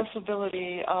like a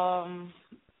possibility. Oh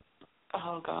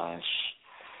gosh.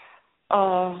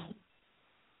 I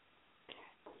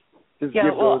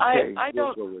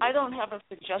don't have a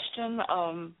suggestion.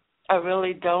 I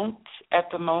really don't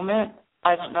at the moment.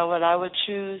 I don't know what I would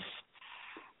choose.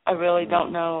 I really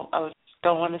don't know. I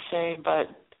don't want to say, but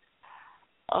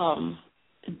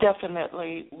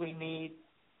definitely we need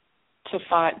to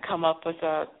come up with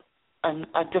a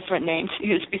different name to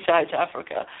use besides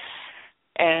Africa.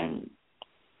 And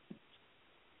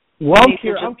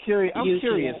I'm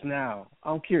curious now.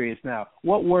 What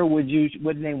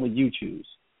name would you choose?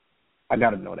 I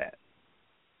got to know that.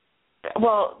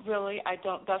 Well, really, I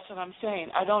don't. That's what I'm saying.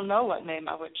 I don't know what name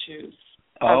I would choose.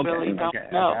 I really don't know.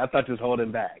 Okay. I thought you was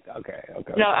holding back. Okay.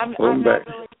 No, I'm not really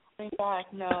holding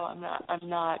back. No, I'm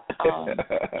not.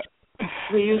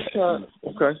 We used to.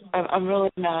 Okay. I'm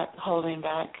really not holding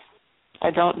back.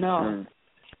 I don't know.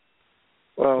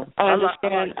 Well, I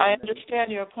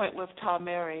understand your point with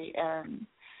Ta-Meri and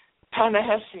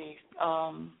Ta-Nehesi,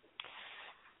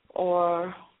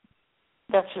 or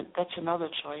that's another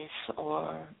choice,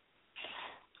 or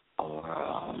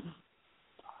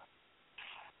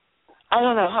I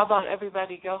don't know. How about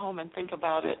everybody go home and think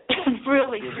about it?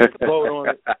 Really vote on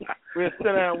it. We'll sit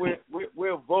down.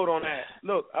 We'll vote on that.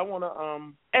 Look, I want to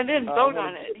and then vote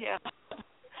on it. Yeah.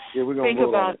 Yeah, we're gonna think vote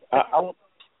about on it.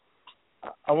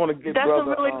 I want to get That's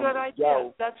brother, a really good idea.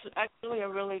 Yao. That's actually a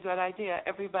really good idea.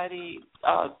 Everybody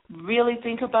really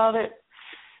think about it.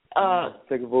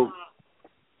 Take a vote.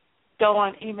 Go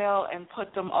on email and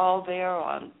put them all there,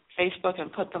 on Facebook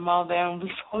and put them all there, and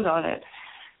we vote on it.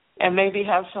 And maybe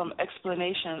have some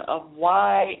explanation of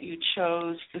why you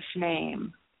chose this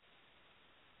name.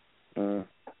 You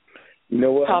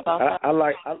know what? How about that?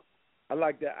 I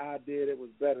like that idea. That was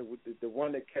better with the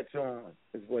one that catch on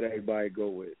is what everybody go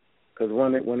with. Because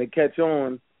when they catch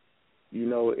on,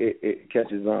 it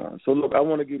catches on. So look, I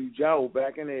want to give you Joe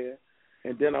back in there,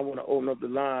 and then I want to open up the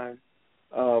line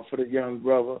for the young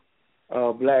brother,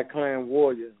 Black Clan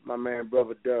Warrior, my man,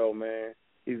 brother Daryl, man.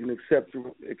 He's an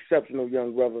exceptional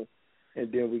young brother,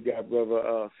 and then we got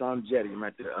brother Sam Jetty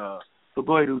right there. So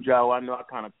go ahead, Ujao. I know I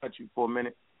kind of cut you for a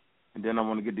minute, and then I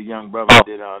want to get the young brother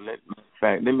that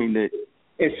let me let.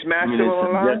 Is Smash still on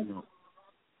the line?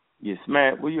 Yes,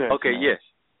 Smash. Where you at? Okay, Smash? yes.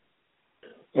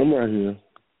 I'm right here.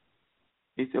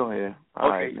 He's still here. All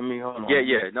right, let me hold on.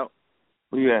 Yeah, no.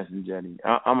 Where you asking, Jetty?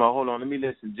 I'm gonna hold on. Let me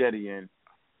listen Jetty in,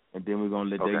 and then we're gonna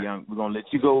let we're gonna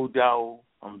let you go, Ujao.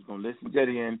 I'm just gonna listen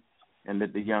Jetty in, and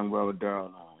let the young brother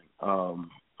Daryl on.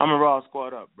 I'm a raw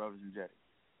squad up, brothers and Jetty.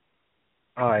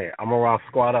 All right, I'm a raw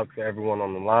squad up to everyone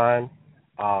on the line.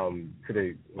 To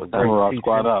the raw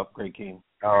squad up, Great King.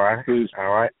 All right,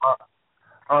 all right.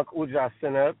 Uncle Ujah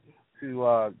Seneb to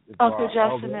Uncle Ujah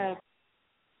Seneb.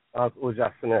 Uncle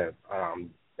Ujah Seneb.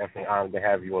 Definitely honored to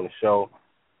have you on the show.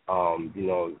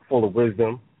 Full of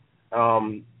wisdom.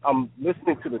 I'm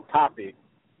listening to the topic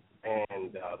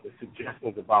and the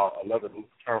suggestions about another new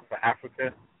term for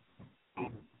Africa.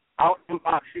 I'll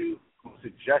inbox you a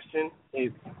suggestion.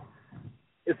 It's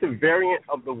a variant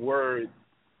of the word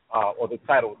or the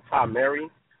title Tamari,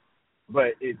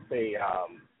 but it's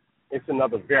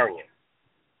another variant.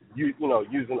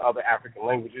 Using other African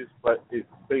languages, but it's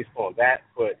based on that.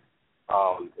 But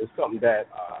it's something that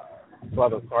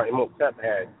Brother Imhotep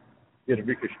did a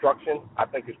reconstruction. I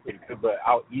think it's pretty good, but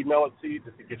I'll email it to you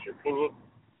just to get your opinion.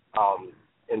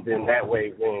 And then that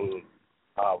way, when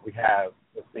we have,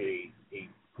 let's say, a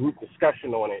group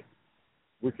discussion on it,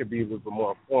 we could be a little bit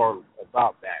more informed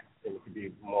about that, and it could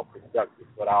be more productive.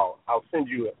 But I'll send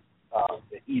you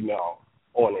the email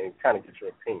on it and kind of get your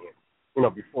opinion,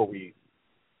 before we,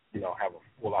 have a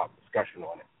full-out discussion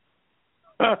on it.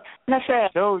 That's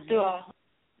it. We'll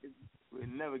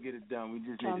never get it done. We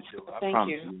just need to do it. I Thank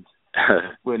promise you.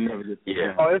 We'll never get it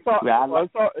done. Oh,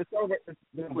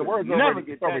 the word's already done. Well,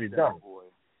 it's already done.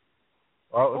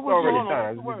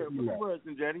 What's the word,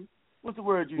 Jetty? What's the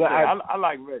word you said? I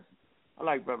like Reggie. I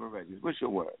like Brother Reggie. What's your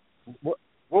word? What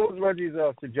was Reggie's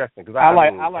suggestion? Because I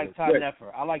like Ta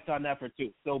Nefer. I like Ta Nefer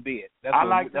too. So be it. That's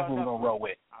what we're gonna roll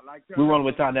with. We're rolling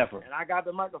with Ta Nefer. And I got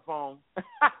the microphone.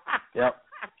 Yep.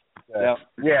 Yeah.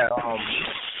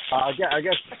 I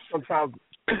guess sometimes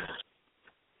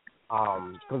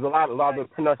because a lot of the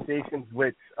pronunciations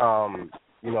which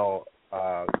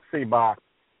Seba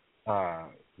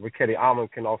Rikedi Amun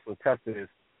can also attest to this.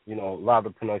 A lot of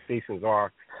the pronunciations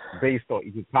are based on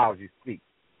Egyptology speak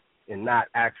and not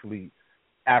actually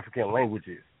African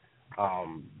languages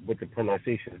with the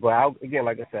pronunciations. But I'll send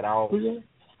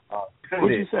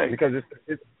it because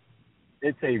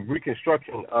it's a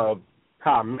reconstruction of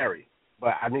Tamari.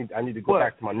 But I need to go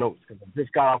back to my notes because I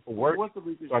just got off of work. What's the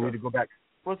reconstruction? So I need to go back.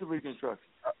 What's the reconstruction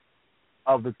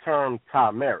of the term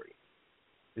Tamari?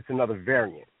 It's another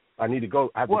variant. I have to go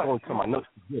into my notes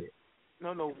to get it.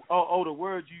 No. Oh, the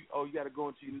word you got to go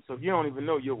into. So you don't even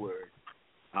know your word.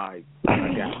 All right. I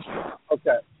got you.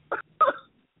 Okay.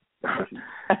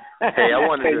 Hey, I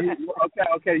wanted to.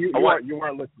 Okay. You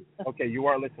weren't listening. Okay, you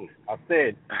weren't listening. I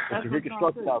said that the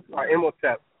reconstruction of our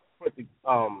Imhotep put the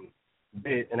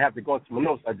bid and have to go into my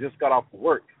notes. I just got off of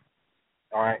work.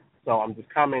 All right. So I'm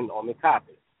just commenting on the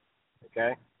topic.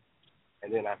 Okay.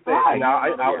 And then I said,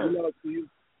 I'll email it to you.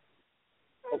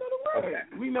 Okay.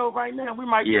 We know right now. We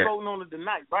might be voting on it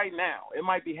tonight. Right now, it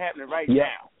might be happening right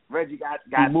now. Reggie got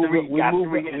three. We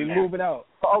move it out.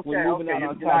 Okay, we're moving out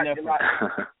on time.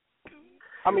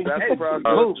 I mean, that's okay,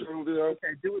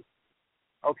 do it.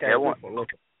 Okay, listen.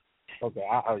 Okay,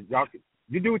 y'all,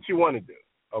 you do what you want to do.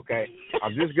 Okay,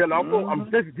 I'm just getting off. I'm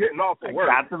just getting off the work.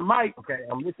 Got the mic. Okay,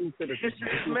 I'm listening to the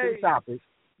topic.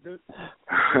 The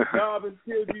job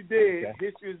until you dead.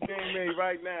 History is being made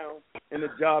right now, and the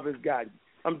job is got you.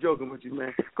 I'm joking with you,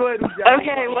 man. Go ahead.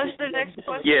 Okay, what's the next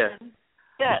question?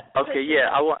 Yeah. Okay. Yeah.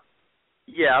 I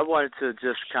wanted to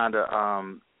just kind of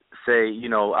say,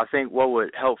 I think what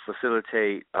would help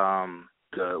facilitate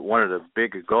one of the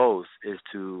bigger goals is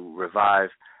to revive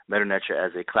Medu Neter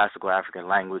as a classical African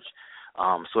language,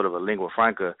 sort of a lingua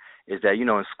franca. Is that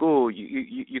in school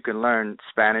you can learn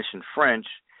Spanish and French,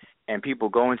 and people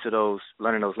go into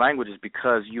learning those languages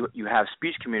because you have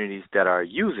speech communities that are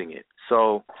using it.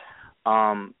 So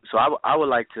I would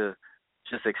like to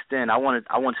just extend. I want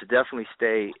to definitely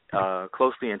stay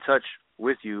closely in touch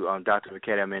with you, Dr.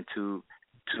 Rikedi Amen, to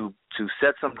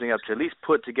set something up to at least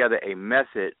put together a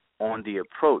method on the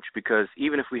approach, because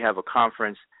even if we have a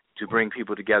conference to bring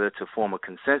people together to form a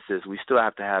consensus, we still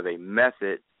have to have a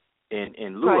method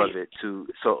in lieu of it so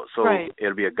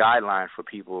it'll be a guideline for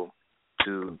people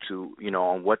to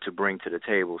on what to bring to the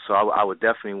table. So I would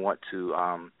definitely want to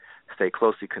stay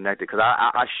closely connected, because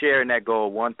I share in that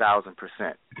goal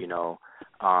 1,000%.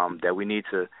 That we need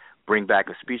to bring back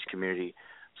a speech community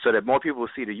so that more people will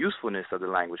see the usefulness of the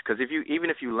language. Because even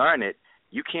if you learn it,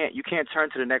 you can't turn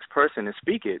to the next person and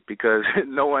speak it because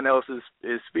no one else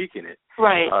is speaking it.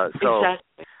 Right.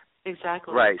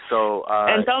 Exactly. Right. So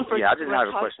and don't forget, I just have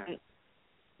a question.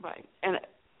 Right. And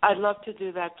I'd love to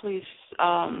do that. Please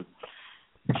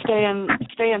stay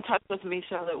in touch with me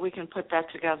so that we can put that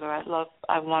together.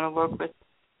 I want to work with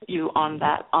you on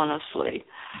that, honestly.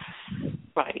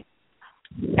 Right.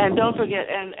 And don't forget,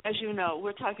 and as you know,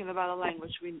 we're talking about a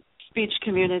language. Speech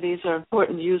communities are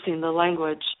important using the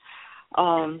language.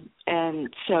 And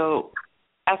so,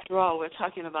 after all, we're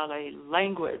talking about a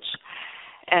language.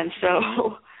 And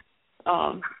so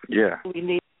we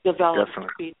need to develop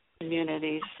speech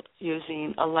communities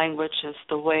using a language as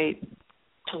the way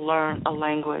to learn a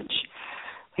language.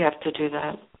 We have to do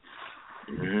that.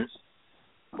 Mm-hmm.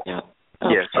 Yeah.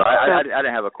 Yeah. So I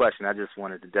didn't have a question. I just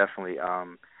wanted to definitely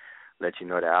let you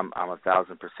know that I'm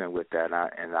 1,000% with that,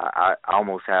 and I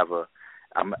almost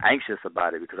I'm anxious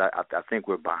about it because I think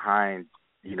we're behind.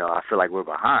 I feel like we're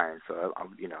behind. So I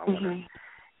want to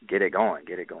get it going.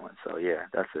 So yeah,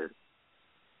 that's it.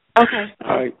 Okay.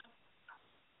 All right.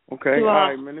 Okay. All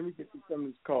right, man. Let me get to some of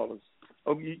these callers.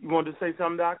 Oh, you wanted to say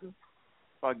something, Doctor?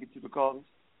 If I get you the callers,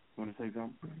 you want to say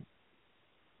something?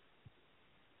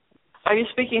 Are you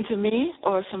speaking to me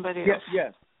or somebody else?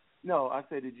 Yes. No, I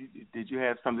said, did you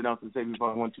have something else to say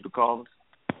before I went to the callers?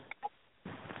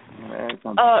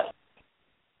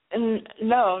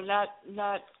 No,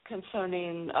 not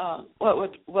concerning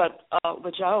what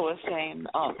Joe was saying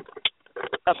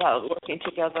about working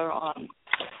together on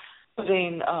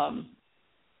putting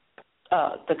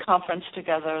the conference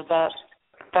together.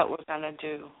 That we're going to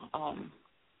do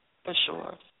for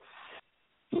sure.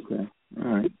 Okay. All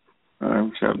right.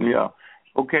 Check me out.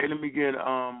 Okay, let me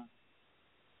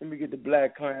get the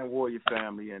Black Clan Warrior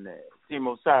family in there. Team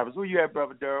Osiris. Where you at,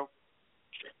 Brother Daryl?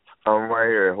 I'm right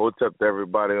here. Hotep to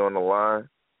everybody on the line.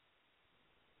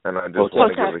 And I just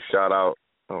want to give a shout out.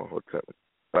 Hotep.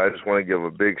 I just want to give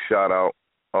a big shout out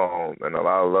and a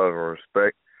lot of love and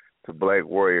respect to Black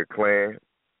Warrior Clan,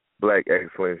 Black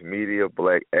Excellence Media,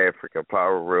 Black African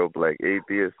Power, Real Black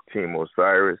Atheist, Team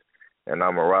Osiris, and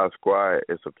I'm a Rock Squad.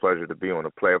 It's a pleasure to be on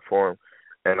the platform.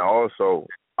 And also,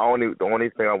 the only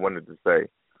thing I wanted to say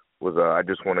was I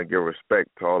just want to give respect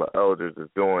to all the elders that's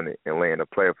doing it and laying the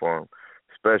platform,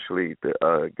 especially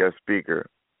the guest speaker,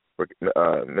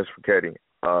 Ms. Ricchetti,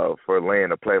 for laying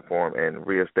the platform and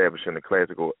reestablishing the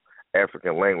classical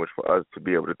African language for us to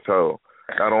be able to tell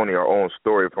not only our own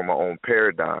story from our own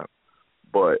paradigm,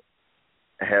 but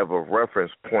have a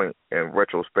reference point in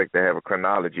retrospect to have a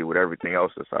chronology with everything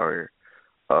else that's out here,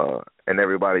 and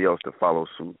everybody else to follow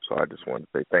suit. So I just wanted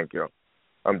to say thank you.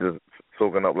 I'm just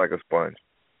soaking up like a sponge.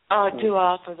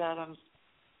 Dua for that.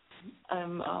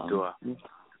 Dua.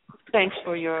 Thanks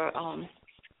for your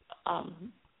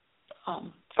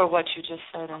for what you just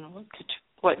said and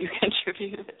what you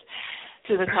contributed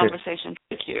to the conversation.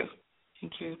 Thank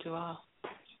you, Dua.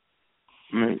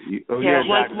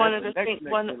 One of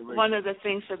the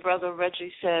things that Brother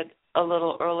Reggie said a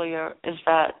little earlier is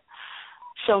that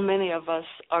so many of us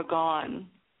are gone,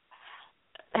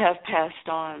 have passed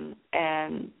on,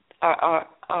 and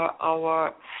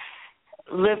our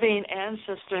living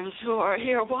ancestors who are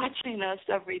here watching us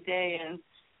every day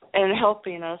and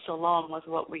helping us along with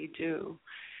what we do,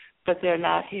 but they're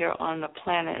not here on the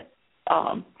planet.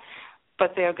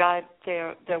 But they're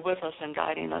with us and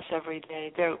guiding us every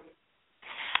day.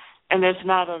 And there's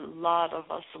not a lot of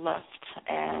us left.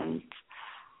 And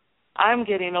I'm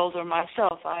getting older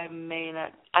myself. I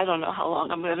don't know how long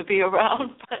I'm going to be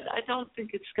around, but I don't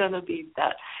think it's going to be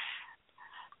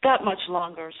that much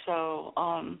longer. So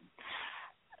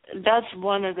that's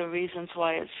one of the reasons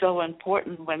why it's so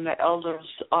important when the elders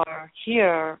are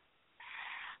here,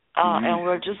 and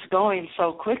we're just going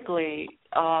so quickly.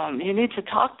 You need to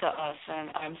talk to us,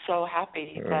 and I'm so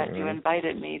happy that you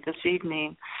invited me this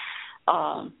evening,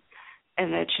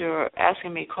 and that you're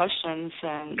asking me questions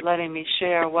and letting me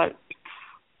share what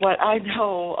I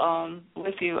know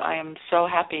with you. I am so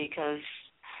happy because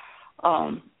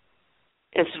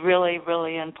it's really,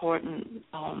 really important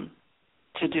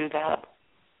to do that.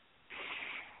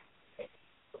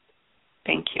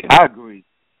 Thank you. I agree.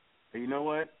 You know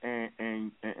what? And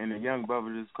the young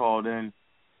brother just called in.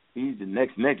 He's the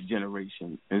next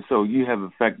generation, and so you have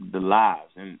affected the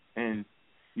lives, and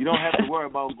you don't have to worry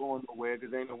about going nowhere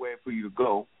because there ain't nowhere for you to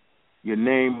go. Your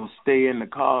name will stay in the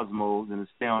cosmos and it'll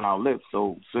stay on our lips,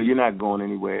 so you're not going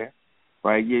anywhere,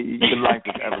 right? Your life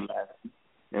is everlasting,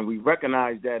 and we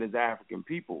recognize that as African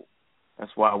people.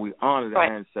 That's why we honor the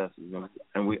ancestors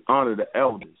and we honor the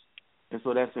elders, and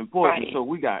so that's important. Right. So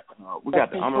we got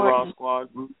the Amara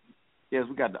Squad group. Yes,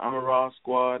 we got the Amara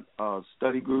Squad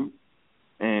study group,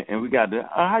 and we got the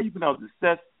how you pronounce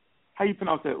it? How you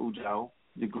pronounce that, Ujao?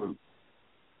 The group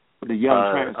for the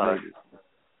young translators.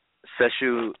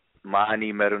 Seshu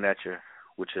Ma'ani Medu Neter,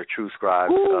 which are true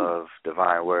scribes of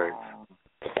divine words,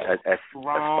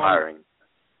 aspiring.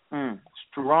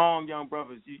 Strong young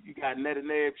brothers. You got Netta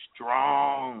Neb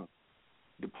strong.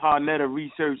 The Parnetta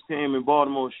research team in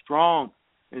Baltimore is strong.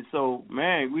 And so,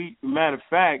 man, matter of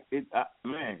fact,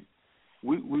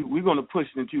 we're going to push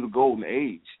it into the golden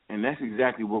age, and that's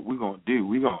exactly what we're going to do.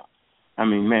 We're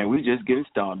just getting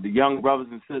started. The young brothers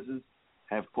and sisters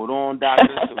have put on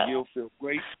doctors, so you'll feel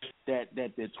great that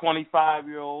they're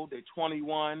 25-year-old, they're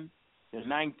 21, they're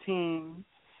 19,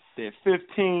 they're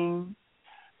 15,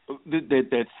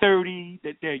 they're 30,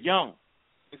 that they're young.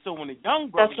 And so when the young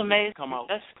brothers come out,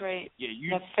 that's great.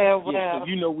 That's farewell. So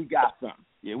you know we got something.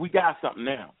 Yeah, we got something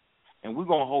now, and we're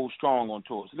gonna hold strong on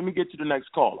tour. So let me get to the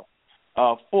next caller.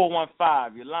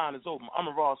 415, your line is open. I'm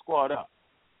a Raw Squad up.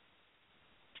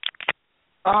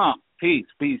 Peace.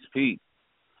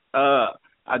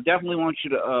 I definitely want you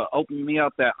to open me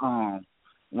up that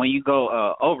when you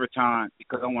go overtime,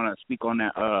 because I want to speak on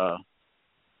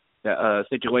that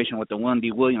situation with the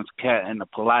Wendy Williams cat and the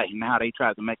Polite and how they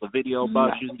tried to make a video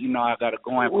about you. You know, I got to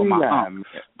go in for my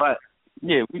but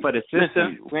for the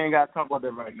sister, we ain't got to talk about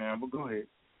that right now. But go ahead,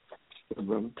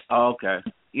 brother. Okay.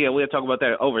 Yeah, we'll talk about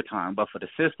that overtime. But for the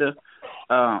sister,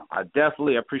 I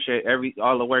definitely appreciate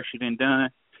all the work she done,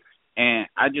 and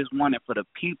I just wanted for the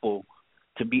people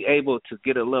to be able to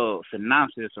get a little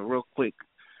synopsis, a real quick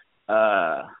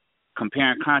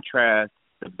compare and contrast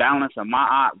the balance of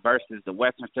Ma'at versus the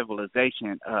Western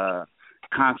civilization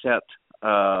concept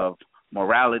of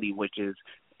morality, which is,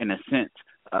 in a sense,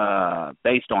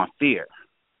 based on fear.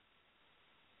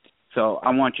 So I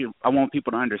want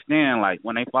people to understand, like,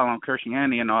 when they follow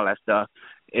Christianity and all that stuff,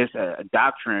 it's a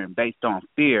doctrine based on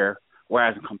fear,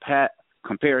 whereas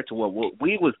compared to what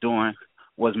we was doing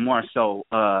was more so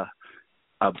a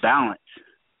balance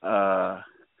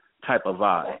type of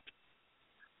vibe.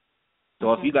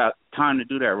 So if you got time to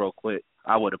do that real quick,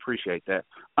 I would appreciate that.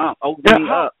 Open me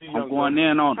up. I'm going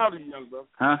in on. How old are you, young brother?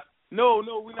 Huh? No,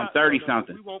 we're not. I'm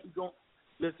 30-something. We won't be going.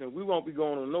 Listen, we won't be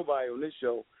going on nobody on this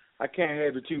show. I can't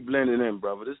have the two blending in,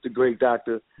 brother. This is the great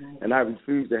doctor, and I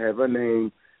refuse to have her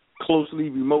name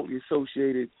closely, remotely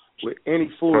associated with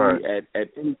any foolery at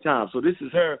any time. So this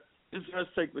is her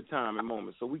sacred time and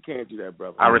moment. So we can't do that,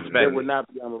 brother. I respect it. That would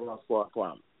not be on the Raw Squad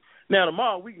Kwame. Now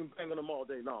tomorrow we can bang on them all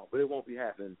day long, but it won't be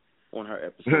happening on her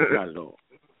episode. Not at all.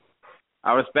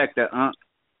 I respect that,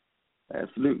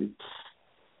 Absolutely.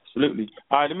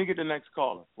 All right, let me get the next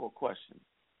caller for a question.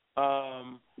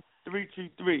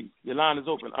 323, your line is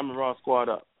open. I'm the Raw Squad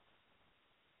up.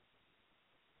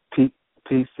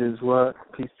 Peace is what?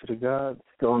 Peace to the God.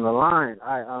 Still on the line.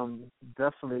 I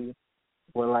definitely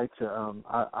would like to.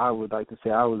 I would like to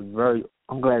say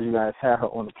I'm glad you guys had her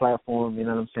on the platform. You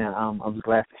know what I'm saying? I was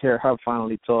glad to hear her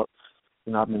finally talk.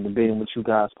 You know, I've been debating with you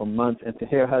guys for months, and to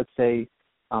hear her say,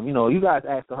 you guys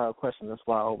asked her a question. That's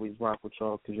why I always rock with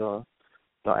y'all, because y'all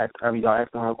asked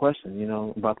her a question,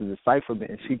 about the decipherment,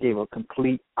 and she gave a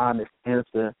complete, honest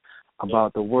answer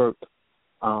about the work,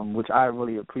 which I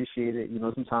really appreciated.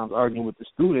 Sometimes arguing with the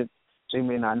student, they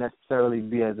may not necessarily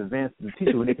be as advanced as the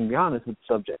teacher, but they can be honest with the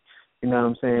subject. You know what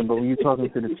I'm saying? But when you're talking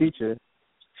to the teacher,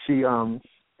 she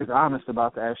is honest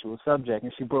about the actual subject,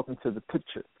 and she broke into the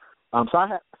picture.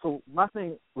 So my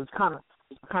thing was I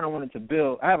kind of wanted to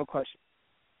build. I have a question.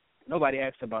 Nobody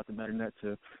asked about the Medu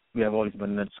Neter. We have all these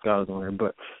Medu Neter scholars on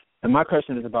here, and my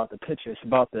question is about the picture. It's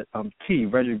about the tea.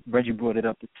 Reggie brought it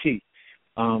up, the tea.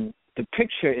 The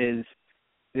picture is,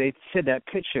 they said that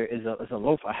picture is a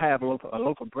loaf, a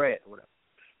loaf of bread or whatever.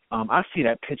 I see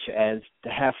that picture as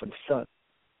the half of the sun,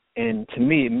 and to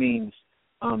me it means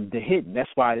the hidden.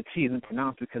 That's why the T isn't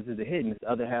pronounced, because it's the hidden. The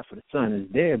other half of the sun is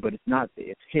there, but it's not there.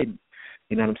 It's hidden.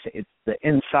 You know what I'm saying? It's the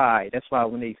inside. That's why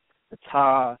when the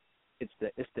ta, it's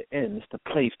the end. It's the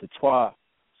place, the twa.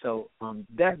 So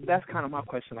that's kind of my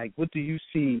question. Like, what do you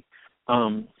see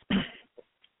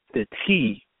the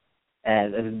T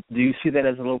as? Do you see that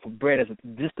as a loaf of bread? As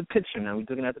just the picture? Now we're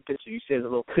looking at the picture. You see it as a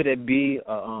little. Could it be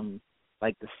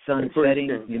like the sun setting?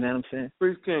 King. You know what I'm saying?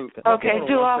 Priest King. Okay,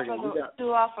 do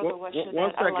offer the question.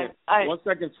 One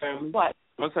second, family. What?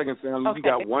 1 second, family. Okay. You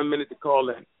got 1 minute to call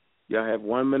in. Y'all have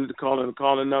 1 minute to call in. The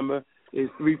calling number is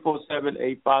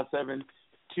 347-857-2055.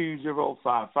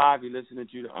 You're listening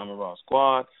to the Honor Raw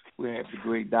Squad. We have the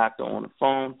great doctor on the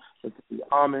phone. Let's be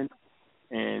Armin.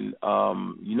 And,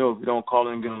 if you don't call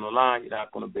in and get on the line, you're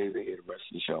not going to be able to hear the rest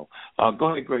of the show. Go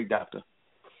ahead, great doctor.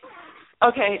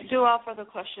 Okay, Dua for the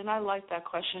question. I like that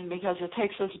question because it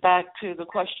takes us back to the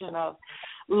question of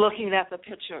looking at the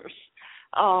pictures,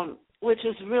 which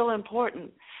is real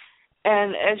important.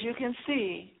 And as you can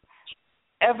see,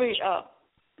 every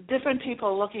different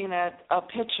people looking at a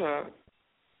picture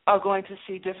are going to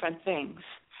see different things.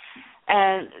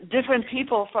 And different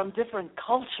people from different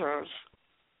cultures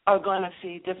are going to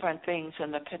see different things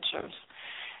in the pictures.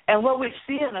 And what we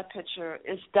see in a picture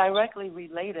is directly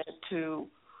related to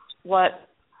what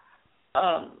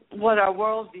our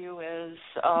worldview is,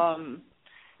 how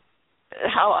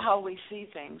we see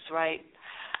things, right?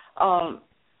 So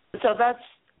that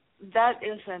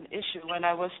is an issue. When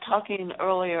I was talking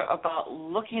earlier about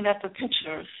looking at the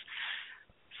pictures,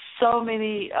 so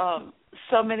many of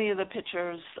the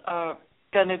pictures are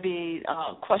going to be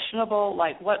questionable,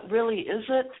 like what really is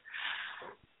it?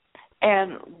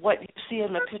 And what you see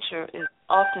in the picture is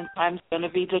oftentimes going to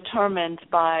be determined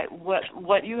by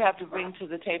what you have to bring to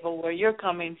the table, where you're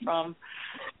coming from,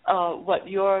 what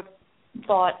your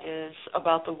thought is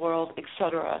about the world,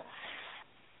 etc.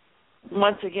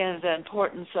 Once again, the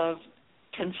importance of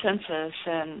consensus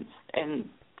and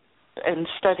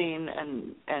studying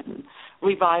and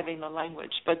reviving the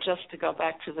language. But just to go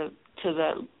back to the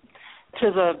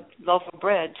loaf of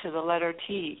bread, to the letter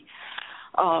T,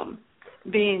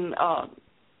 being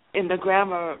in the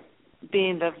grammar,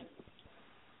 being the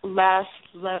last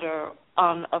letter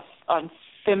on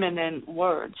feminine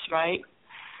words, right?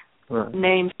 Right.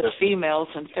 Names of females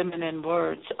and feminine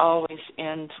words always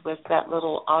end with that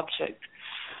little object.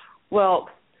 Well,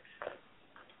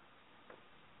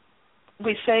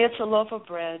 we say it's a loaf of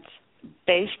bread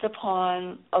based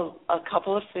upon a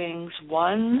couple of things.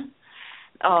 One,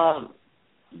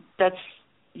 that's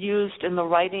used in the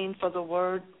writing for the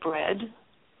word bread.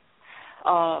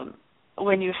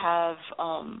 When you have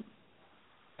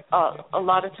a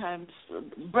lot of times,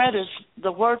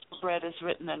 the word for bread is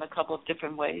written in a couple of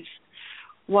different ways.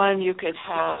 One, you could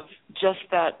have just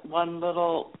that one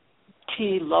little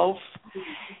tea loaf.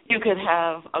 You could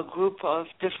have a group of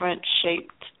different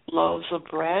shaped loaves of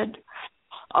bread,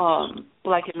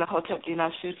 like in the Hotep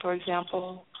Dinasud, for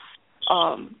example.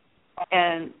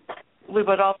 And we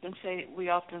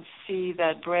often see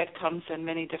that bread comes in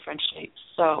many different shapes.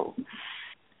 So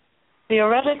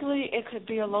theoretically, it could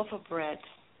be a loaf of bread.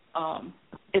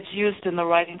 It's used in the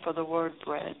writing for the word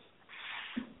bread.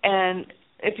 And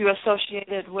if you associate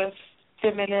it with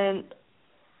feminine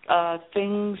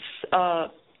things,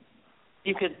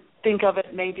 you could think of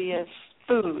it maybe as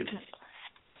food,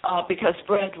 because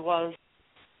bread was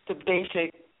the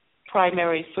basic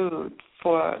primary food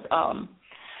for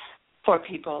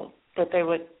people that they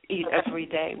would eat every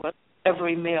day with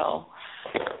every meal.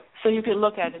 So you could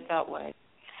look at it that way.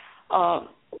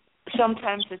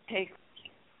 Sometimes it takes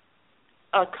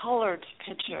a colored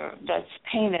picture that's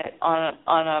painted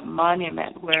on a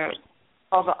monument where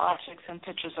all the objects and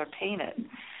pictures are painted,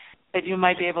 that you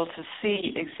might be able to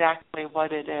see exactly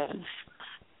what it is.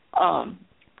 I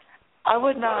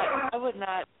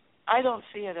don't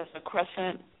see it as a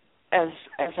crescent, as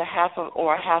a half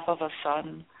of a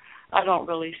sun. I don't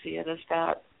really see it as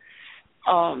that.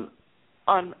 On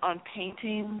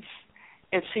paintings,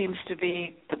 it seems to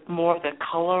be more the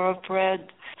color of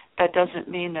bread. That doesn't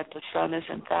mean that the sun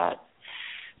isn't that.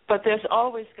 But there's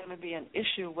always going to be an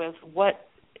issue with what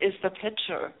is the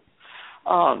picture.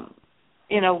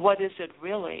 What is it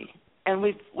really? And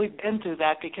we've been through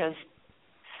that because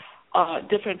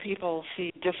different people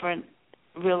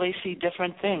really see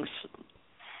different things.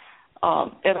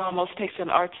 It almost takes an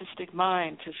artistic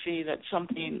mind to see that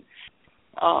something,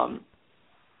 to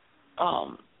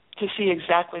see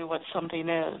exactly what something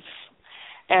is.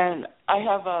 And I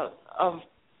have a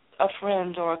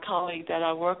friend or a colleague that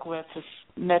I work with, is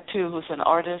Metu, who's an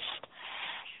artist,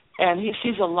 and he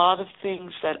sees a lot of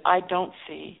things that I don't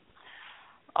see,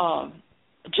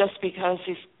 just because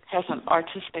he has an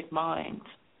artistic mind.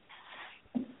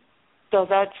 So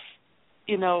that's,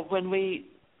 when we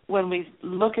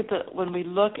look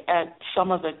at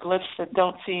some of the glyphs that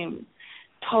don't seem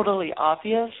totally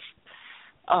obvious,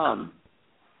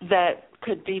 that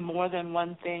could be more than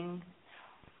one thing,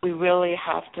 we really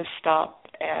have to stop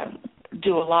and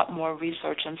do a lot more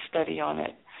research and study on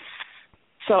it.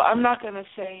 So I'm not going to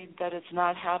say that it's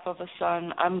not half of a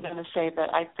sun. I'm going to say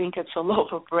that I think it's a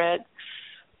loaf of bread,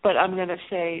 but I'm going to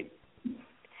say,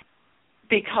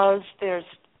 because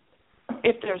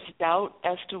if there's doubt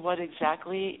as to what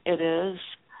exactly it is,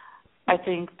 I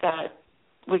think that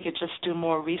we could just do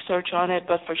more research on it.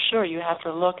 But for sure, you have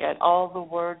to look at all the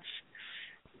words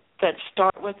that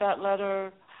start with that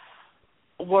letter,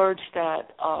 words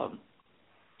that are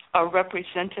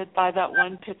represented by that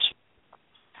one picture,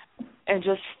 and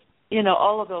just,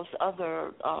 all of those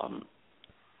other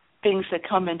things that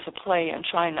come into play in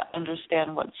trying to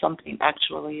understand what something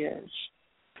actually is.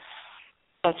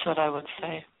 That's what I would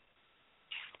say.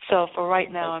 So for right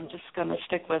now, I'm just going to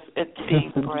stick with it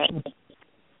being bread.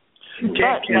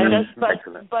 But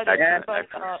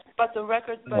the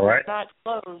record is not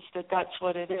closed. That's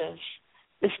what it is.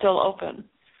 It's still open.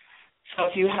 So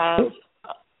if you have,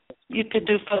 you could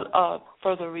do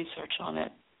further research on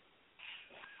it.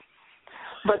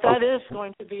 But that is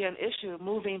going to be an issue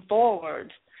moving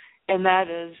forward, and that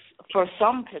is for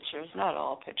some pictures, not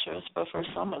all pictures, but for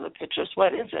some of the pictures.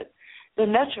 What is it? The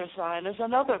Netra sign is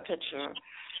another picture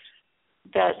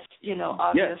that's,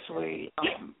 obviously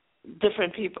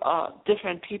different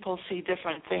people see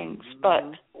different things. But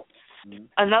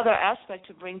another aspect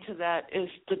to bring to that is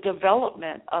the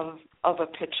development of a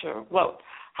picture.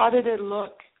 How did it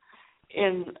look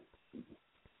in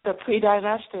the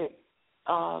pre-dynastic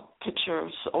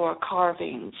pictures or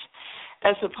carvings,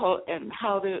 as opposed, and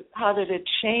how did it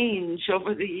change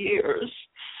over the years?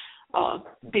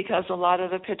 Because a lot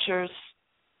of the pictures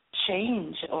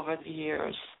change over the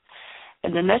years,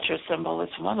 and the Netra symbol is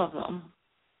one of them.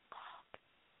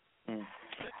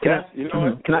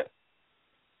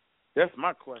 That's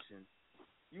my question.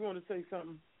 You want to say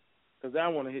something? Because I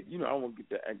want to hit. I want to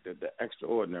get the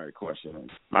extraordinary question.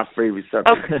 My favorite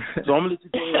subject. Okay. So I'm gonna let you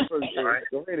go ahead first. Right.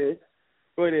 Go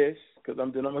ahead, because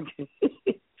I'm doing.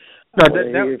 No,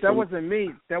 that wasn't me.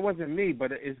 That wasn't me.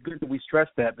 But it's good that we stress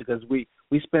that, because we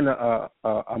spend a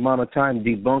amount of time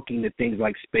debunking the things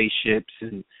like spaceships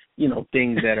and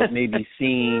things that are maybe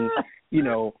seen.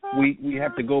 We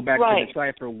have to go back to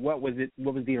decipher what was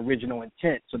the original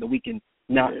intent, so that we can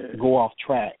not go off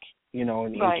track.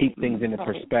 And keep things in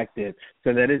perspective.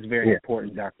 So that is very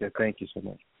important, Doctor. Thank you so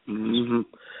much. Mm-hmm.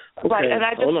 Okay. Right, and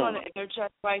I just want to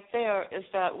interject right there is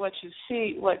that what you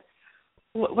see,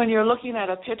 when you're looking at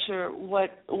a picture,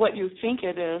 what you think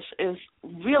it is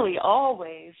really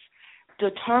always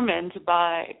determined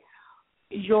by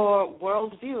your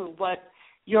worldview, what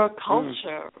your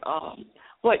culture,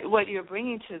 what you're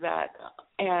bringing to that,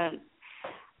 and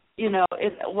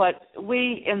what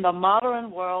we in the modern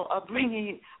world are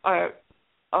bringing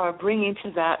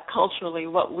to that culturally,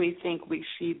 what we think we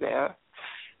see there,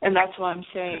 and that's why I'm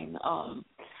saying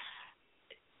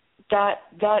that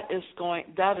is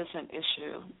an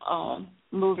issue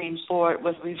moving forward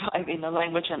with reviving the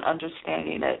language and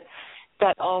understanding it.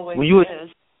 That always is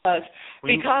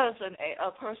because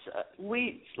a person,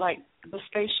 we like the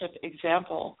spaceship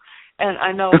example. And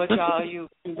I know, Majal, you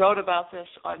wrote about this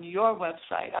on your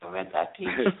website. I read that piece.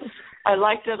 I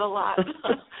liked it a lot.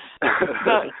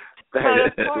 but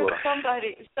of course,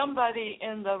 somebody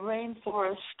in the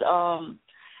rainforest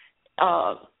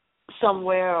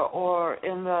somewhere, or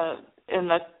in the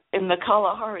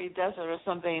Kalahari Desert or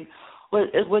something,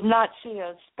 would not see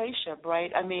a spaceship,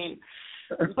 right? I mean,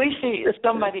 we see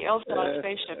somebody else on a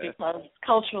spaceship because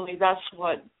culturally that's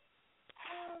what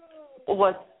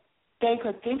they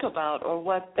could think about or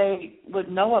what they would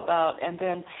know about. And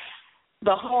then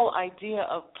the whole idea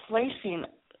of placing,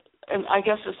 and I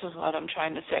guess this is what I'm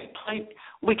trying to say,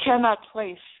 we cannot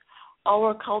place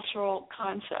our cultural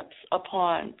concepts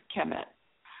upon Kemet.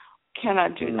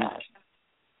 Cannot do that.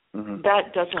 Mm-hmm.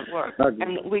 That doesn't work.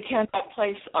 And we cannot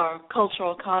place our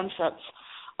cultural concepts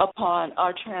upon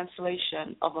our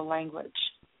translation of a language.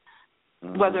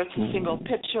 Whether it's a single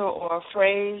picture or a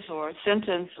phrase or a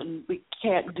sentence, and we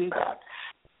can't do that.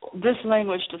 This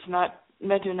language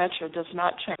Medu Neter does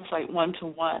not translate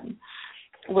one-to-one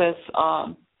with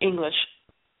English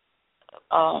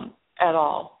at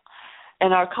all.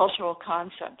 And our cultural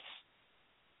concepts,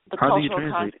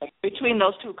 concepts between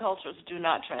those two cultures do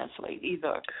not translate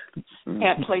either.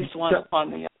 Can't place one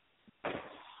upon the other.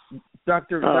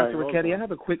 Dr. Ricchetti, I have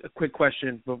a quick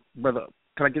question, brother.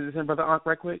 Can I get this in, Brother Ankh,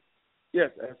 right quick?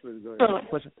 Yes, absolutely. Go ahead.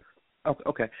 Question.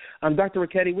 Okay. Dr.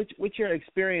 Ricchetti, with your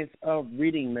experience of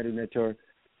reading Medu Neter,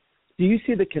 do you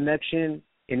see the connection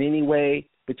in any way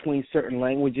between certain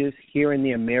languages here in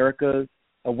the Americas,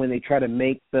 or when they try to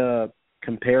make the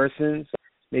comparisons,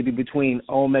 maybe between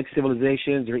Olmec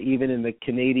civilizations or even in the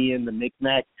Canadian, the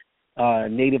Micmac,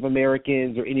 Native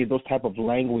Americans, or any of those type of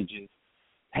languages?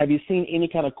 Have you seen any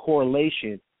kind of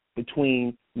correlation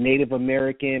between Native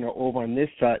American or over on this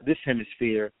side, this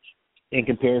hemisphere, in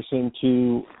comparison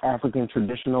to African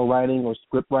traditional writing or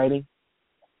script writing?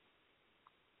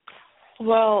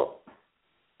 Well,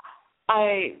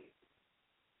 I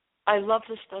love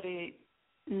to study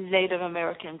Native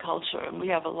American culture, and we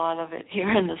have a lot of it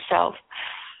here in the South.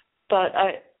 But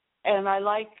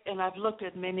I've looked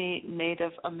at many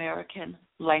Native American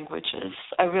languages.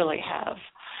 I really have.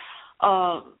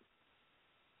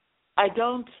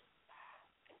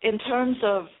 in terms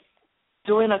of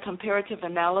doing a comparative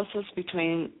analysis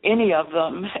between any of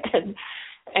them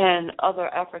and other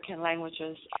African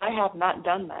languages, I have not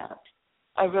done that.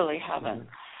 I really haven't.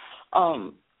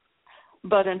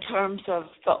 But in terms of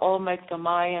the Olmec, the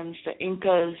Mayans, the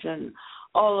Incas, and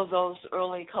all of those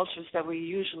early cultures that we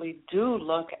usually do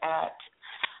look at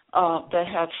that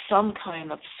have some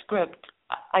kind of script,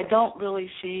 I don't really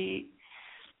see,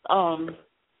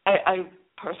 I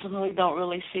personally don't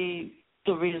really see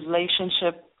the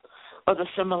relationship or the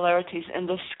similarities in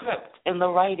the script, in the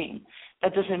writing.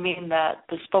 That doesn't mean that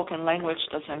the spoken language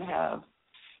doesn't have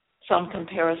some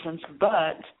comparisons,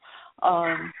 but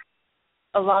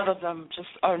a lot of them just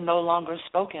are no longer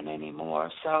spoken anymore.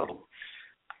 So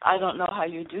I don't know how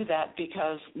you do that,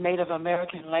 because Native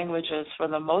American languages, for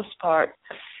the most part,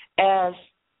 as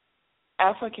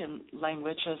African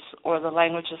languages or the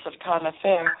languages of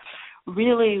Conifer,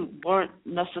 really weren't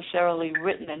necessarily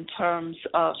written in terms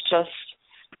of just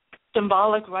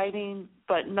symbolic writing,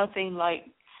 but nothing like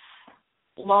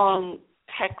long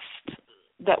text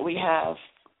that we have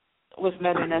with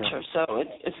Medu Neter. So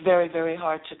it's very, very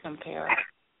hard to compare.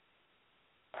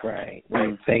 Right.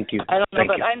 Thank you. I don't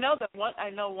know, but I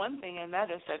know one thing, and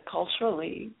that is that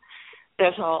culturally,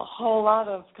 there's a whole lot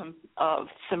of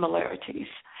similarities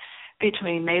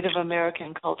between Native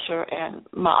American culture and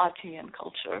Ma'atian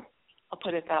culture. I'll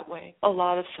put it that way. A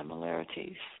lot of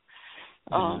similarities.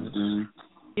 When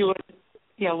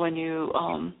you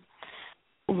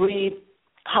read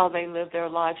how they live their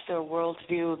lives, their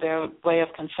worldview, their way of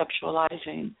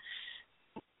conceptualizing,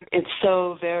 it's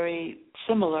so very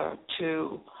similar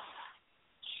to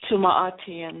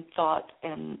Ma'atian thought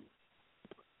and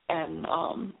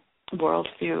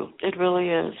worldview. It really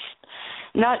is.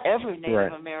 Not every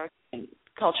Native American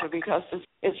culture, because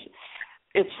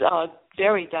it's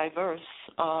very diverse.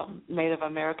 Native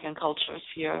American cultures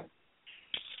here,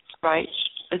 right?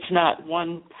 It's not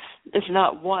one.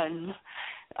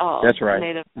 That's right.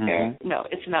 Native American. No,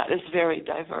 it's not. It's very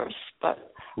diverse,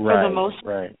 but for the most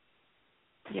part,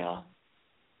 yeah.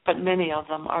 But many of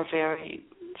them are very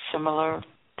similar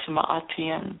to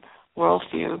Ma'atian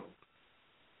worldview.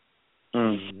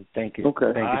 Thank you.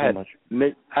 Okay. Thank you so much.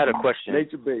 I had a question.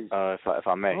 Nature based. If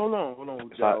I may. Hold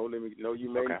on, Joe. Let me. No, you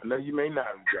may. Okay. No, you may not,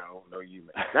 Joe. No, you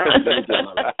may.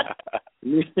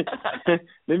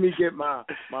 Let me get my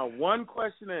one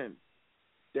question in.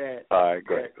 All right,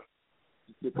 great.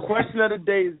 The question of the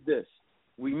day is this: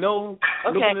 we know,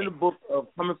 looking in the book of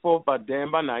Coming Forth by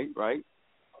Dan by Night, right?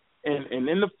 And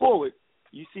in the forward,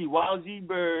 you see Wild G.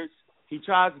 Birds. He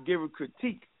tries to give a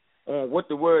critique on what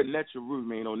the word Neteru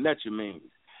means or Neter means.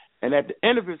 And at the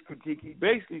end of his critique, he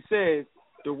basically says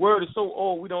the word is so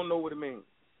old we don't know what it means.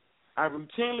 I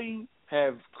routinely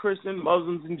have Christian,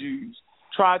 Muslims, and Jews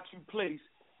try to place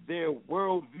their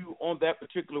worldview on that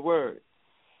particular word.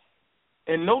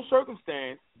 In no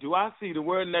circumstance do I see the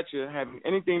word Neter having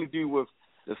anything to do with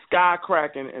the sky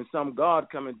cracking and some God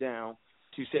coming down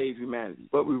to save humanity.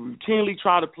 But we routinely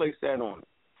try to place that on it.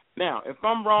 Now, if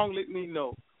I'm wrong, let me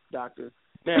know, Doctor.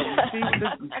 Now,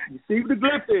 you see what the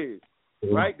glyph is,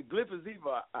 right? The glyph is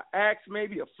either an axe,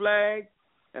 maybe a flag,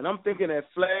 and I'm thinking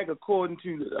that flag, according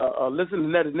to listen to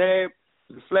Netanyahu,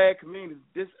 the flag can mean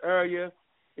this area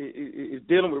is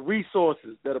dealing with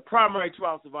resources that are primary to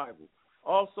our survival.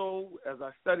 Also, as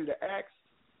I study the axe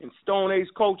in Stone Age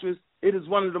cultures, it is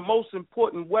one of the most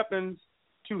important weapons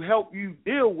to help you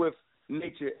deal with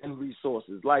nature and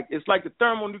resources. Like it's like the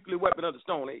thermonuclear weapon of the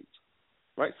Stone Age,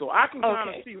 right? So I can kind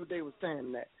of see what they were saying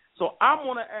in that. So I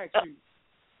want to ask you,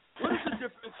 what is the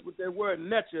difference with the word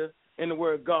Neter and the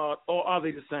word God, or are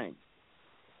they the same?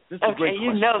 This is a great question.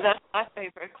 You know that's my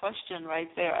favorite question right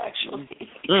there, actually.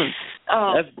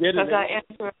 That's good. Because I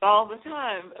answer it all the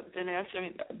time. I've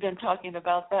been talking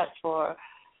about that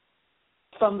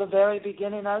from the very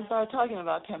beginning. I started talking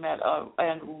about Kemet,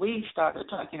 and we started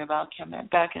talking about Kemet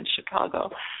back in Chicago.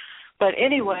 But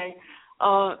anyway,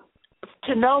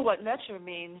 to know what Neter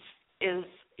means is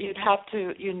you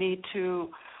need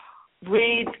to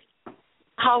read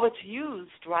how it's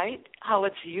used, right? How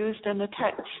it's used in the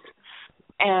text.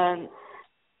 And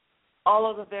all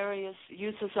of the various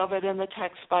uses of it in the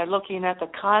text by looking at the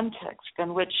context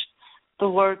in which the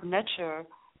word Neter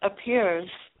appears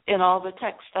in all the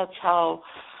text. That's how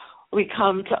we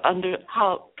come to an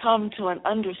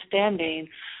understanding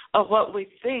of what we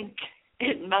think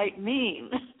it might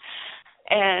mean.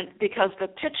 And because the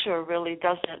picture really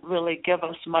doesn't really give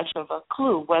us much of a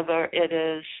clue whether it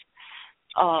is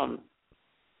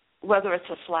whether it's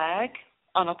a flag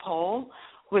on a pole,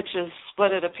 which is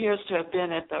what it appears to have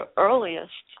been in the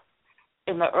earliest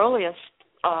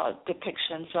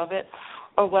depictions of it,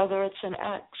 or whether it's an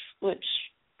X, which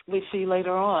we see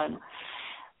later on.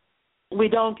 We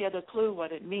don't get a clue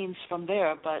what it means from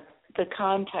there, but the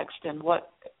context and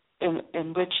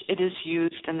in which it is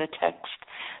used in the text,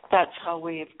 that's how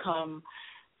we have come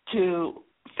to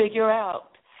figure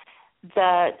out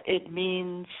that it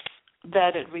means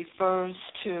that it refers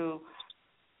to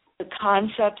the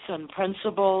concepts and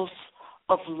principles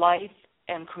of life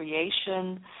and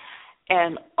creation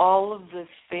and all of the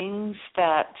things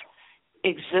that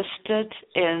existed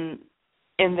in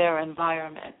their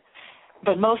environment,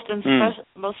 but most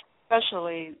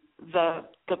especially the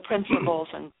principles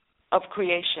of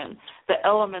creation, the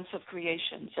elements of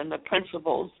creations, and the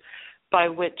principles by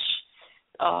which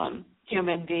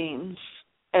human beings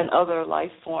and other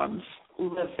life forms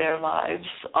live their lives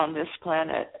on this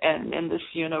planet and in this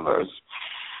universe.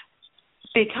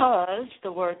 Because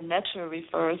the word neter is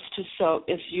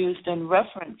used in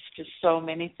reference to so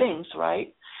many things,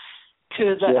 right?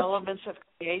 To the elements of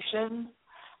creation,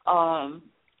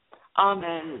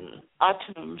 Amen,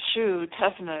 Atum, Shu,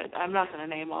 Tefnut, I'm not going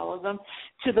to name all of them,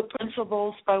 to the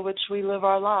principles by which we live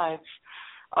our lives,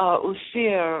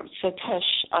 Usir,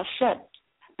 Satesh, Aset,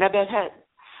 Nebehet,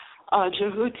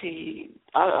 Jehuti,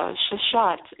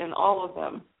 Shashat, and all of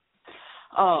them.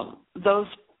 Those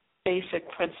basic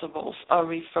principles are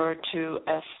referred to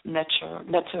as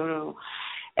Neteru.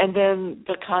 And then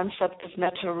the concept of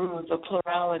Neteru, the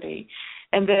plurality.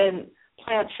 And then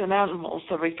plants and animals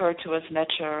are referred to as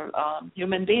Neter,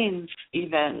 human beings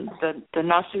even, the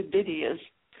Nasubidias,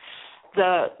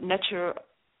 the Neter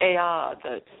Ea,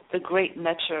 the great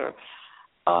Neter.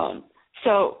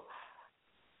 So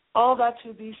all that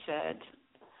to be said,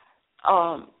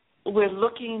 we're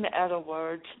looking at a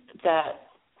word that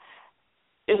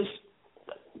is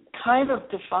kind of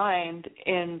defined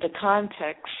in the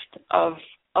context of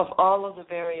all of the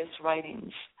various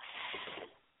writings.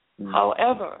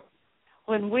 However,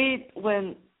 when we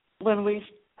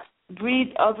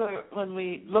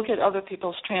look at other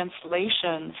people's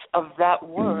translations of that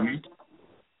word,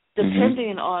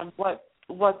 depending on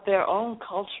what their own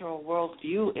cultural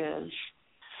worldview is,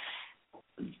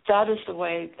 that is the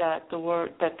way that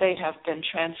they have been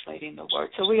translating the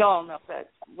word. So we all know that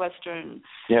Western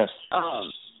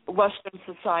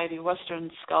society, Western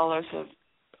scholars have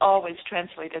always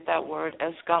translated that word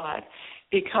as God,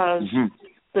 because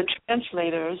the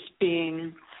translators,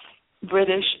 being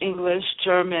British, English,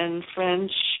 German,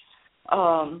 French,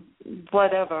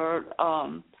 whatever,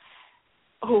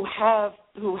 who have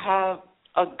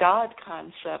a God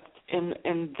concept in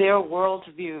their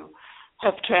worldview,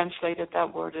 have translated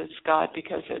that word as God,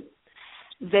 because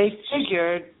they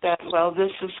figured that, well,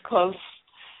 this is close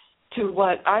to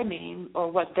what I mean or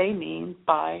what they mean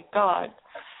by God.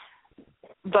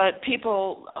 But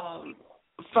people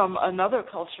from another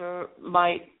culture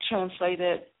might translate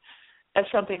it as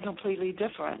something completely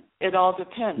different. It all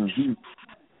depends.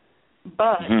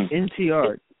 But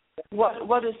NTR.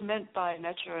 What is meant by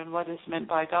Neter and what is meant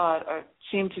by God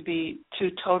seem to be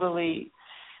two totally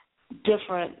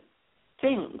different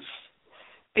things,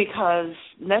 because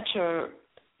Neter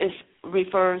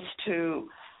refers to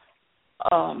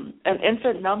an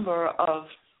infinite number of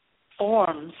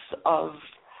forms of,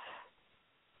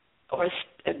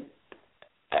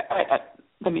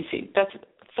 let me see, that's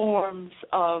forms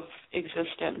of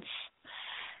existence,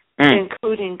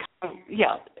 including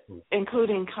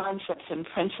concepts and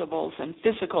principles and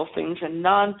physical things and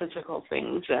non-physical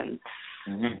things and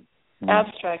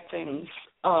abstract things.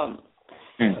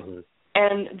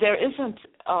 And there is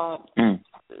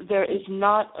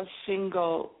not a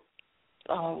single,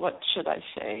 what should I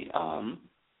say,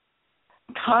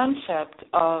 concept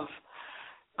of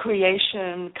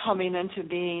creation coming into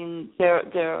being.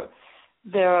 There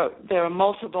are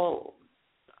multiple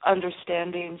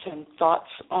understandings and thoughts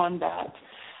on that,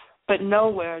 but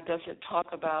nowhere does it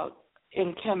talk about,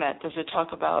 in Kemet, does it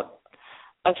talk about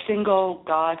a single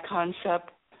God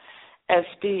concept as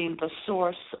being the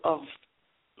source of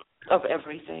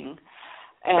everything.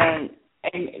 And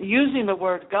using the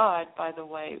word God, by the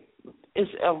way, is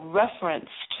a reference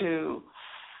to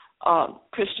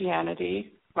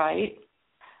Christianity, right?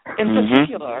 In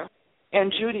particular,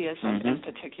 and Judaism in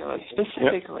particular,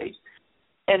 specifically.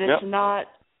 And it's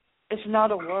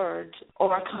not a word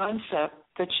or a concept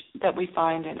that we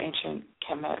find in ancient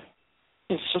Kemet.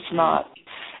 It's just not.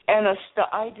 And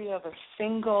the idea of a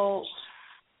single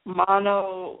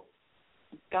mono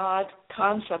God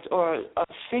concept or a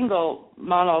single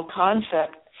mono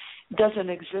concept doesn't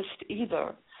exist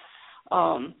either.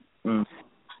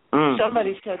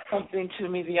 Somebody said something to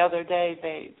me the other day.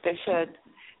 They said,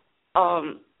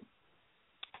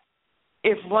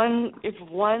 if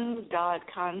one God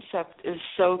concept is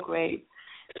so great,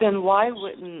 then why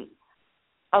wouldn't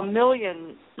a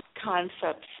million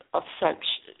concepts of such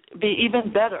be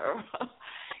even better?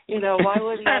 Why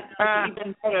wouldn't that be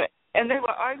even better? And they were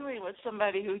arguing with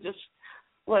somebody who just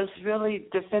was really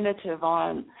definitive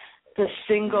on the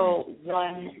single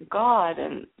one God,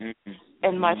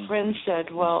 and my friend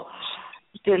said, well,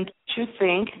 didn't you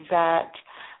think that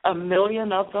a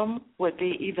million of them would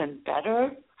be even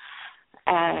better?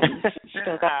 And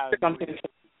so that's something to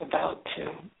think about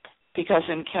too, because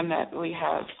in Kemet we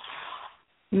have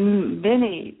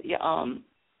many,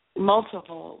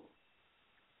 multiple,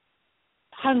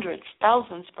 hundreds,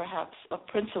 thousands perhaps of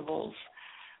principles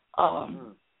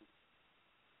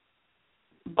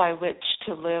by which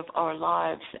to live our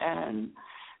lives and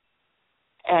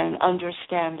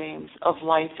understandings of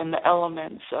life and the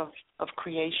elements of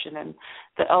creation and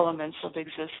the elements of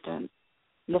existence,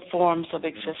 the forms of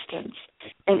existence.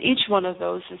 And each one of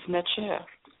those is Neter.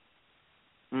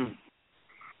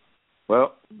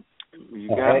 Well, you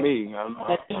got me. I'm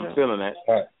feeling that.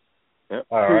 All right. Yep.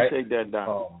 Appreciate that,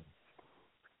 Don.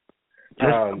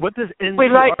 What does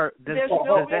NCR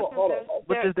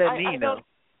what does that mean though?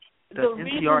 Does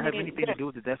NCR have anything to do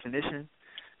with the definition?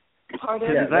 Pardon?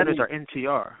 These letters are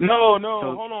NTR. No,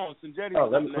 so, hold on. Sinjetti,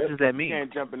 what does that mean? You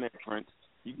can't jump in there, Prince.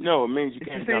 No, it means you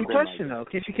can't jump in. It's the same question, though.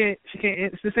 She can't.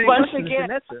 It's the same Once question. Again,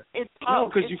 it's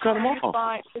because you cut them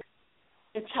off.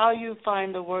 It's how you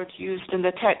find the words used in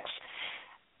the text.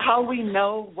 How we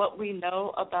know what we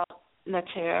know about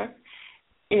Neter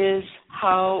is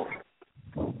how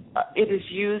it is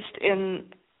used in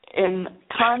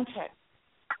context.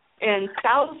 In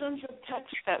thousands of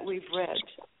texts that we've read,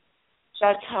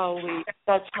 that's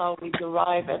how we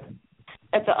derive it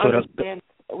at the understanding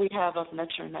that we have of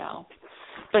Neter now.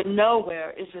 But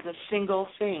nowhere is it a single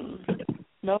thing.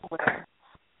 Nowhere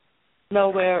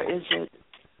is it.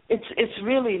 It's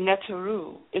really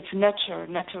Neteru. It's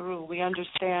Neteru. We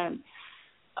understand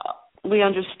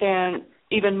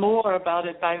even more about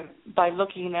it by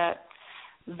looking at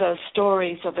the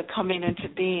stories of the coming into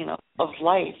being of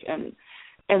life and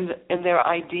their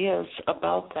ideas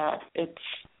about that. It's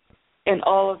in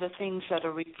all of the things that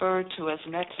are referred to as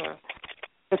Neter.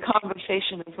 The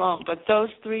conversation is long, but those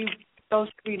three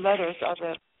letters are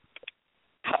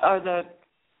the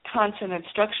consonantal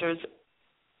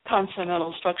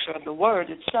structure of the word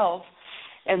itself,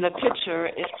 and the picture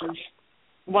is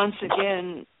once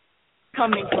again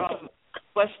coming from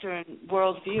Western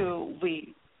worldview.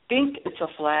 We think it's a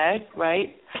flag,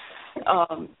 right?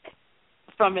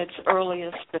 From its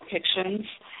earliest depictions.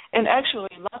 And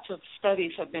actually lots of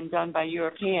studies have been done by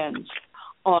Europeans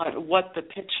on what the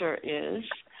picture is.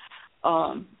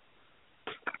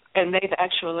 And they've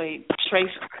actually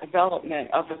traced the development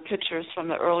of the pictures from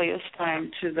the earliest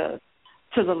time to the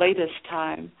latest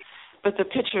time. But the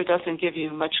picture doesn't give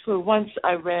you much clue. Once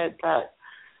I read that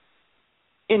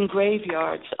in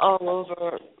graveyards all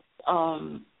over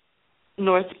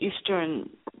northeastern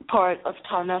part of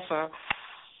Tal-Nefer,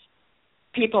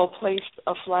 people placed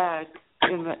a flag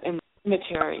in the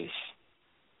cemeteries.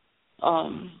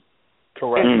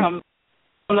 Correct. And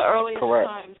from the earliest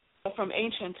times, from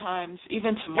ancient times,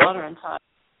 even to modern times.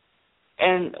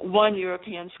 And one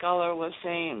European scholar was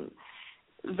saying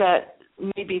that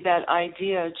maybe that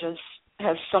idea just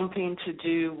has something to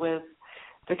do with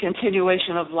the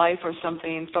continuation of life or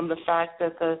something from the fact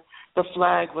that the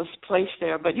flag was placed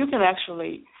there. But you can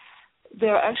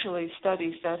there are actually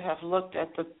studies that have looked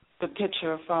at the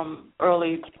picture from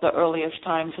the earliest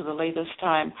time to the latest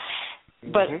time.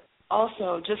 But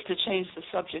also, just to change the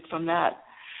subject from that,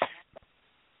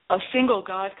 a single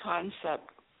God concept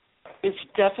is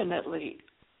definitely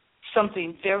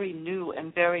something very new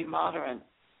and very modern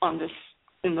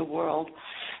in the world,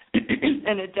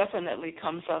 and it definitely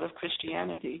comes out of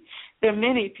Christianity. There are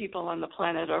many people on the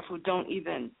planet Earth who don't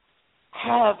even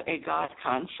have a God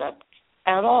concept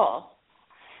at all,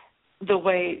 the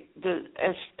way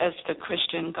as the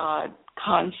Christian God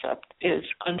concept is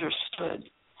understood.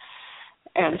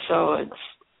 And so it's,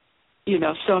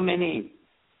 so many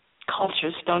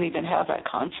cultures don't even have that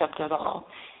concept at all.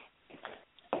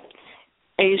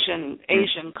 Asian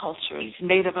cultures,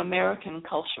 Native American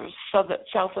cultures,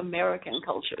 South American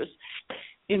cultures,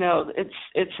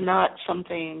 it's not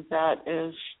something that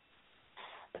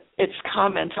it's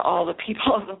common to all the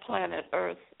people of the planet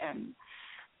Earth,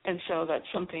 and so that's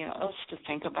something else to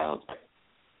think about.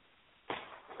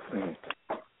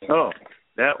 Oh,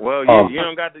 you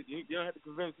don't got to. You don't have to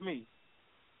convince me.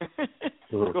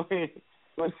 Go ahead,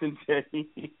 listen, Jay.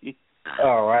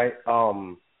 All right.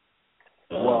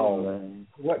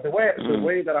 The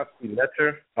way that I see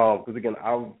Neter, because again,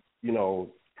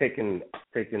 taking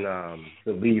the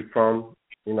lead from,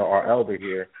 our elder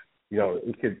here,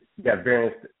 it could that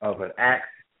variance of an axe,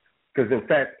 because in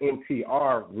fact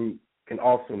NTR root can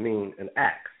also mean an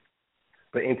axe,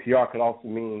 but NTR can also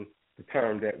mean the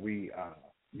term that we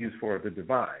use for the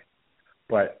divine.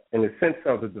 But in the sense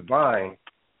of the divine,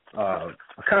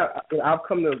 I've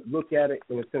come to look at it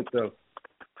in the sense of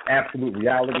absolute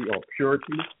reality or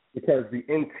purity, because the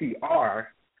NTR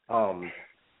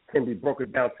can be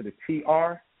broken down to the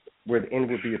TR, where the N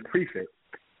would be a prefix,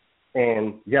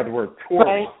 and you have the word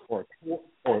Torah or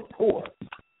Tor,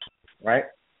 right?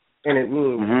 And it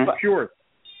means purity,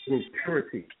 it means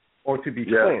purity or to be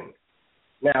cleansed.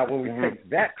 Now, when we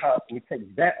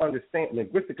take that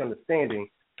linguistic understanding,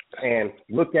 and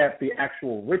look at the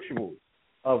actual rituals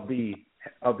of the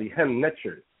Hem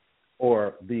Netzer,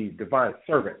 or the divine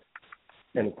servant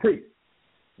and the priest,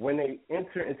 when they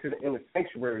enter into the inner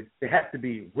sanctuary, they have to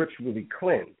be ritually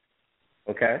cleansed.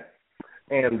 Okay,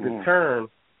 and the term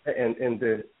and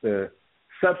the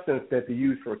substance that they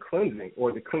used for cleansing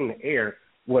or to clean the air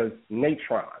was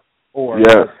natron, or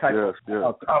a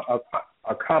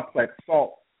complex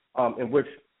salt in which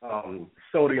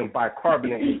sodium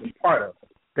bicarbonate is a part of,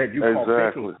 that you call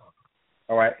baking salt.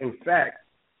 All right. In fact,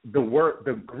 the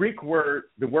Greek word,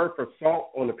 the word for salt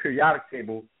on the periodic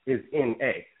table is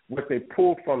Na, which they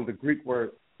pulled from the Greek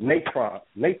word natron,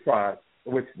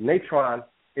 which natron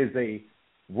is a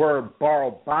word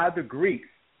borrowed by the Greeks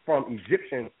from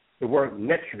Egyptian, the word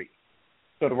netri.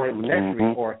 So the word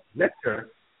netri or netzer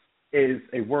is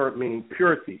a word meaning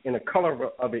purity, and the color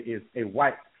of it is a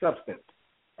white substance.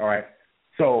 All right.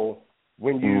 So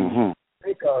when you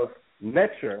think of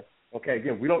netzer, okay,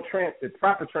 again, the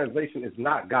proper translation is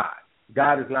not God.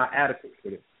 God is not adequate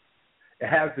for this. It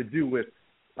has to do with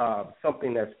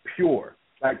something that's pure.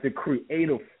 Like the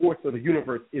creative force of the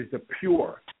universe is the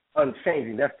pure,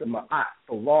 unchanging. That's the ma'at,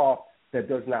 the law that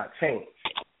does not change.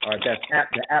 All right,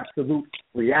 that's the absolute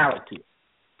reality.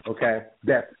 Okay,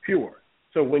 that's pure.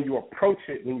 So when you approach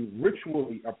it, when you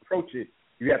ritually approach it,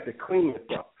 you have to clean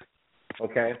yourself.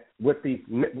 Okay,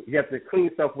 you have to clean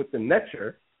yourself with the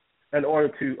netzer in order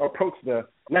to approach the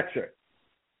netzer.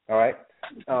 All right,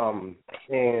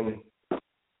 and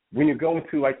when you go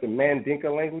into like the Mandinka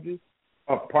languages,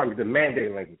 the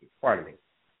Mande languages,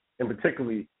 and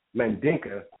particularly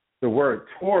Mandinka, the word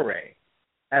Torah,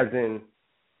 as in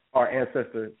our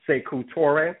ancestor Sekou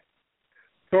Touré,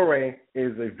 Torah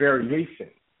is a variation,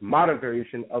 modern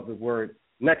variation of the word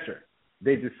netzer.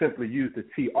 They just simply use the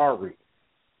TR root.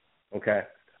 Okay.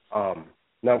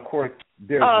 Now, of course,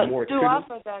 there's more to it. To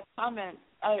offer that comment,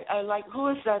 I like, who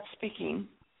is that speaking,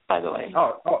 by the way?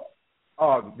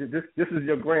 This is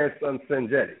your grandson,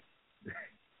 Sanjetti.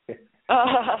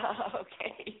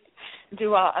 Okay.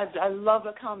 Dua, I love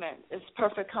the comment. It's a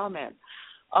perfect comment.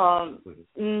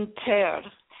 Ter,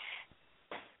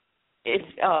 it's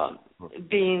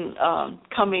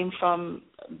coming from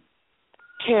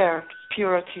care,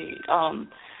 purity.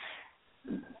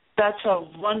 That's a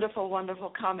wonderful, wonderful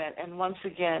comment. And once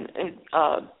again,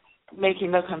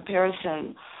 making the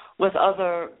comparison with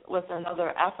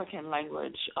another African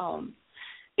language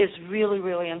is really,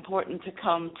 really important to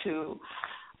come to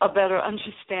a better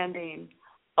understanding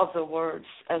of the words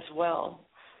as well.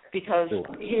 Because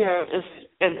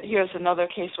here's another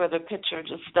case where the picture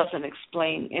just doesn't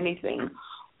explain anything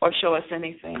or show us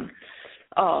anything,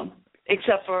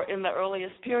 except for in the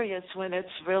earliest periods when it's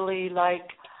really like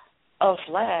a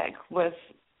flag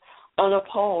on a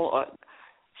pole, or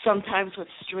sometimes with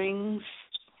strings,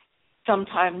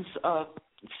 sometimes a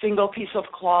single piece of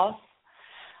cloth.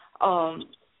 And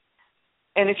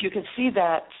if you could see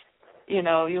that,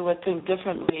 you would think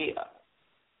differently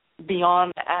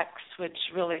beyond the axe, which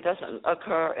really doesn't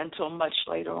occur until much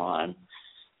later on,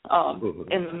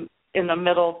 in the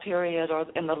middle period or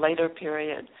in the later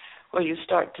period where you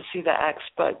start to see the axe.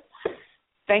 But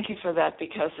thank you for that,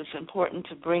 because it's important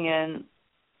to bring in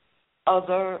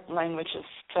other languages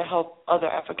to help, other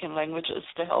African languages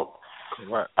to help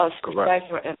us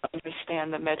decipher and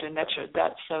understand the Medu Neter.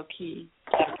 That's so key.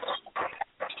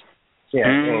 Yeah,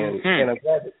 and I'm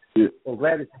glad that you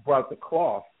brought the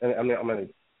cloth. And I'm going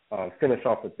to finish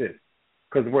off with this,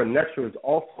 because the word Neter is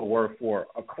also a word for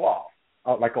a cloth,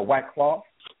 like a white cloth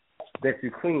that you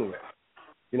clean with.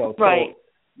 Right.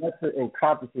 So Neter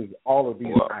encompasses all of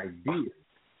these ideas.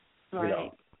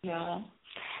 Right. Yeah.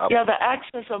 Yeah, the axe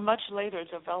is a much later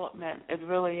development. It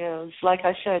really is. Like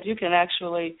I said,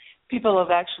 people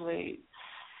have actually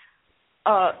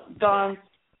gone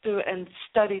through and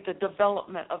studied the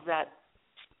development of that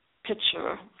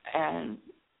picture, and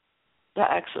the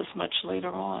axe is much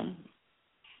later on.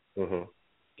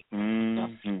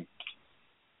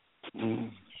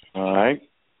 All right.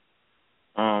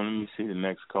 Let me see the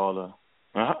next caller.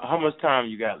 How much time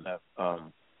you got left,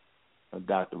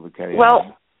 Dr. McKay?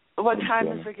 Well, what time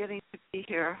is it getting to be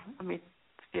here? Let me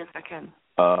see if I can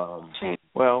change.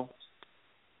 Well,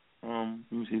 let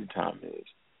me see the time is.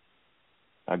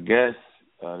 I guess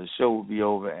the show will be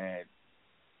over at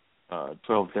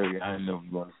 12:30. I didn't know if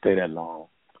you want to stay that long.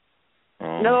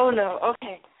 No.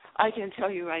 Okay. I can tell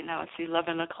you right now it's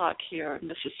 11 o'clock here in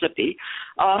Mississippi.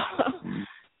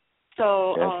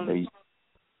 So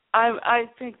I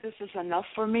think this is enough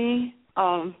for me.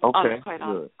 Okay, I'm quite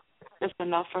honest. It's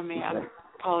enough for me. I'm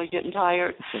probably getting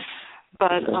tired.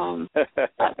 But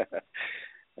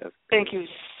thank you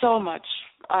so much.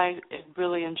 I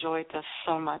really enjoyed this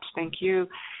so much. Thank you.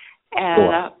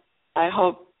 And I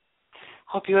hope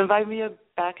you invite me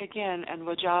back again. And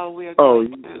Wajal, we are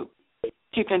going to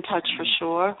keep in touch for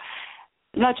sure.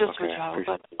 Not just Wajal,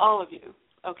 but all of you.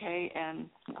 Okay? And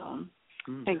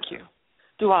thank you.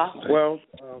 Dua. Well,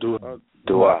 Dua.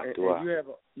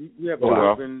 You have an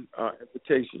open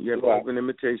invitation. You have an open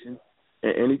invitation.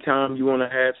 And anytime you want to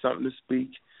have something to speak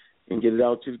and get it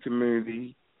out to the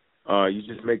community, you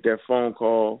just make that phone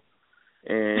call,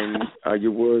 and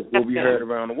your words will be heard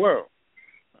around the world.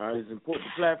 It's an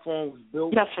important platform was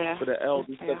built for the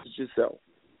elders such as yourself.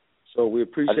 So we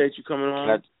appreciate you coming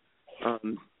on.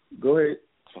 Go ahead.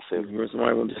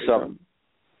 Somebody want to say something.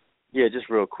 Yeah, just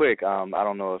real quick. I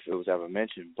don't know if it was ever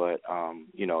mentioned, but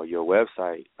your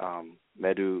website,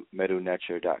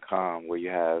 meduneture.com, where you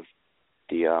have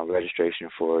the registration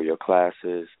for your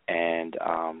classes and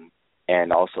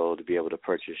also to be able to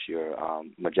purchase your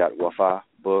Majat Wafa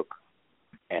book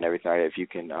and everything. If you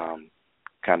can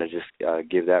kind of just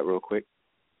give that real quick.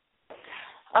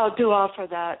 I'll do all for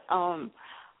that.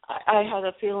 I had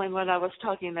a feeling when I was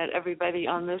talking that everybody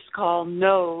on this call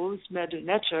knows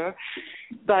Meduneture,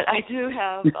 but I do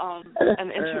have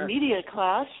an intermediate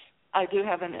class. I do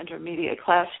have an intermediate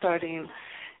class starting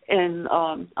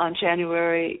on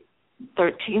January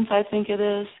 13th, I think it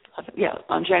is. Yeah,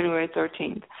 on January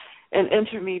 13th, an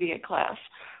intermediate class,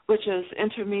 which is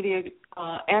intermediate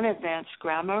and advanced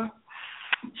grammar.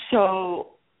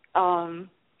 So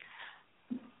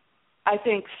I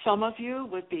think some of you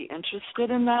would be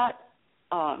interested in that.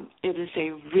 It is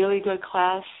a really good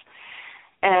class,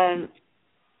 and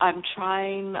I'm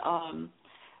trying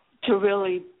to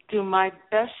really do my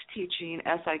best teaching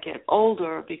as I get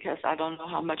older, because I don't know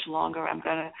how much longer I'm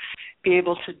going to be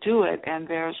able to do it. And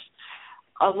there's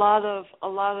a lot of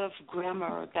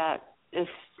grammar that is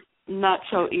not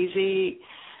so easy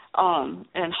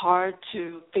and hard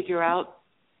to figure out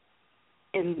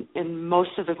in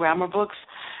most of the grammar books.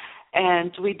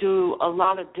 And we do a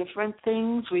lot of different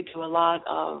things. We do a lot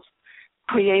of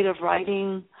creative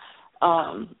writing,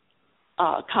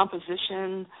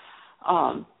 composition,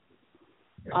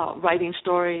 writing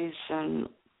stories and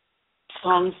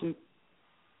songs and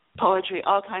poetry,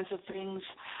 all kinds of things,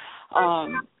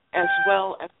 as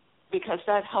well as, because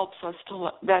that helps the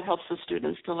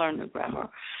students to learn the grammar.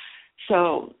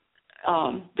 So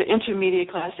the intermediate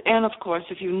class, and of course,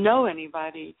 if you know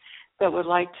anybody that would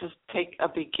like to take a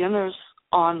beginner's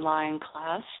online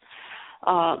class,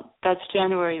 that's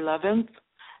January 11th,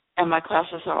 and my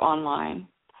classes are online.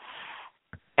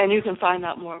 And you can find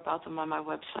out more about them on my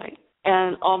website.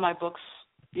 And all my books,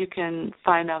 you can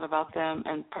find out about them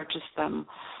and purchase them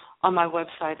on my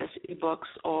website as ebooks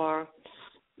or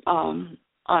on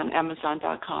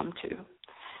Amazon.com too.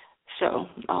 So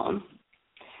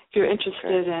if you're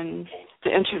interested in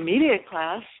the intermediate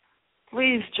class,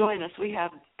 please join us. We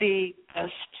have the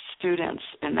best students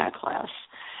in that class.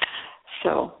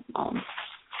 So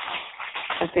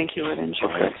I think you would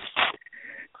enjoy it.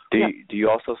 Do you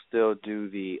also still do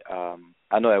the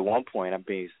I know at one point,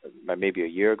 maybe a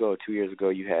year ago or 2 years ago,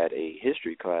 you had a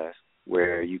history class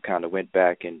where you kind of went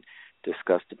back and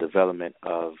discussed the development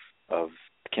of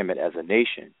Kemet as a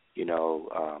nation,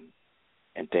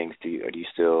 and things. Do you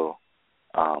still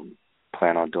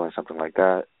plan on doing something like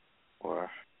that, or?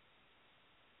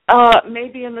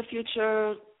 Maybe in the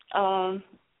future. I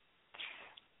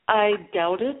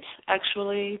doubt it,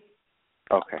 actually.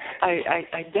 Okay.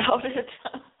 I doubt it.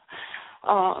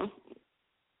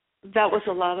 That was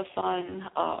a lot of fun,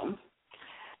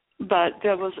 but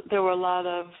there were a lot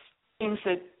of things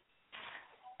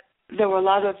there were a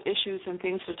lot of issues and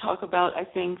things to talk about. I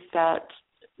think that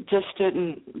just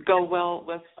didn't go well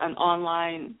with an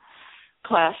online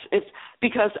class. It's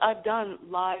because I've done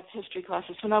live history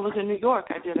classes. When I was in New York,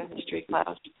 I did a history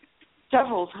class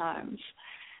several times,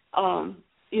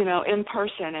 in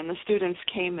person, and the students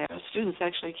came there. Students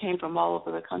actually came from all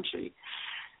over the country.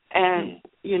 And,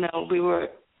 we were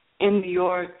in New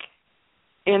York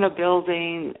in a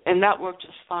building, and that worked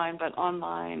just fine, but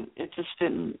online it just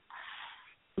didn't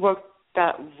work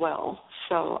that well.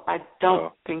 So I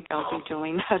don't think I'll be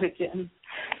doing that again.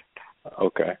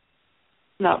 Okay.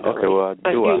 Not really. Okay, well,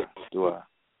 do I.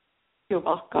 You're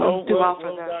welcome. Do I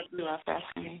for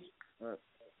asking me.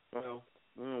 Well,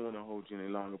 we don't want to hold you any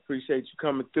longer. Appreciate you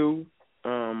coming through.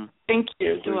 Thank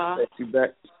you. Do I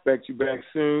expect you back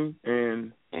soon?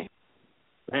 And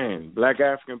man, Black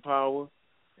African Power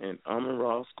and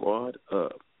Amin-Ra Squad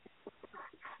up.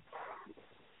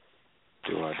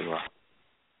 Do I?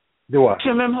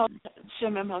 Shemim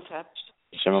Hotep.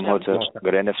 Shemim Hotep.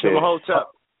 Good NFL. Shemim Hotep.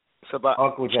 Sabah.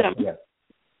 Uncle Jack.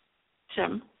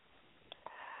 Shem.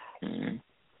 Mm-hmm.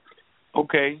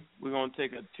 Okay, we're gonna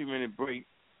take a 2-minute break,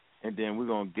 and then we're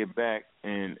gonna get back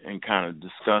and kind of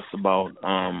discuss about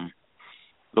a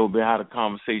little bit how the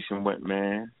conversation went,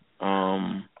 man.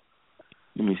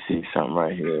 Let me see something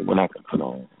right here. We're not gonna put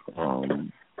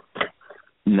on.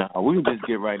 We can just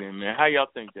get right in, man. How y'all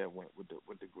think that went with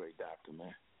the great doctor,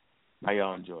 man? How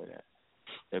y'all enjoy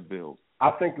that build?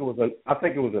 I think it was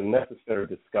a necessary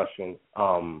discussion.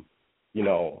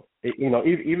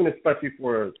 Even especially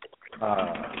for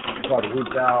Brother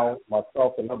Rizal,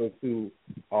 myself, and others who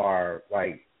are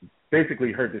like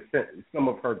basically her some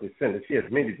of her descendants. She has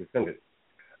many descendants,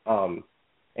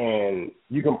 and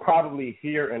you can probably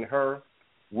hear in her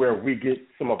where we get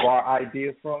some of our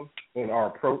ideas from in our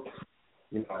approach.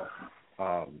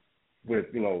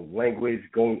 With language,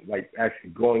 going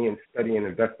in, studying,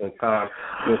 investing time,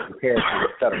 comparison,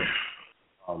 etc.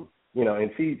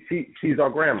 And she's our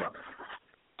grandmother.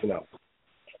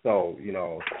 So it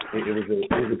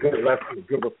was a good lesson, a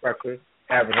good refresher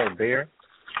having her there,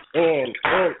 and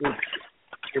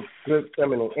it's good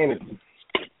feminine energy.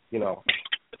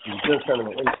 It's good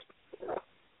feminine energy.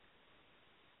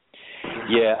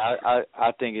 Yeah,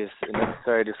 I think it's a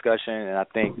necessary discussion, and I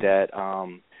think that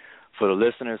for the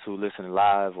listeners who listen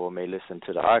live or may listen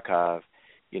to the archive,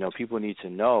 people need to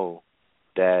know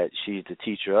that she's the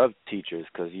teacher of teachers,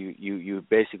 because you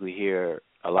basically hear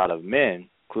a lot of men,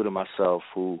 including myself,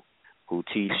 who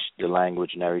teach the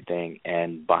language and everything,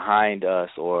 and behind us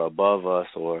or above us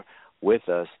or with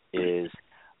us is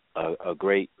a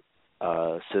great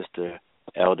elder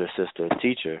sister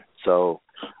teacher. So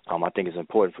I think it's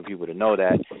important for people to know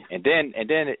that. And then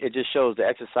it just shows the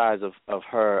exercise of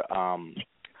her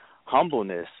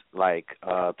humbleness, like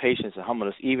patience and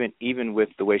humbleness, even with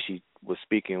the way she was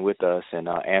speaking with us and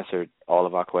answered all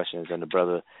of our questions. And the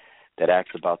brother that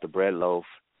asked about the bread loaf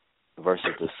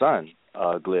versus the sun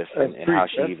glyph, and how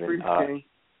she even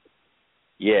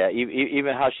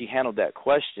even how she handled that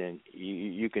question,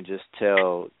 you can just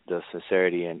tell the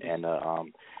sincerity and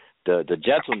the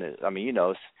gentleness.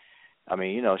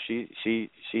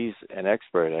 She's an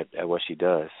expert at what she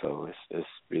does, so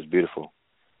it's beautiful.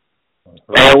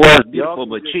 It was beautiful,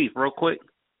 but Chief, real quick,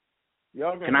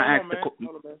 can I ask the question?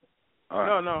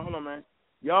 No, hold on, man.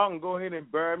 Y'all can go ahead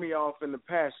and bury me off in the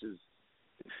pastures.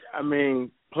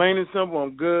 Plain and simple,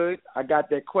 I'm good. I got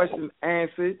that question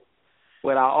answered,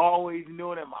 but I always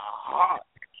knew it in my heart.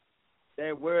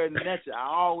 That word nature, I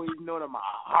always knew it in my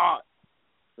heart.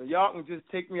 So y'all can just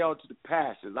take me out to the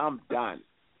pastures. I'm done.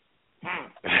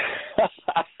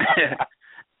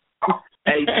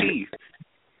 Hey, Chief.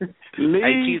 Hey,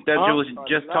 Chief, that was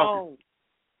just talking.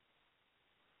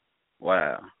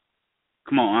 Wow.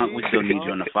 Come on, Unc, we still need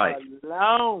you in the fight.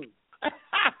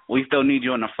 We still need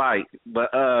you in the fight. But,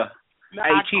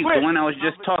 hey, Chief, the one I was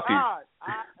just talking. I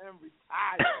am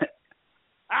retired.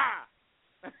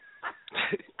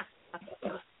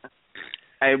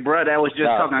 Hey, bro, that was just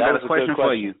talking. I got a question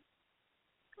for you.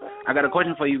 I got a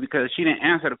question for you because she didn't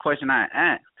answer the question I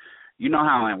asked. You know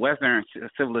how in Western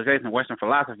civilization, Western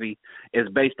philosophy is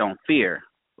based on fear.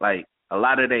 Like, a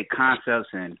lot of their concepts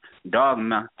and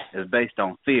dogma is based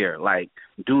on fear. Like,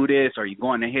 do this or you're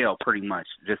going to hell, pretty much,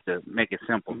 just to make it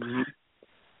simple. Mm-hmm.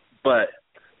 But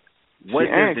what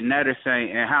does the Netter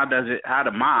say, and how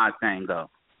the Ma'at thing go?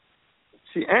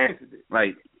 She answered it.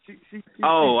 Like, she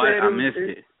I missed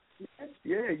it.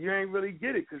 Yeah, you ain't really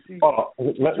get it because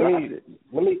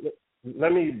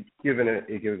let me give it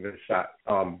a shot,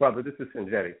 brother. This is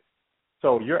Sinjeti.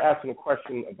 So you're asking a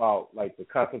question about like the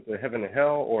concept of heaven and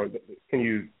hell, or can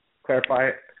you clarify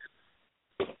it?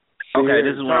 Okay,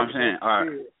 this is what I'm saying. All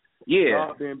right.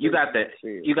 Yeah, you got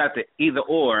the either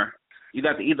or. You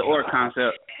got the either or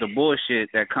concept, the bullshit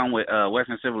that come with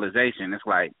Western civilization. It's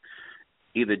like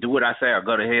either do what I say or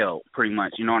go to hell, pretty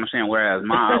much. You know what I'm saying? Whereas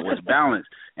mine was balanced,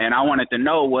 and I wanted to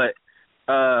know what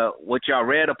y'all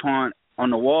read upon on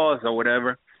the walls or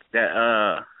whatever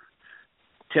that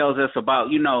tells us about,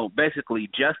 basically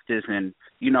justice and,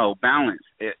 balance.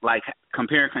 It, like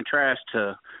compare and contrast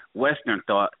to Western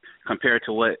thought compared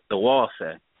to what the wall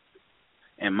said.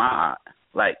 In my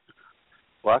eye,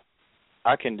 well,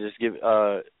 I can just give.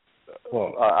 Go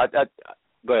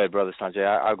ahead, Brother Sanjay.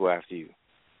 I'll go after you.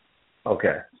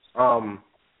 Okay.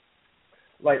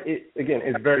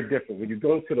 It's very different when you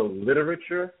go into the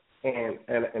literature,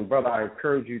 and brother, I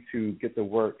encourage you to get the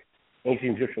work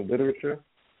Ancient Egyptian Literature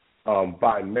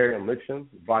by Marian Litcham,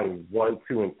 volume 1,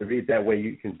 2, and 3. That way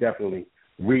you can definitely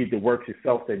read the works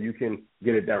yourself, that you can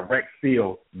get a direct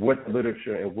feel with the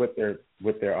literature and what they're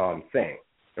saying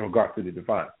in regards to the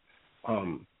divine.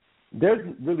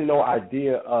 There's really no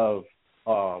idea of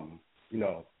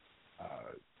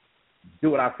do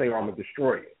what I say or I'm gonna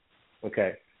destroy you.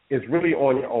 Okay, it's really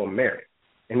on your own merit,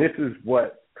 and this is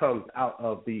what comes out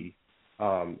of the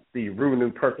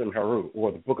Ru Person Haru,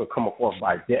 or the Book of Coming Forth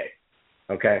by Day.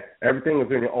 Okay, everything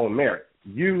is in your own merit.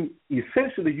 You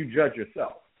judge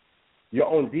yourself. Your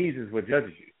own deeds is what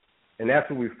judges you, and that's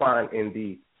what we find in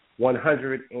the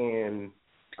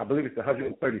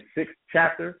 136th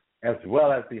chapter, as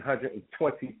well as the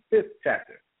 125th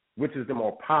chapter, which is the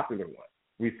more popular one.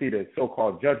 We see the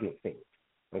so-called judgment scene.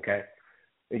 Okay,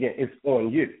 again, it's on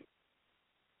you.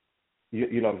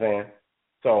 You know what I'm saying?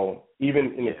 So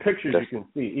even in the pictures, you can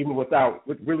see, even without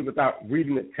reading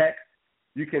the text,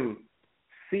 you can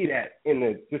see that in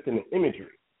the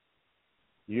imagery.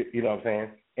 You know what I'm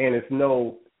saying? And it's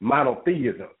no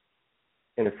monotheism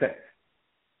in a sense.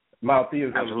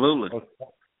 Monotheism. Absolutely.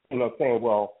 Saying,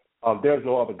 well, there's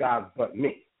no other gods but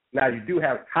me. Now you do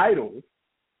have titles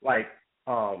like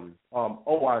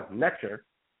Owa's Nature,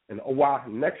 and Owa's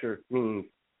Nature means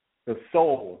the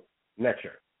soul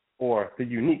nature or the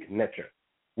unique nature,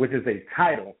 which is a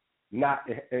title.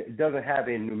 It doesn't have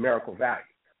a numerical value.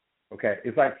 Okay,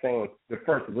 it's like saying the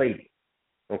First Lady.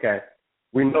 Okay,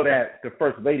 we know that the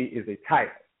First Lady is a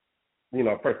title.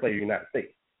 First Lady of the United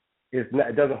States. It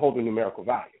doesn't hold a numerical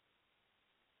value.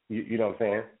 You know what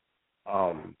I'm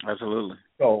saying? Absolutely.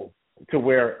 So to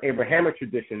where Abrahamic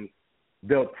traditions,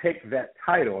 they'll take that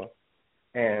title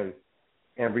and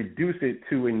reduce it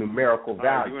to a numerical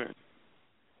value.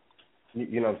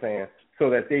 You know what I'm saying? So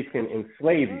that they can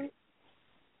enslave you.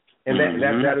 And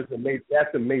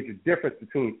that's a major difference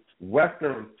between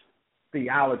Western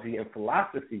theology and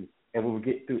philosophy and what we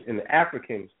get through in the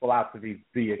African philosophy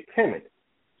via Kemet.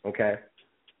 Okay?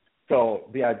 So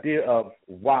the idea of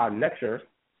Wa Nature,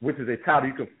 which is a title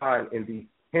you can find in the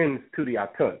Hymns to the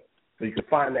Atun. So you can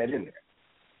find that in there.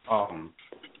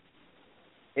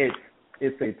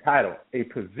 It's a title, a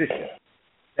position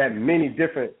that many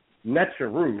different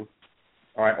Netzeru,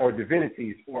 or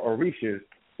divinities or Orishas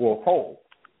will hold.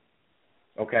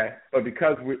 Okay? But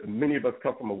because many of us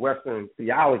come from a Western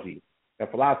theology and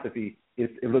philosophy,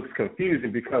 it looks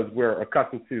confusing because we're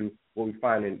accustomed to what we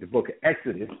find in the book of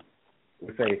Exodus.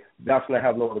 We say, thou shalt not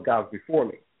have no other gods before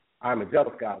me. I am a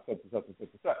jealous God, such and such and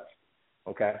such and such.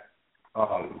 Okay?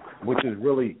 Which is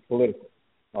really political.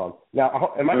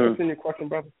 Now, am I answering your question,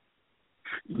 brother?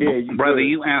 Yeah, brother,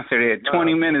 you answered it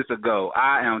 20 minutes ago.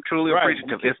 I am truly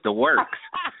appreciative. It's the works.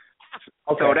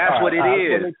 Okay, so that's what it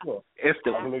is. It's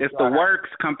the works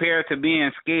compared to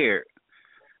being scared.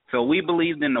 So we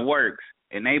believed in the works,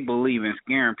 and they believe in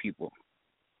scaring people.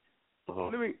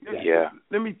 Let me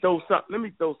throw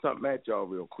something at y'all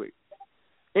real quick.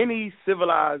 Any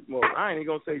civilized, well, I ain't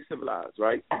gonna say civilized,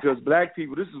 right? Because black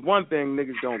people, this is one thing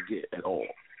niggas don't get at all.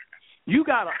 You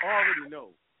gotta already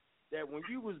know that when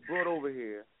you was brought over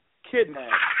here,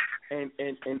 kidnapped, and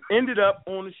ended up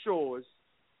on the shores,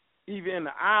 either in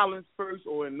the islands first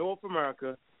or in North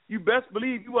America, you best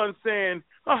believe you wasn't saying,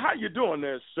 "Oh, how you doing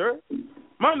there, sir?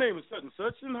 My name is such and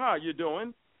such, and how you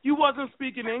doing?" You wasn't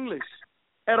speaking English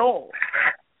at all,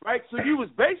 right? So you was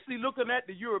basically looking at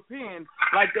the Europeans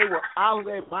like they were out of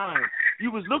their mind.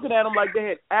 You was looking at them like they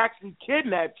had actually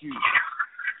kidnapped you,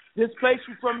 displaced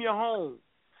you from your home.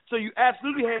 So you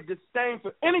absolutely had disdain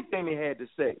for anything they had to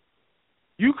say.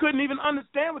 You couldn't even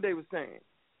understand what they were saying.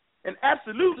 And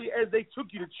absolutely, as they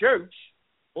took you to church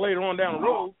later on down the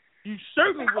road, you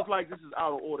certainly was like, this is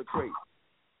out of order crazy.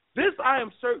 This I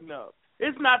am certain of.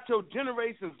 It's not till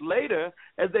generations later,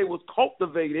 as they was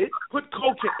cultivated, put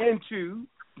culture into,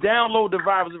 download the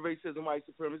virus of racism, white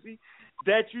supremacy,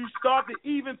 that you start to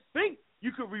even think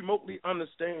you could remotely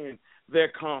understand their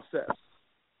concepts.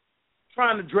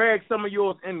 Trying to drag some of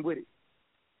yours in with it.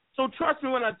 So trust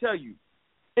me when I tell you,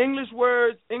 English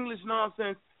words, English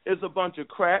nonsense is a bunch of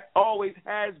crap, always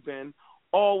has been,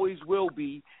 always will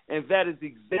be, and that is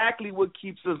exactly what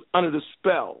keeps us under the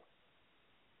spell.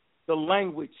 The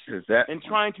language. And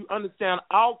trying to understand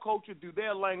our culture through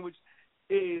their language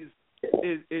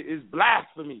is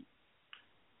blasphemy.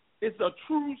 It's a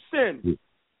true sin.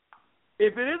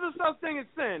 If it is a such thing as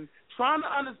sin, trying to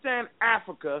understand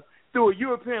Africa through a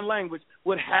European language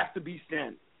would have to be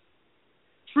sin.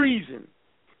 Treason.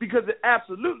 Because it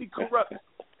absolutely corrupts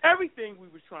everything we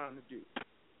were trying to do.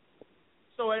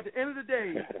 So at the end of the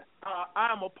day,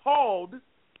 I am appalled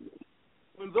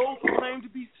when those who claim to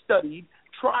be studied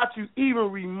try to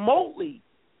even remotely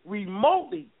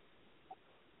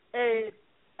add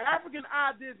African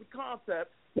ideas and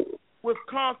concepts with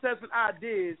concepts and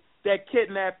ideas that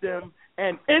kidnap them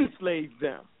and enslave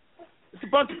them. It's a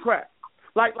bunch of crap.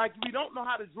 Like we don't know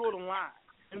how to draw the line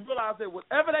and realize that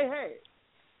whatever they had,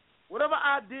 whatever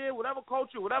idea, whatever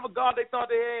culture, whatever God they thought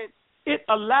they had, it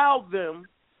allowed them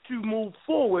to move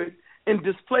forward in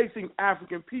displacing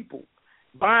African people,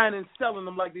 buying and selling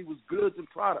them like they was goods and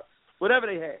products, whatever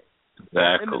they had.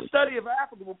 Exactly. And the study of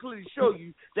Africa will clearly show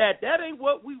you that ain't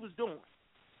what we was doing.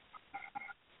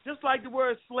 Just like the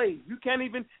word slave. You can't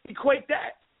even equate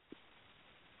that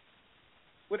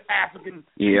with African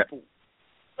people.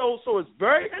 So it's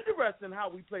very interesting how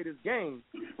we play this game,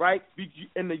 right?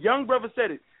 And the young brother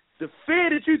said it. The fear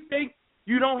that you think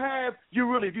you don't have,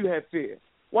 you really do have fear.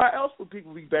 Why else would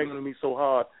people be banging on me so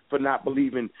hard for not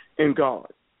believing in God?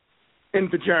 In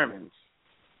the Germans.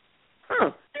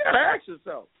 You gotta ask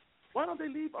yourself, why don't they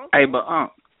leave? Hey, but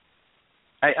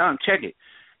check it.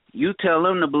 You tell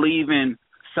them to believe in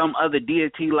some other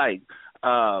deity like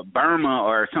Burma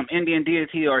or some Indian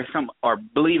deity or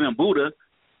believe in Buddha.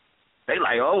 They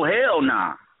like, oh hell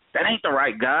nah, that ain't the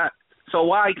right God. So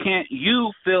why can't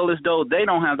you feel as though they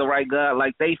don't have the right God,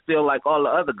 like they feel like all the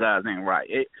other gods ain't right?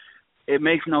 It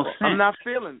makes no sense. I'm not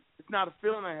feeling. It's not a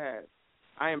feeling I have.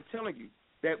 I am telling you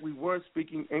that we weren't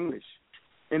speaking English,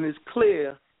 and it's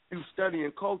clear through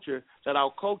studying culture that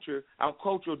our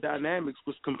cultural dynamics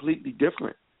was completely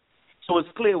different. So it's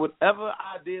clear whatever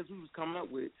ideas we was coming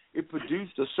up with, it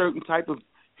produced a certain type of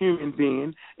human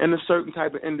being and a certain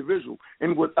type of individual.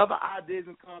 And whatever ideas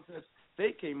and concepts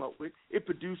they came up with, it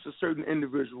produced a certain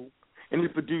individual and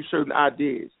it produced certain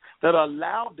ideas that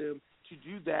allowed them to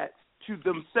do that to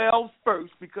themselves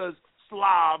first, because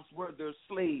Slavs were their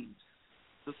slaves.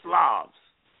 The Slavs.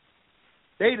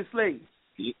 They the slaves.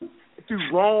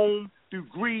 Through Rome, through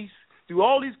Greece, through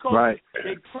all these cultures,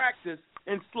 They practiced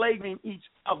enslaving each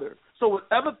other. So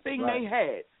whatever thing they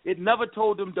had, it never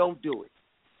told them don't do it.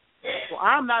 So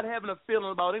I'm not having a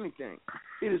feeling about anything.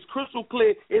 It is crystal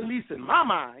clear, at least in my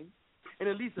mind, and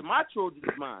at least in my children's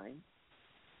mind,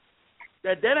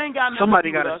 that ain't got nothing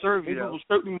somebody to do with gotta us. serve you,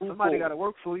 though. Somebody got to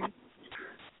work for you.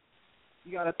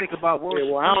 You got to think about work.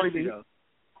 Yeah,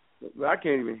 well, I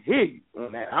can't even hear you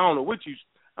on that. I don't know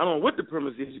what the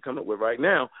premise is you come up with right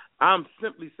now. I'm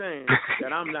simply saying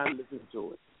that I'm not listening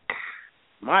to it.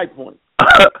 My point.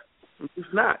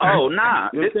 It's not. Oh, nah.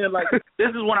 You know what I'm saying? This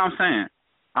is what I'm saying.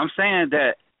 I'm saying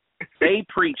that they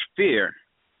preach fear.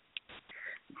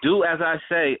 Do as I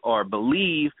say or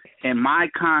believe in my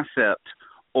concept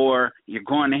or you're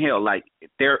going to hell. Like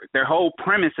their whole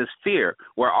premise is fear,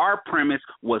 where our premise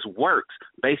was works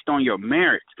based on your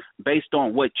merits, based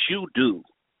on what you do.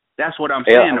 That's what I'm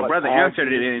saying. The brother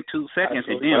answered it in 2 seconds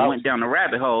and then went down the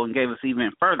rabbit hole and gave us even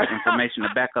further information to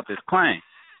back up his claim.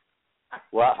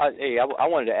 Well, I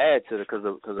wanted to add to it because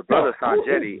the brother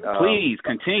Sanjetti. Please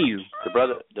continue.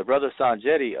 The brother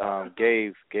Sanjetti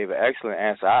gave an excellent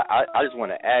answer. I just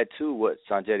want to add to what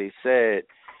Sanjetti said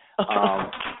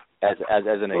as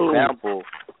an example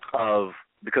of,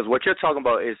 because what you're talking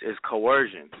about is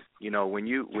coercion. You know, when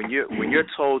you're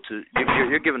told to,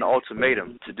 you're given an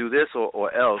ultimatum to do this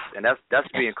or else, and that's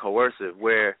being coercive.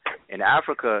 Where in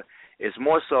Africa, it's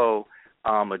more so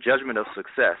a judgment of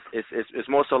success. It's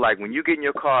more so like when you get in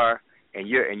your car and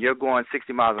you're going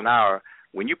 60 miles an hour.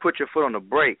 When you put your foot on the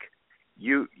brake,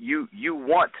 you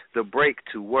want the brake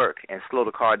to work and slow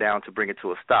the car down to bring it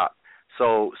to a stop.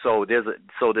 So there's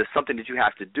something that you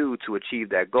have to do to achieve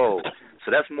that goal.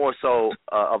 So that's more so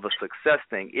of a success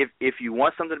thing. If you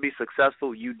want something to be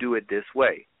successful, you do it this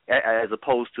way, as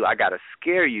opposed to I got to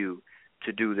scare you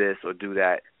to do this or do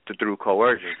that through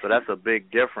coercion. So that's a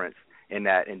big difference in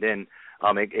that. And then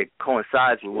it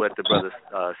coincides with what the brother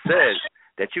says,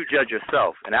 that you judge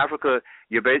yourself. In Africa,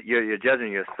 you're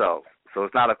judging yourself. So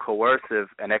it's not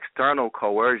an external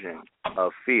coercion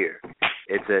of fear.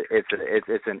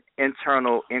 It's an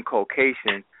internal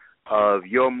inculcation of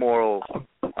your moral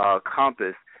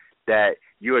compass that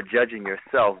you are judging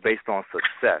yourself based on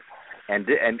success. And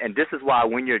this is why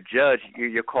when you're judged,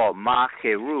 you're called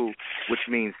maheru, which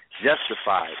means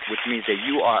justified, which means that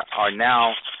you are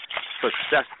now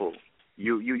successful.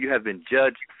 You have been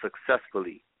judged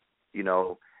successfully, you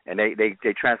know, and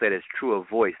they translate it as true of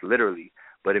voice literally,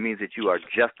 but it means that you are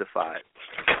justified.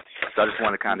 So I just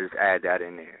want to kind of just add that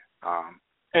in there.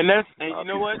 And you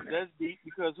know what? That's deep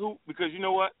because you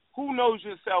know what? Who knows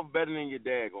yourself better than your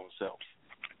daggone self?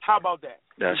 How about that?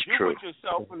 That's you're true. With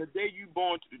yourself from the day you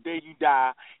born to the day you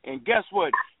die, and guess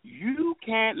what? You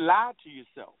can't lie to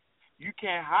yourself. You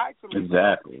can't hide from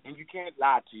yourself, and you can't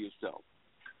lie to yourself.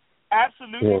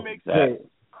 Absolutely makes sense.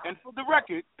 And for the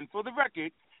record,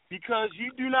 because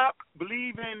you do not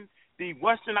believe in the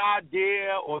Western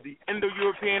idea or the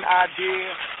Indo-European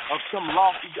idea of some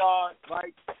lofty God,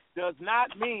 right, does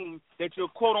not mean that you're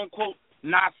quote unquote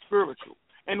not spiritual.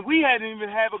 And we hadn't even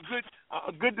have a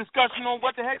good discussion on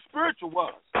what the heck spiritual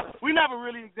was. We never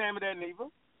really examined that neither.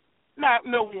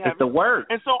 No, we haven't. It's the word.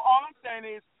 And so all I'm saying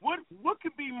is, what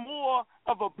could be more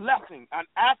of a blessing, an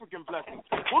African blessing?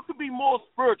 What could be more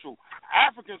spiritual,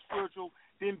 African spiritual,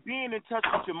 than being in touch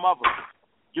with your mother,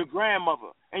 your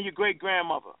grandmother, and your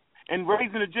great-grandmother, and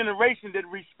raising a generation that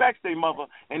respects their mother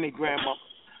and their grandmother?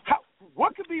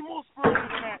 What could be more spiritual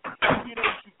than that? To be able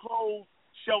to clothe,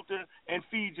 shelter, and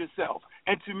feed yourself,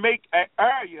 and to make an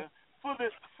area for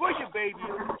your baby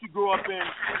to grow up in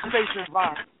a safe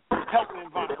environment, healthy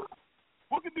environment.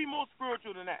 What could be more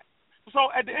spiritual than that?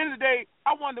 So at the end of the day,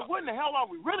 I wonder, what in the hell are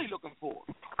we really looking for?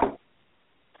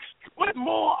 What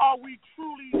more are we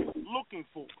truly looking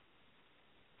for?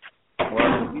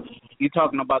 Well, you're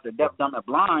talking about the deaf, dumb, and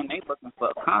blind. They looking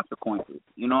for consequences.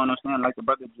 You know what I'm saying? Like the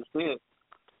brother just said.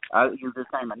 I use the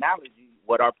same analogy.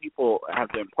 What our people have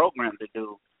been programmed to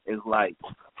do is like,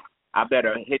 I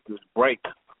better hit this brake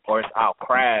or I'll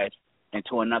crash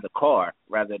into another car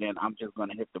rather than I'm just going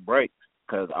to hit the brakes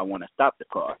because I want to stop the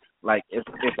car. Like,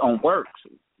 it's on works.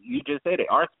 You just said it.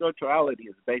 Our spirituality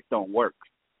is based on works.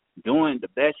 Doing the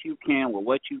best you can with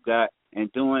what you got and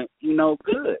doing,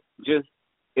 good. Just,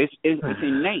 it's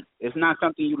innate. It's not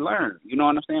something you learn. You know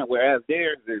what I'm saying? Whereas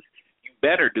theirs is, you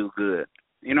better do good.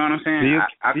 You know what I'm saying?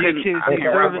 I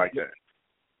can't rock like that.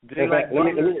 Let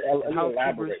me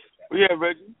elaborate. Yeah,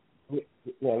 Reggie.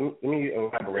 Let me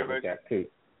elaborate with that too.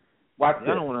 I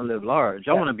don't want to live large.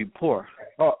 I want to be poor.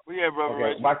 Oh, yeah, brother. Okay,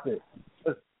 Reggie. watch this.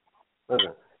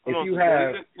 Listen. If you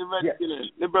have,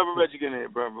 let brother Reggie get in here,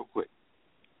 bro, real quick.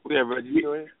 Yeah, Reggie, you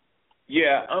go ahead.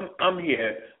 Yeah, I'm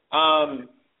here.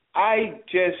 I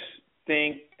just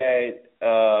think that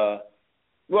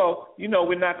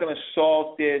we're not going to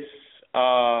solve this.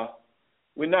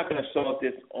 We're not going to solve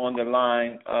this on the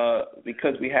line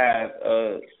because we have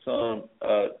some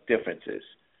differences,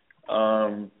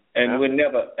 and we're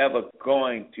never ever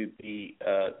going to be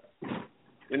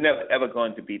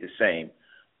the same.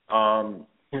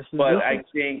 But I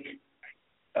think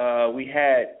we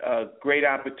had a great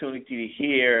opportunity to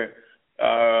hear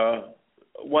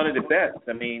one of the best.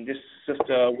 I mean, this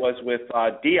sister was with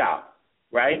Diop,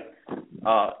 right?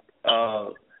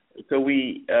 So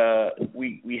we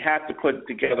have to put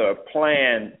together a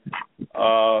plan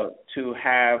to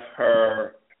have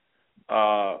her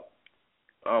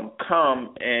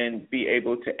come and be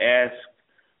able to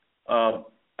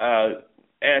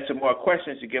answer more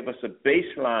questions to give us a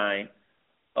baseline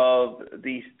of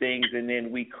these things, and then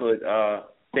we could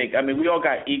think. I mean, we all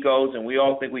got egos, and we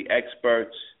all think we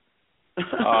experts,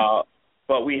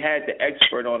 but we had the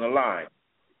expert on the line,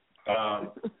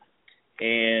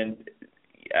 and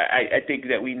I think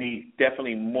that we need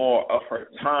definitely more of her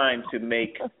time to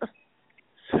make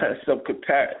some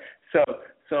compare.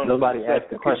 Nobody asked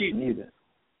the question either.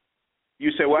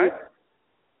 You say what?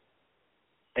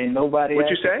 Ain't nobody what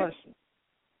asked you say? the question.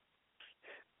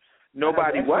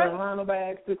 Nobody what? Nobody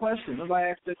asked the question. Nobody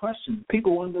asked the question.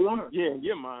 People wanted to learn. Yeah, in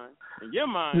your mind.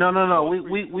 No.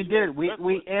 We did. We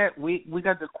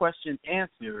got the question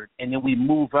answered, and then we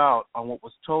move out on what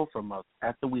was told from us.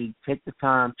 After we take the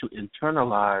time to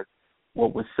internalize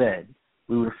what was said,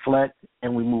 we reflect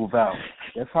and we move out.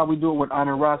 That's how we do it with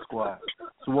Honor Rock Squad.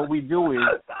 So what we do is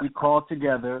we call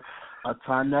together a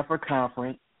Time Nefer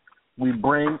conference. We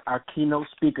bring our keynote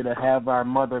speaker to have our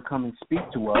mother come and speak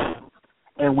to us.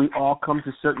 And we all come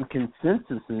to certain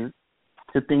consensuses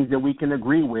to things that we can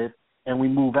agree with, and we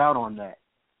move out on that.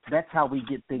 That's how we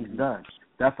get things done.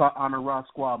 That's how Honor Rock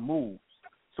Squad moves.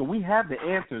 So we have the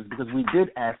answers because we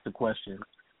did ask the questions.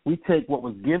 We take what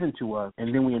was given to us,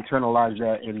 and then we internalize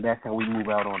that, and that's how we move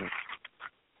out on it.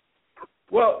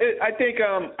 Well,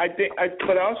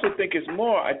 but I also think it's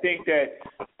more. I think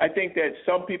that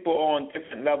some people are on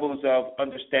different levels of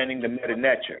understanding the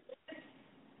meta-nature.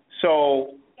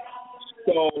 So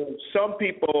some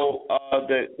people,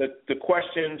 the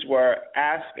questions were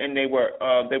asked and they were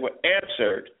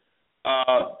answered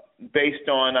based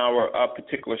on our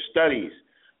particular studies.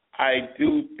 I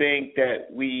do think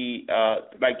that we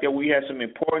have some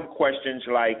important questions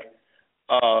like,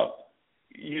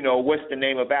 what's the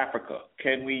name of Africa?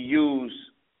 Can we use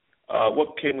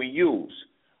what can we use?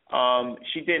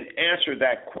 She didn't answer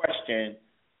that question,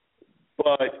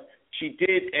 but she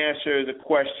did answer the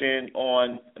question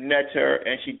on Neter,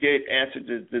 and she did answer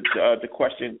the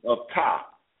question of Ta,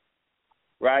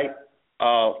 right?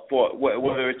 For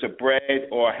whether it's a bread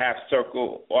or a half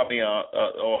circle,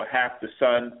 or half the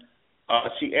sun.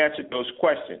 She answered those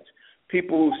questions.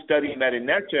 People who study Medu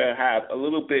Neter have a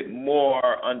little bit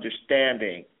more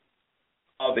understanding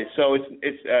of it. So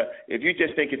it's if you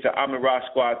just think it's an Amin-Ra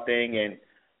Squad thing, and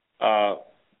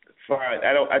fine,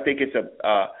 I think it's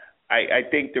I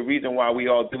think the reason why we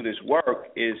all do this work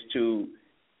is to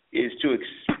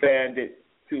expand it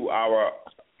to our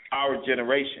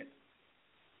generation.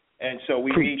 And so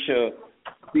we need to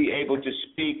be able to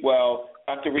speak, well,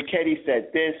 Dr. Ricchetti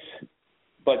said this,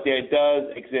 but there does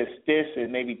exist this,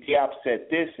 and maybe Diop said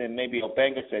this, and maybe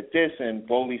Obenga said this, and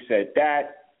Bowley said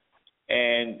that.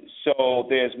 And so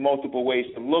there's multiple ways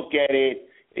to look at it.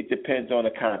 It depends on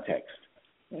the context.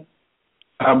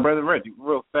 Brother Reggie,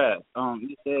 real fast.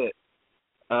 You said,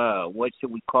 what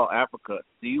should we call Africa?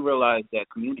 Do you realize that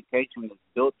communication is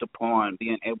built upon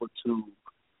being able to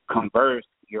converse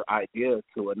your idea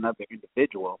to another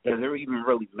individual? Does it even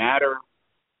really matter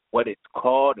what it's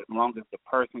called as long as the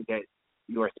person that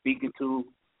you are speaking to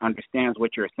understands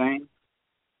what you're saying?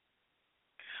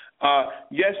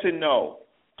 Yes and no.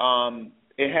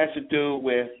 It has to do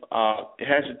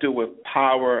with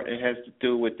power. It has to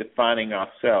do with defining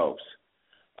ourselves.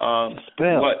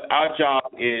 What our job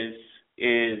is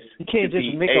you can't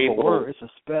just make up a word. It's a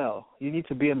spell. You need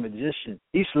to be a magician.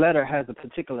 Each letter has a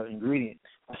particular ingredient.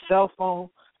 A cell phone,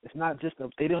 it's not just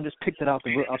they don't just pick it out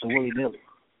the willy nilly.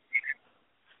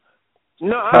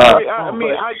 No,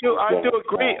 I do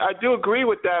agree. I do agree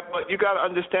with that, but you got to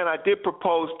understand. I did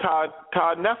propose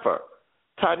Ta Nefer.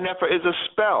 Ta Nefer is a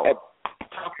spell.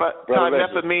 Ta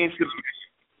Nefer means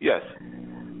yes.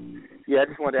 Yeah, I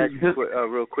just wanted to ask you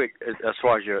real quick as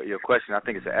far as your question. I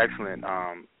think it's an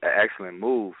excellent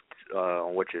move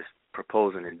on what you're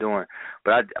proposing and doing.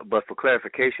 But for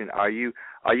clarification, are you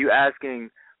asking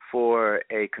for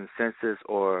a consensus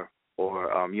or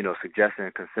suggesting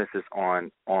a consensus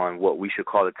on what we should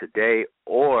call it today,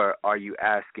 or are you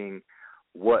asking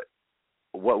what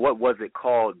was it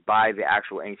called by the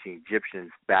actual ancient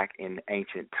Egyptians back in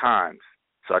ancient times?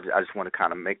 So I just want to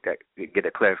kind of get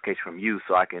a clarification from you,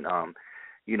 so I can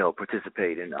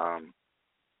participate and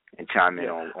chime in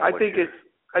on. I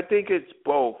think it's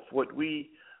both. What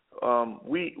we are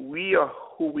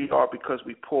who we are because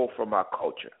we pull from our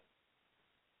culture.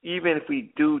 Even if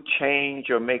we do change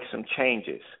or make some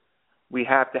changes, we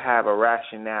have to have a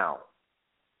rationale,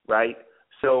 right?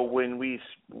 So when we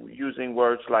using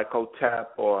words like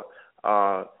Hotep or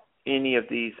any of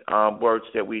these words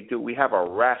that we do, we have a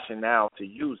rationale to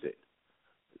use it.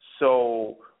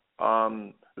 So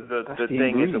the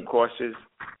thing is, of course, is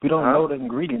we don't know the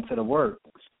ingredients of the words.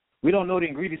 We don't know the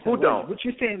ingredients of the words. What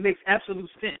you're saying makes absolute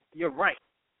sense. You're right.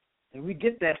 And we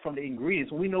get that from the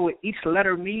ingredients. When we know what each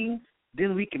letter means,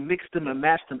 then we can mix them and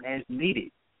match them as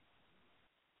needed.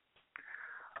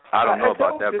 I don't know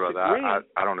about that, brother.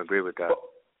 I don't agree with that.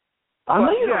 I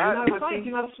know you're not a science.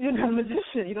 You're not a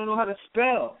magician. You don't know how to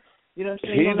spell. You know what I'm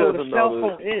saying? You don't know what a cell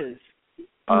phone is.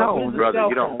 No, brother,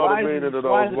 you don't know the meaning of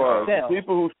those words.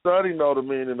 People who study know the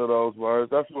meaning of those words.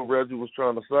 That's what Reggie was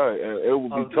trying to say, and it will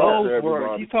be taught to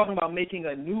everybody. He's talking about making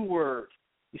a new word.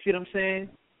 You see what I'm saying?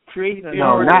 Creating a new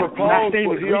word.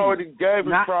 He already gave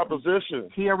his proposition.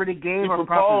 He already gave a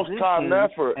proposition. He proposed Ta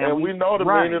Nefer, and we know the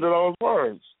meaning of those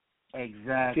words.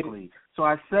 Exactly. So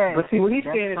I said, but see, what he's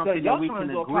saying is that y'all we trying can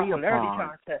to do a popularity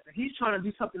contest, and he's trying to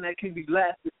do something that can be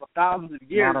lasted for thousands of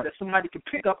years, that somebody can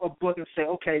pick up a book and say,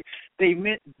 okay, they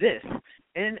meant this,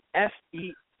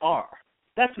 N-F-E-R.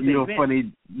 That's what they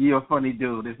meant. You're a funny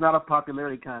dude. It's not a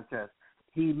popularity contest.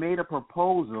 He made a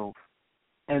proposal,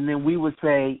 and then we would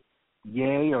say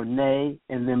yay or nay,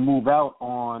 and then move out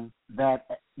on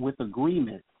that with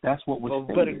agreement. That's what we're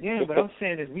saying. But again, what I'm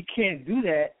saying is we can't do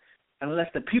that unless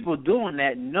the people doing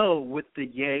that know what the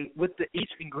each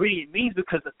ingredient means,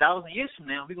 because 1,000 years from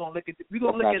now we're gonna look at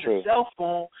the cell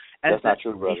phone as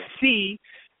the C,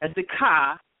 as the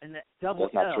Ka, and the double L.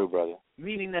 That's not true, brother.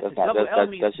 Meaning that the double L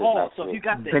means all. So if you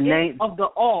got the name of the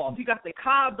all, if you got the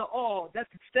Ka of the all, that's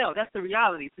the cell. That's the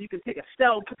reality. So you can take a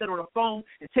cell, put that on a phone,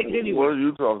 and take it anywhere. What are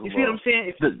you talking about? You see what I'm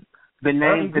saying? The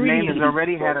name has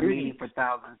already had a meaning for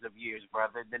thousands of years,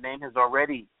 brother. The name has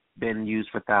already been used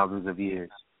for thousands of years.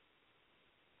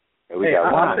 This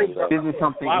is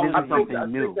something new. I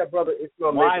think that brother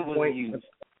Ismail made the point.